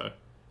that, so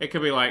it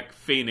could be like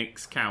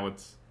Phoenix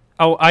Cowards.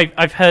 Oh,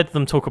 I've heard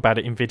them talk about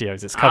it in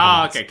videos. It's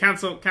Covenant. Okay.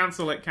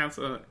 Cancel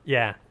it.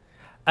 Yeah.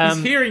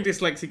 He's hearing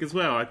dyslexic as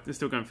well. I'm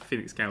still going for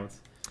Phoenix Cowards.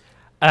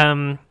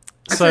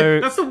 So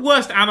that's the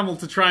worst animal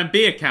to try and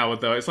be a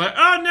coward, though. It's like,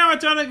 oh no, I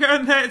don't want to go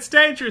in there. It's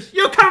dangerous.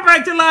 You'll come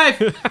back to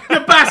life, you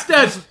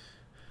bastard.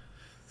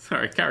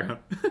 Sorry, carry on.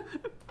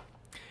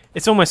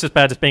 It's almost as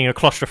bad as being a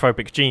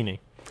claustrophobic genie.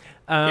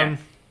 Yeah.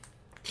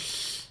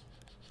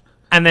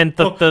 And then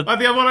the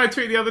one I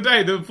tweeted the other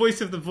day, the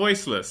voice of the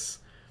voiceless.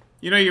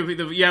 You know,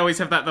 you always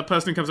have the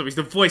person who comes up, he's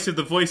the voice of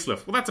the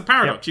voiceless. Well, that's a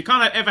paradox. Yep. You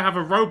can't ever have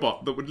a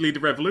robot that would lead a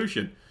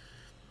revolution.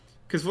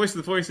 Because voice of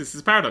the voiceless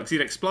is a paradox.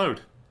 He'd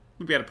explode.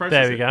 We'd be able to process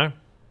it. There we go.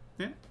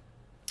 Yeah.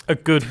 A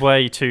good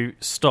way to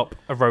stop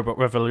a robot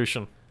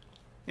revolution.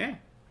 Yeah.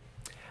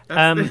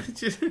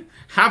 Just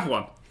have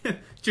one.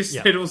 Just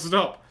it'll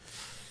stop.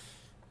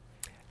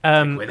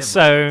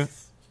 So,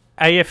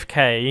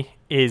 AFK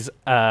is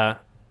a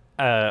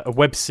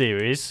web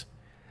series.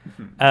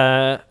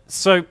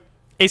 So,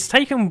 it's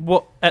taken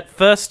what at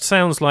first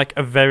sounds like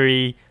a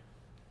very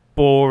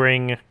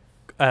boring,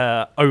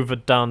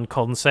 overdone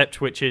concept,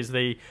 which is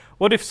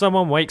what if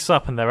someone wakes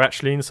up and they're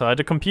actually inside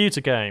a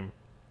computer game?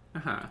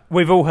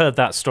 We've all heard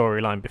that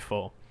storyline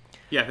before.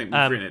 Yeah, I think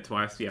we've written it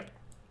twice,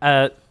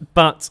 yeah.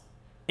 But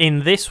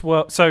in this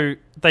world, so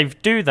they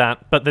do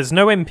that, but there's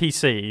no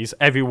NPCs.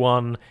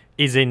 Everyone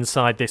is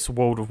inside this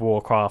World of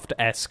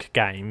Warcraft-esque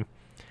game.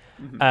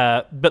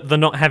 But the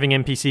not having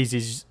NPCs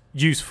is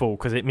useful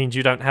because it means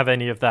you don't have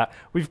any of that,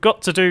 we've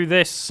got to do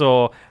this,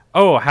 or,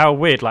 oh, how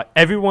weird. Like,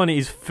 everyone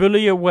is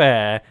fully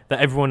aware that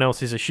everyone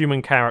else is a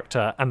human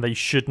character and they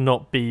should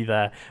not be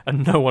there,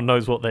 and no one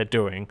knows what they're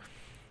doing.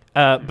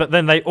 But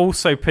then they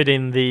also put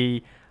in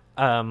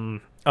a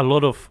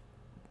lot of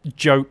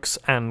jokes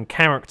and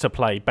character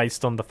play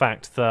based on the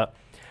fact that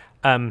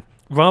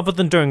rather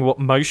than doing what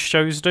most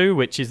shows do,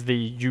 which is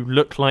you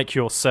look like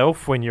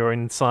yourself when you're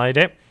inside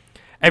it,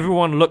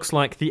 everyone looks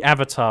like the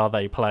avatar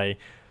they play.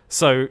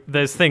 So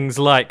there's things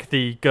like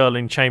the girl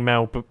in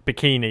chainmail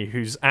bikini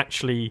who's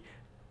actually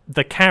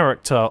the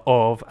character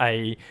of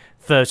a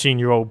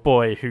 13-year-old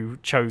boy who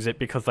chose it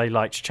because they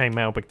liked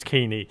chainmail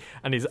bikini,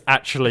 and is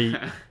actually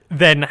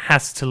then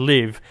has to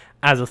live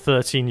as a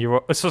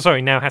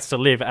 13-year-old. Now has to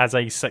live as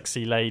a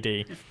sexy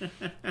lady.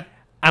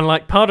 And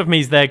like, part of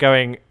me's there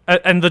going,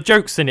 and the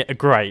jokes in it are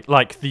great.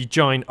 Like the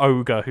giant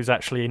ogre who's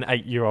actually an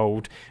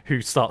 8-year-old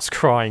who starts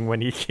crying when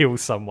he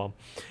kills someone.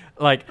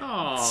 Like,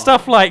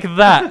 stuff like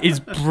that is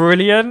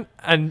brilliant,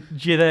 and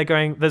you're there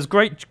going, there's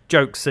great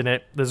jokes in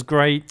it. There's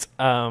great.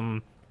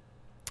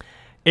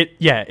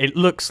 It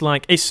looks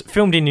like it's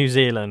filmed in New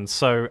Zealand,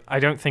 so I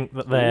don't think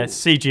that their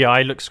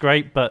CGI looks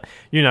great, but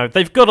you know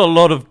they've got a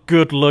lot of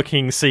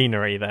good-looking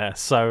scenery there.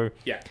 So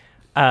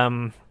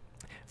from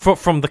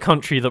the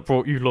country that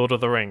brought you Lord of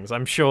the Rings,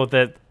 I'm sure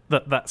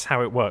that's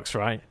how it works,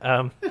 right?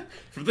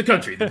 From the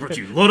country that brought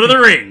you Lord of the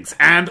Rings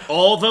and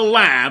all the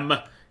lamb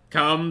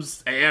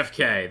comes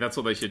AFK. That's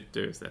what they should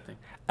do, is that thing.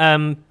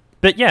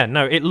 But yeah,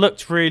 no, it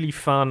looked really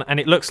fun, and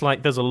it looks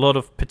like there's a lot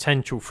of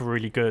potential for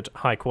really good,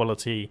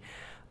 high-quality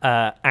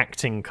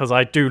acting, because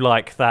I do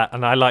like that,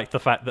 and I like the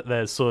fact that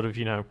there's sort of,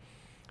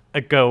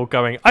 a girl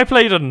going, I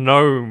played a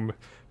gnome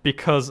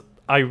because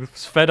I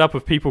was fed up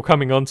of people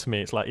coming on to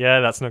me. It's like, yeah,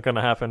 that's not going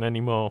to happen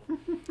anymore.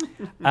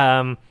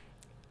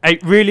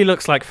 It really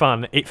looks like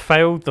fun. It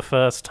failed the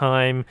first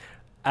time,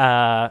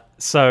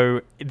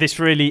 so this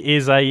really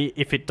is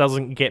if it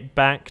doesn't get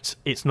backed,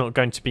 it's not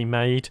going to be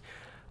made.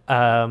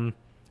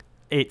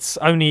 It's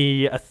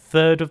only a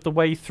third of the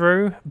way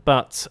through,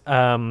 but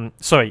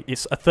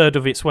it's a third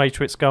of its way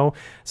to its goal.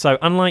 So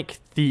unlike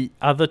the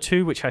other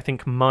two, which I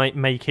think might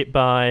make it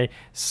by,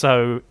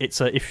 so it's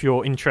if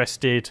you're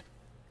interested,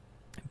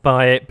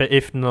 buy it, but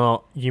if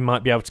not, you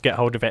might be able to get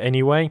hold of it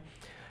anyway.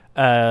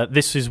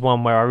 This is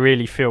one where I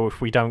really feel if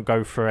we don't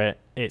go for it,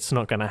 it's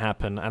not going to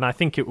happen, and I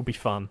think it will be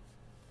fun.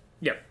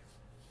 Yep.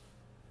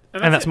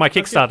 And that's my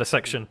Kickstarter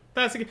section.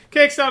 That's a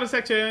Kickstarter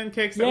section.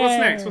 Kickstarter. Yeah. What's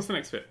next? What's the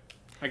next bit?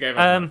 I gave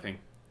up nothing.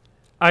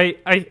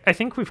 I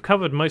think we've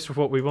covered most of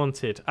what we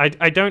wanted.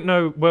 I don't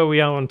know where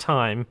we are on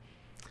time.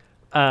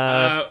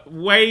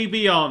 Way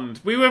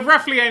beyond. We were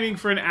roughly aiming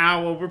for an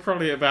hour. We're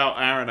probably about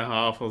an hour and a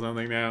half or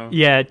something now.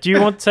 Yeah. Do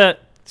you want to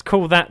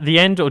call that the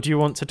end, or do you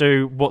want to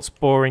do what's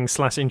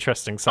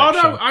boring/interesting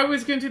section? Oh no, I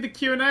was going to do the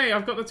Q&A.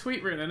 I've got the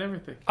tweet written and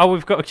everything. Oh,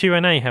 we've got a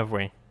Q&A, have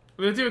we?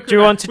 We'll do a Q&A. Do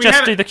you want to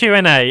just do the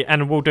Q&A,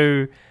 and we'll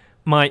do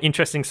my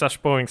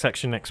interesting/boring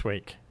section next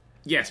week?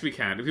 Yes, we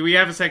can. We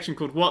have a section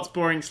called What's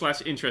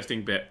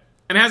Boring/Interesting Bit.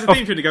 And it has a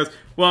theme to it. It goes,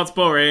 What's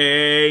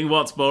boring,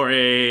 what's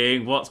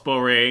boring, what's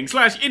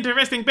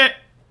boring/interesting bit.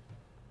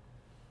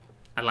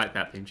 I like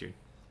that theme tune.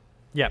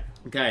 Yep.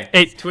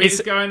 Okay. Tweet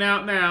is going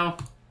out now.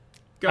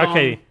 Go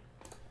on.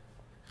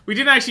 We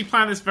didn't actually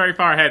plan this very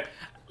far ahead.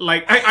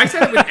 Like, I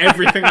said it with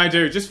everything I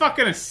do. Just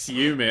fucking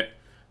assume it.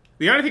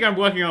 The only thing I'm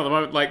working on at the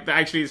moment, like, that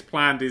actually is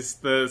planned is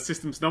the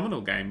Systems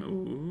Nominal game.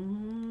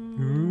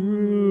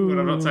 Ooh. But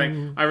I'm not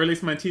saying. I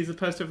released my teaser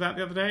poster of that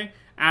the other day,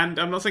 and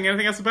I'm not saying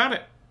anything else about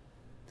it.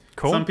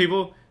 Cool. Some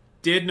people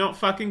did not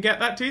fucking get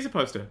that teaser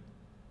poster.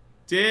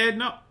 Did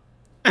not.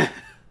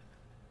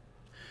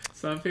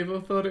 Some people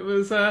thought it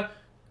was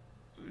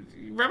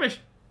rubbish.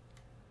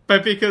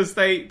 But because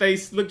they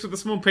looked at the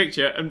small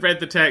picture and read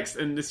the text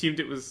and assumed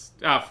it was...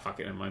 fuck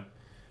it, never mind.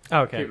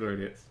 Okay. People are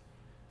idiots.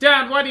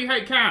 Dad, why do you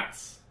hate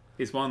cats?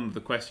 Is one of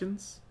the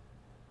questions.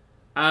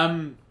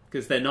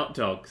 Because they're not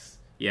dogs.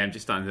 Yeah, I'm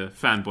just starting the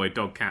fanboy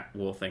dog-cat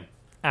war thing.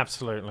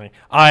 Absolutely.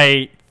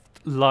 I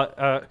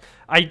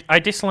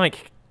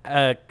dislike...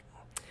 I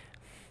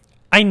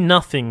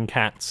nothing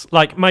cats.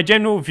 Like, my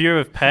general view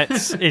of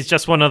pets is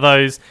just one of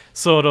those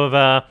sort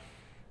of,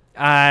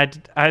 I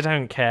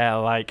don't care.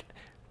 Like,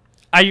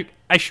 I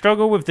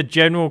struggle with the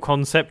general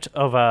concept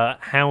of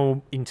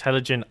how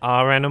intelligent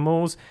are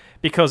animals,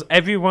 because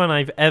everyone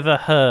I've ever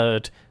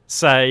heard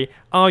say,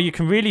 oh, you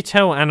can really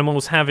tell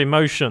animals have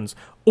emotions,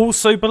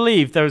 also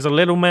believe there is a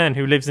little man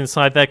who lives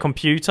inside their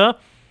computer.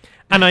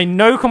 And I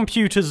know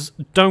computers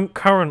don't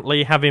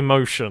currently have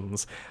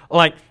emotions.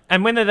 Like,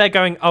 and when they're there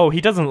going, oh,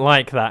 he doesn't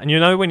like that. And you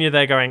know when you're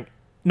there going,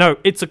 no,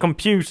 it's a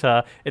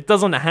computer. It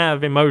doesn't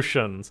have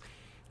emotions.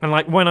 And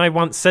like when I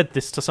once said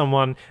this to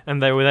someone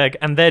and they were there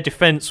and their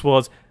defense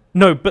was,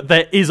 no, but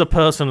there is a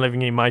person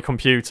living in my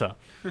computer.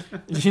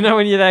 You know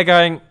when you're there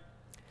going,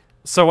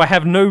 so I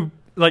have no...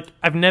 Like,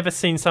 I've never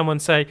seen someone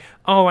say,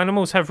 oh,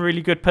 animals have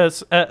really good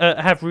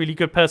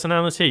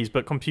personalities,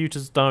 but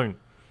computers don't.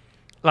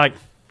 Like...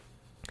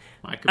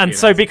 And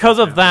so because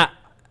of that,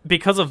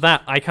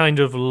 I kind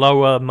of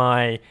lower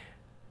my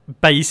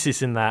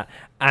basis in that,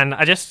 and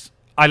I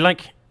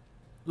like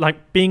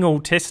being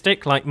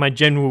autistic. Like my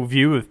general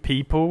view of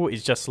people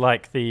is just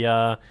like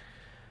the,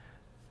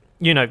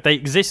 they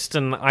exist,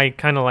 and I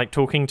kind of like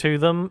talking to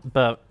them.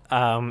 But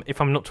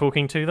if I'm not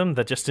talking to them,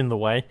 they're just in the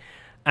way,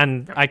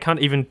 and I can't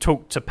even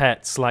talk to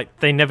pets. Like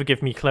they never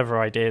give me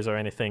clever ideas or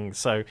anything,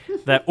 so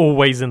they're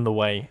always in the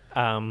way.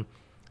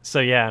 So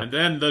yeah. And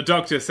then the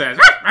doctor says,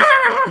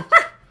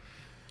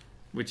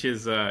 which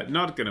is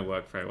not going to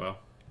work very well.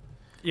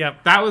 Yeah,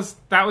 that was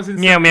insane.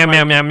 Meow meow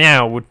meow meow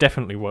meow would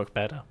definitely work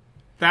better.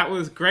 That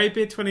was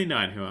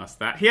Greybeard29 who asked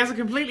that. He has a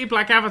completely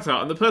black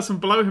avatar, and the person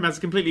below him has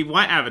a completely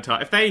white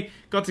avatar. If they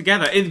got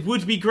together, it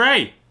would be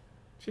grey.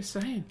 Just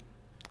saying.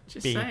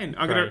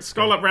 I'm going to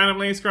scroll up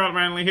randomly.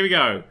 Here we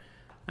go.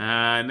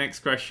 Next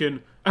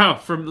question. Oh,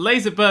 from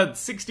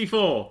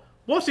Laserbird64.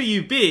 What are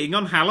you being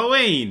on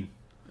Halloween?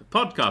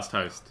 Podcast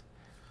host.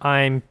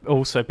 I'm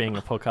also being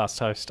a podcast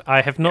host.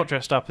 I have not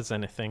dressed up as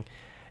anything.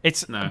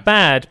 It's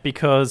bad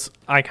because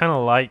I kind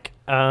of like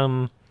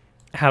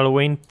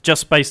Halloween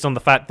just based on the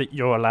fact that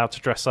you're allowed to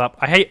dress up.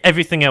 I hate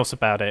everything else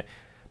about it,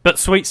 but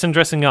sweets and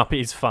dressing up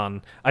is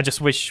fun. I just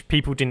wish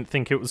people didn't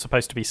think it was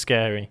supposed to be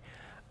scary.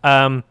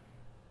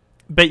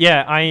 But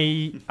yeah,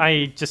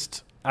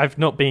 I've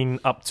not been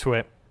up to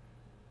it.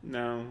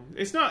 No,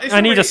 it's not.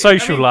 I need a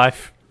social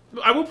life.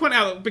 I will point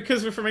out,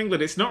 because we're from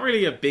England, it's not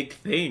really a big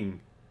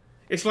thing.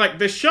 It's like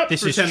the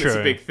shops pretend it's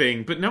a big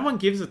thing, but no one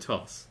gives a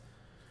toss.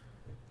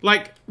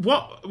 Like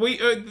what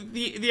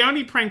the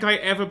only prank I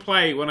ever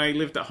play when I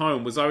lived at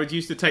home was I would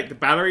used to take the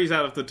batteries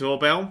out of the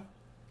doorbell,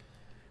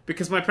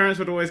 because my parents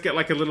would always get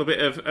like a little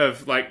bit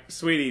of like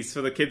sweeties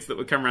for the kids that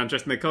would come around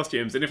dressed in their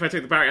costumes, and if I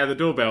took the battery out of the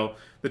doorbell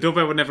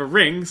would never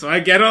ring, so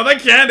I get all the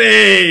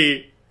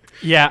candy.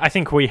 Yeah, I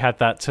think we had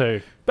that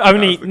too. But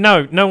only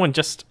no one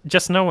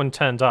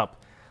turned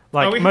up.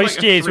 Like we have, most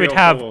like, a years, 3 we'd or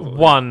have 4.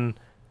 one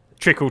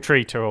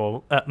trick-or-treater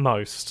or at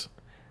most.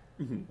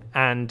 Mm-hmm.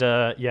 And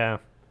yeah,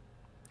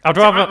 I'd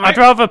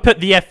rather put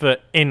the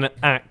effort in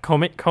at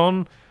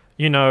Comic-Con.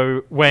 You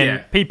know, when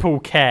people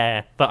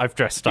care that I've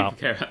dressed up.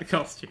 People care about the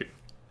costume.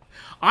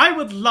 I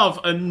would love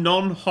a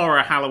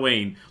non-horror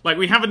Halloween. Like,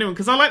 we have a new one,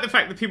 because I like the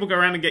fact that people go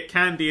around and get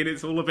candy and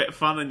it's all a bit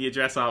fun and you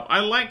dress up. I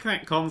like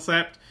that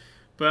concept,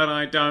 but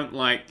I don't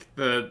like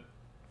the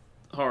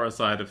horror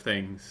side of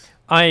things.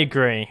 I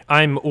agree.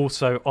 I'm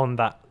also on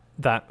that.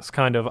 That's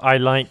kind of... I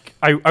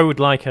would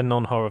like a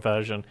non-horror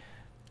version.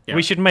 Yeah.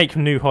 We should make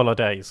new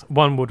holidays.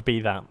 One would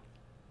be that.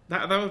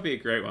 That would be a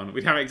great one.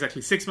 We'd have it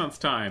exactly 6 months'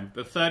 time.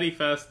 The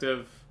 31st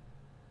of...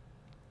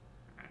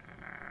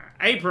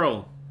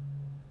 April.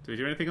 Do we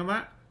do anything on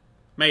that?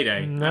 May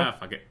Day. No.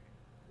 Fuck it.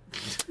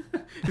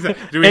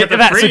 Do we have the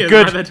that's free a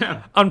good. that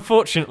down?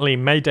 Unfortunately,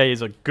 May Day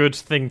is a good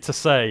thing to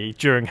say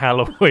during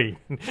Halloween,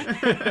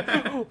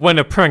 when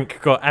a prank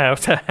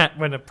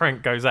when a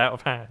prank goes out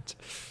of hand.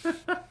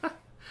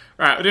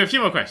 Right, we'll do a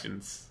few more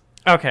questions.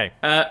 Okay.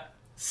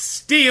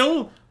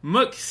 Steel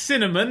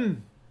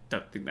McCinnamon,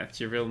 don't think that's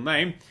your real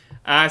name,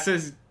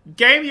 says,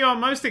 game you are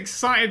most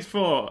excited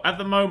for at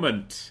the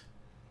moment?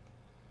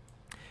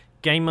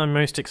 Game I'm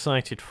most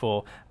excited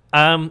for.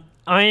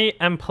 I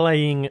am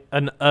playing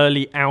an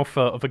early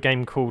alpha of a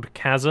game called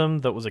Chasm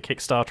that was a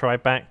Kickstarter I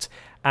backed,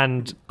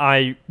 and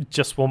I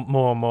just want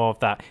more and more of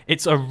that.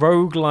 It's a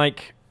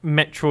roguelike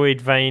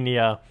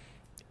Metroidvania,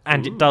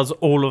 and it does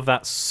all of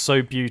that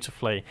so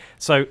beautifully.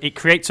 So it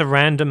creates a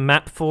random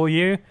map for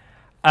you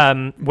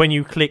when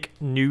you click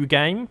New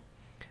Game,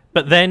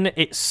 but then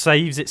it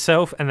saves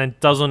itself and then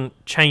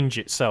doesn't change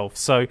itself.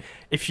 So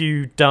if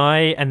you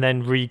die and then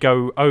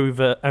go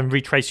over and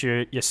retrace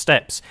your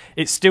steps,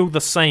 it's still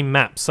the same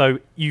map. So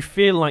you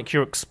feel like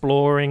you're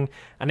exploring,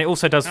 and it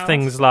also does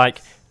things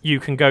like you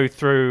can go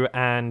through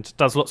and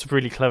does lots of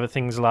really clever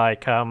things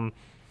like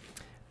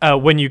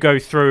when you go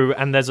through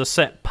and there's a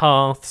set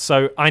path.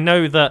 So I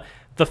know that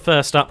the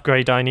first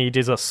upgrade I need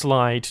is a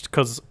slide,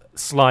 because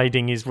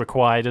sliding is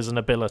required as an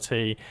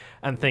ability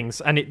and things,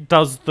 and it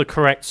does the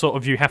correct sort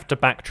of, you have to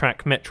backtrack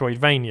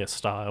Metroidvania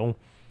style,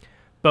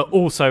 but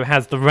also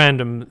has the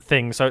random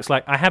thing. So it's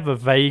like I have a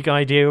vague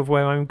idea of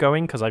where I'm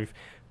going because I've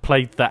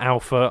played the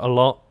alpha a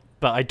lot,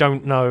 but I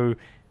don't know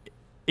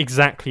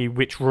exactly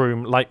which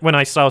room. Like when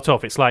I start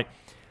off, it's like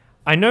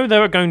I know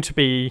there are going to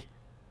be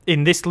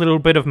in this little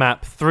bit of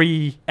map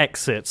 3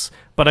 exits,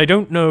 but I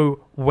don't know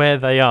where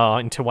they are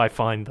until I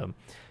find them.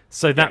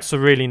 So that's a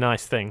really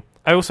nice thing.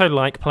 I also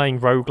like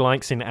playing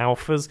roguelikes in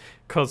alphas,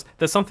 because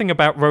there's something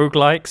about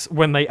roguelikes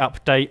when they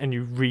update and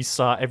you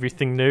restart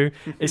everything new.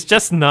 It's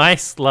just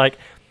nice. Like,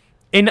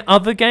 in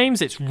other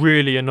games, it's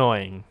really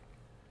annoying.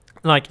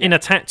 Like, in a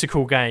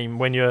tactical game,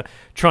 when you're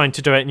trying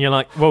to do it and you're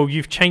like, well,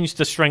 you've changed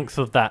the strength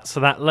of that, so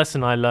that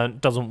lesson I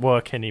learned doesn't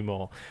work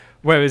anymore.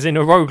 Whereas in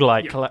a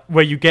roguelike, like,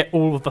 where you get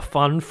all of the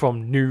fun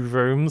from new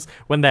rooms,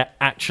 when they're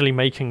actually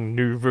making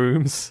new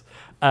rooms,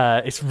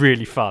 it's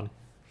really fun.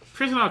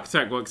 Prison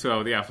Architect works well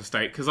with the alpha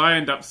state, because I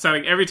end up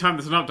selling, every time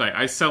there's an update,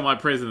 I sell my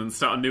prison and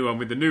start a new one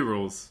with the new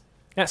rules.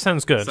 That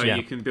sounds good, so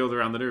you can build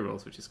around the new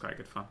rules, which is quite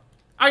good fun.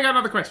 I got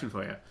another question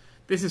for you.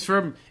 This is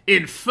from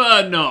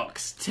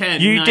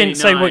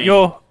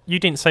Infernox1099. You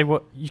didn't say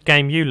what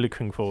game you're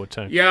looking forward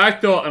to. Yeah, I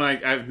thought, and I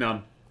have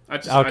none. I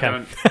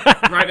don't.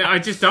 Right now, I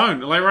just don't.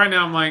 Like, right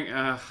now, I'm like,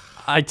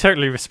 I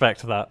totally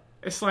respect that.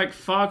 It's like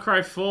Far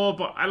Cry 4,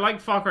 but I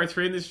like Far Cry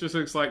 3, and this just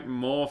looks like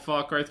more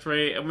Far Cry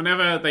 3. And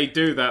whenever they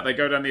do that, they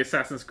go down the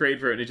Assassin's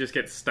Creed route, and it just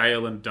gets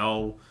stale and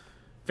dull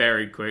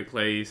very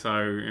quickly. So,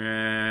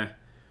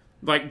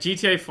 like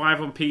GTA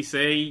 5 on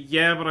PC,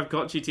 yeah, but I've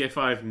got GTA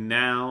 5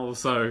 now,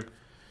 so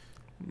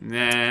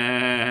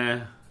nah.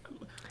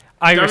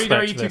 I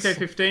WWE respect this.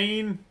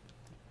 2K15,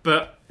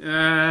 but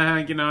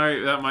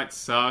that might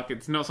suck.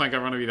 It's not something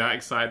I want to be that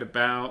excited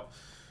about.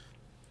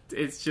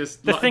 It's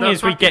just the thing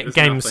is, we get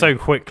games so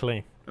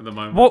quickly at the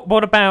moment.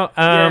 What about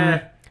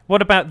the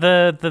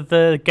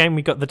game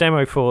we got the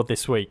demo for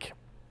this week?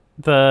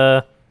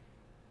 What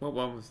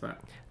one was that?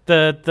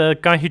 The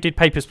guy who did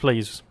Papers,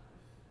 Please.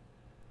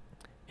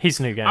 His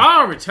new game.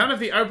 Oh, Return of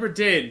the Obra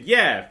Dinn.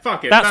 Yeah,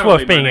 fuck it. That's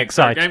worth being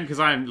excited. Game, because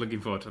I'm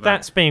looking forward to that.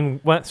 That's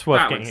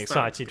worth getting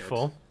excited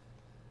for.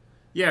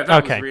 Yeah,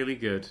 that was really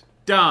good.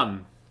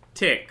 Done.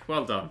 Tick.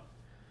 Well done.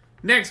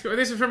 Next,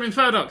 this is from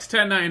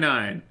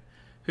Infodox1099.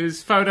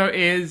 Whose photo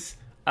is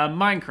a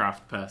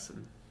Minecraft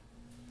person.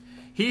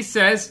 He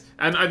says,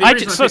 and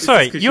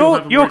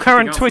your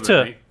current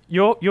Twitter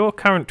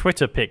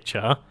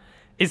picture,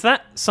 is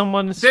that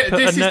someone's?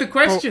 This is the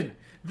question.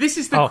 This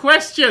is the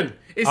question.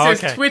 It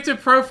says Twitter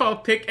profile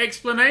pic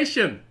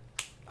explanation.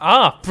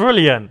 Ah,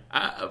 brilliant.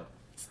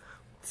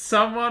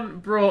 Someone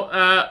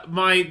brought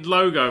my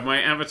logo,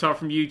 my avatar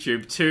from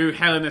YouTube, to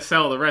Hell in a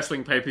Cell, the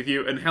wrestling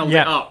pay-per-view, and held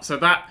it up. So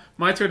that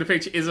my Twitter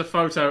picture is a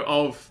photo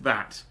of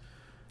that.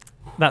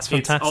 That's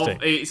fantastic.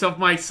 It's of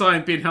my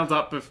sign being held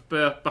up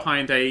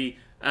behind a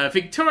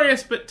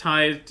victorious but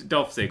tired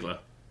Dolph Ziggler.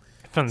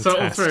 Fantastic. So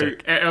all through,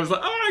 I was like,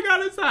 oh my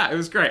god, it's that. It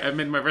was great. I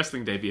made my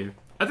wrestling debut.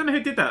 I don't know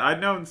who did that.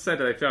 No one said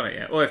that they've done it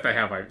yet. Or if they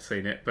have, I haven't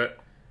seen it. But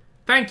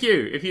thank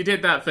you if you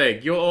did that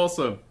thing. You're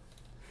awesome.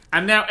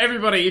 And now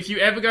everybody, if you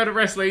ever go to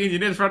wrestling and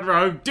you're in the front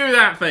row, do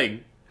that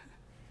thing.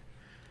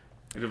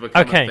 It'll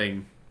become a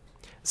thing.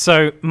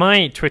 So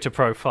my Twitter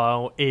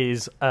profile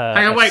is...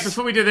 Hang on, wait,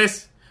 before we do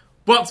this.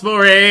 What's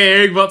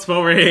boring? What's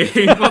boring?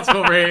 What's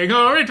boring?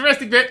 Oh,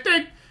 interesting bit.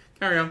 Ding.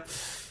 Carry on.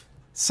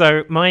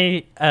 So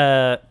my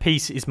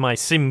piece is my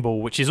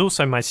symbol, which is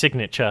also my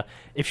signature.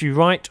 If you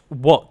write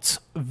what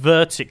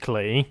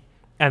vertically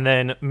and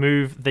then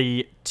move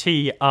the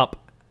T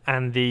up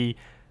and the...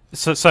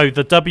 So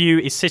the W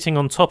is sitting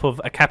on top of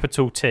a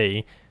capital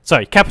T.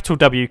 Sorry, capital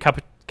W,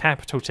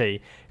 capital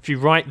T. If you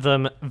write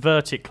them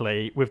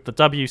vertically with the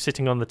W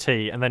sitting on the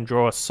T and then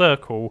draw a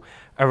circle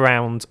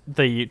around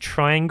the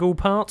triangle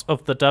part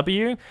of the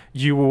W,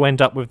 you will end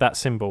up with that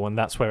symbol, and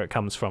that's where it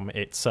comes from.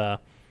 It's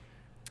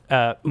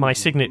my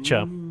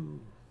signature.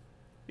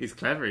 He's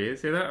clever, he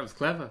is. See, that was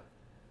clever.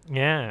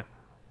 Yeah.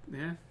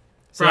 Yeah.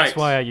 So that's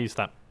why I use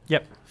that.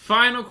 Yep.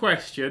 Final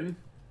question.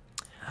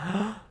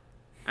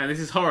 And this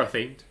is horror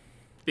themed.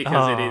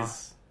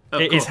 Because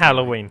it is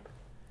Halloween.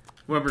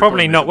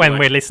 Probably not when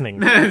we're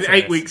listening.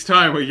 8 weeks'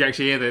 time when you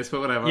actually hear this,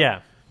 but whatever.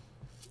 Yeah.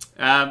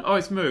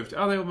 It's moved.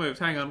 Oh, they all moved.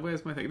 Hang on,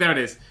 where's my thing? There it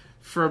is.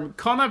 From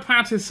Connor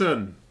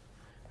Patterson,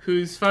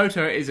 whose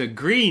photo is a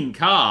green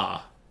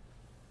car.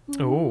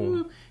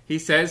 Ooh. He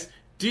says,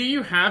 do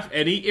you have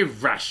any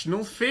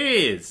irrational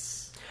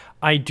fears?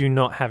 I do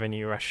not have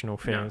any irrational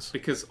fears. No,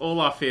 because all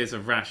our fears are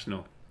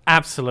rational.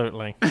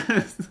 Absolutely.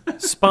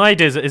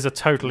 Spiders is a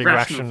totally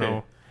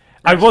rational.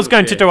 I was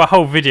going to do a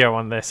whole video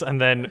on this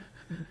and then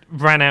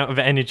ran out of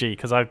energy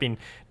because I've been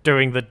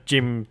doing the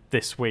gym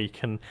this week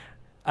and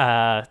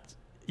I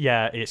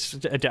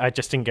just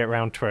didn't get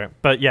around to it.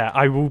 But yeah,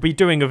 I will be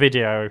doing a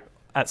video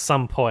at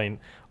some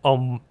point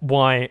on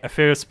why a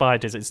fear of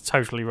spiders is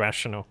totally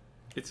rational.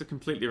 It's a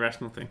completely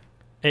rational thing.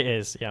 It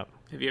is, yeah.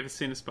 Have you ever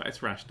seen a spider?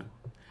 It's rational.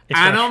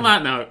 Rational. On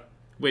that note,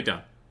 we're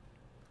done.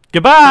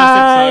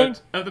 Goodbye!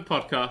 First episode of the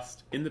podcast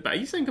in the back. Are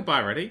you saying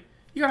goodbye already?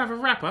 You gotta have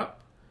a wrap up.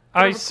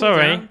 Oh,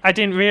 sorry. I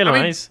didn't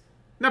realise.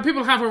 No,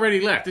 people have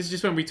already left. This is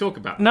just when we talk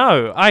about it.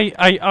 No,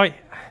 I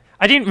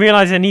didn't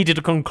realise I needed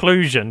a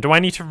conclusion. Do I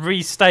need to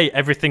restate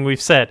everything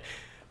we've said?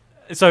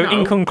 So,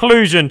 in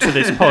conclusion to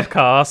this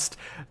podcast,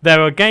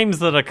 there are games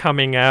that are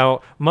coming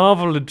out.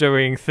 Marvel are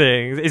doing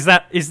things. Is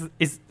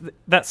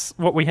that's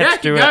what we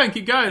had to do?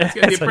 Keep going.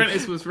 The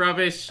Apprentice was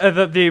rubbish.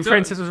 The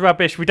Apprentice was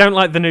rubbish. We don't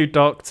like the new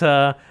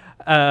Doctor.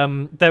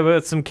 There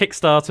were some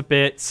Kickstarter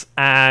bits,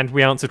 and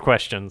we answered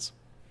questions.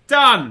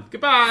 Done.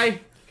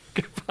 Goodbye.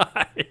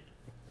 Goodbye.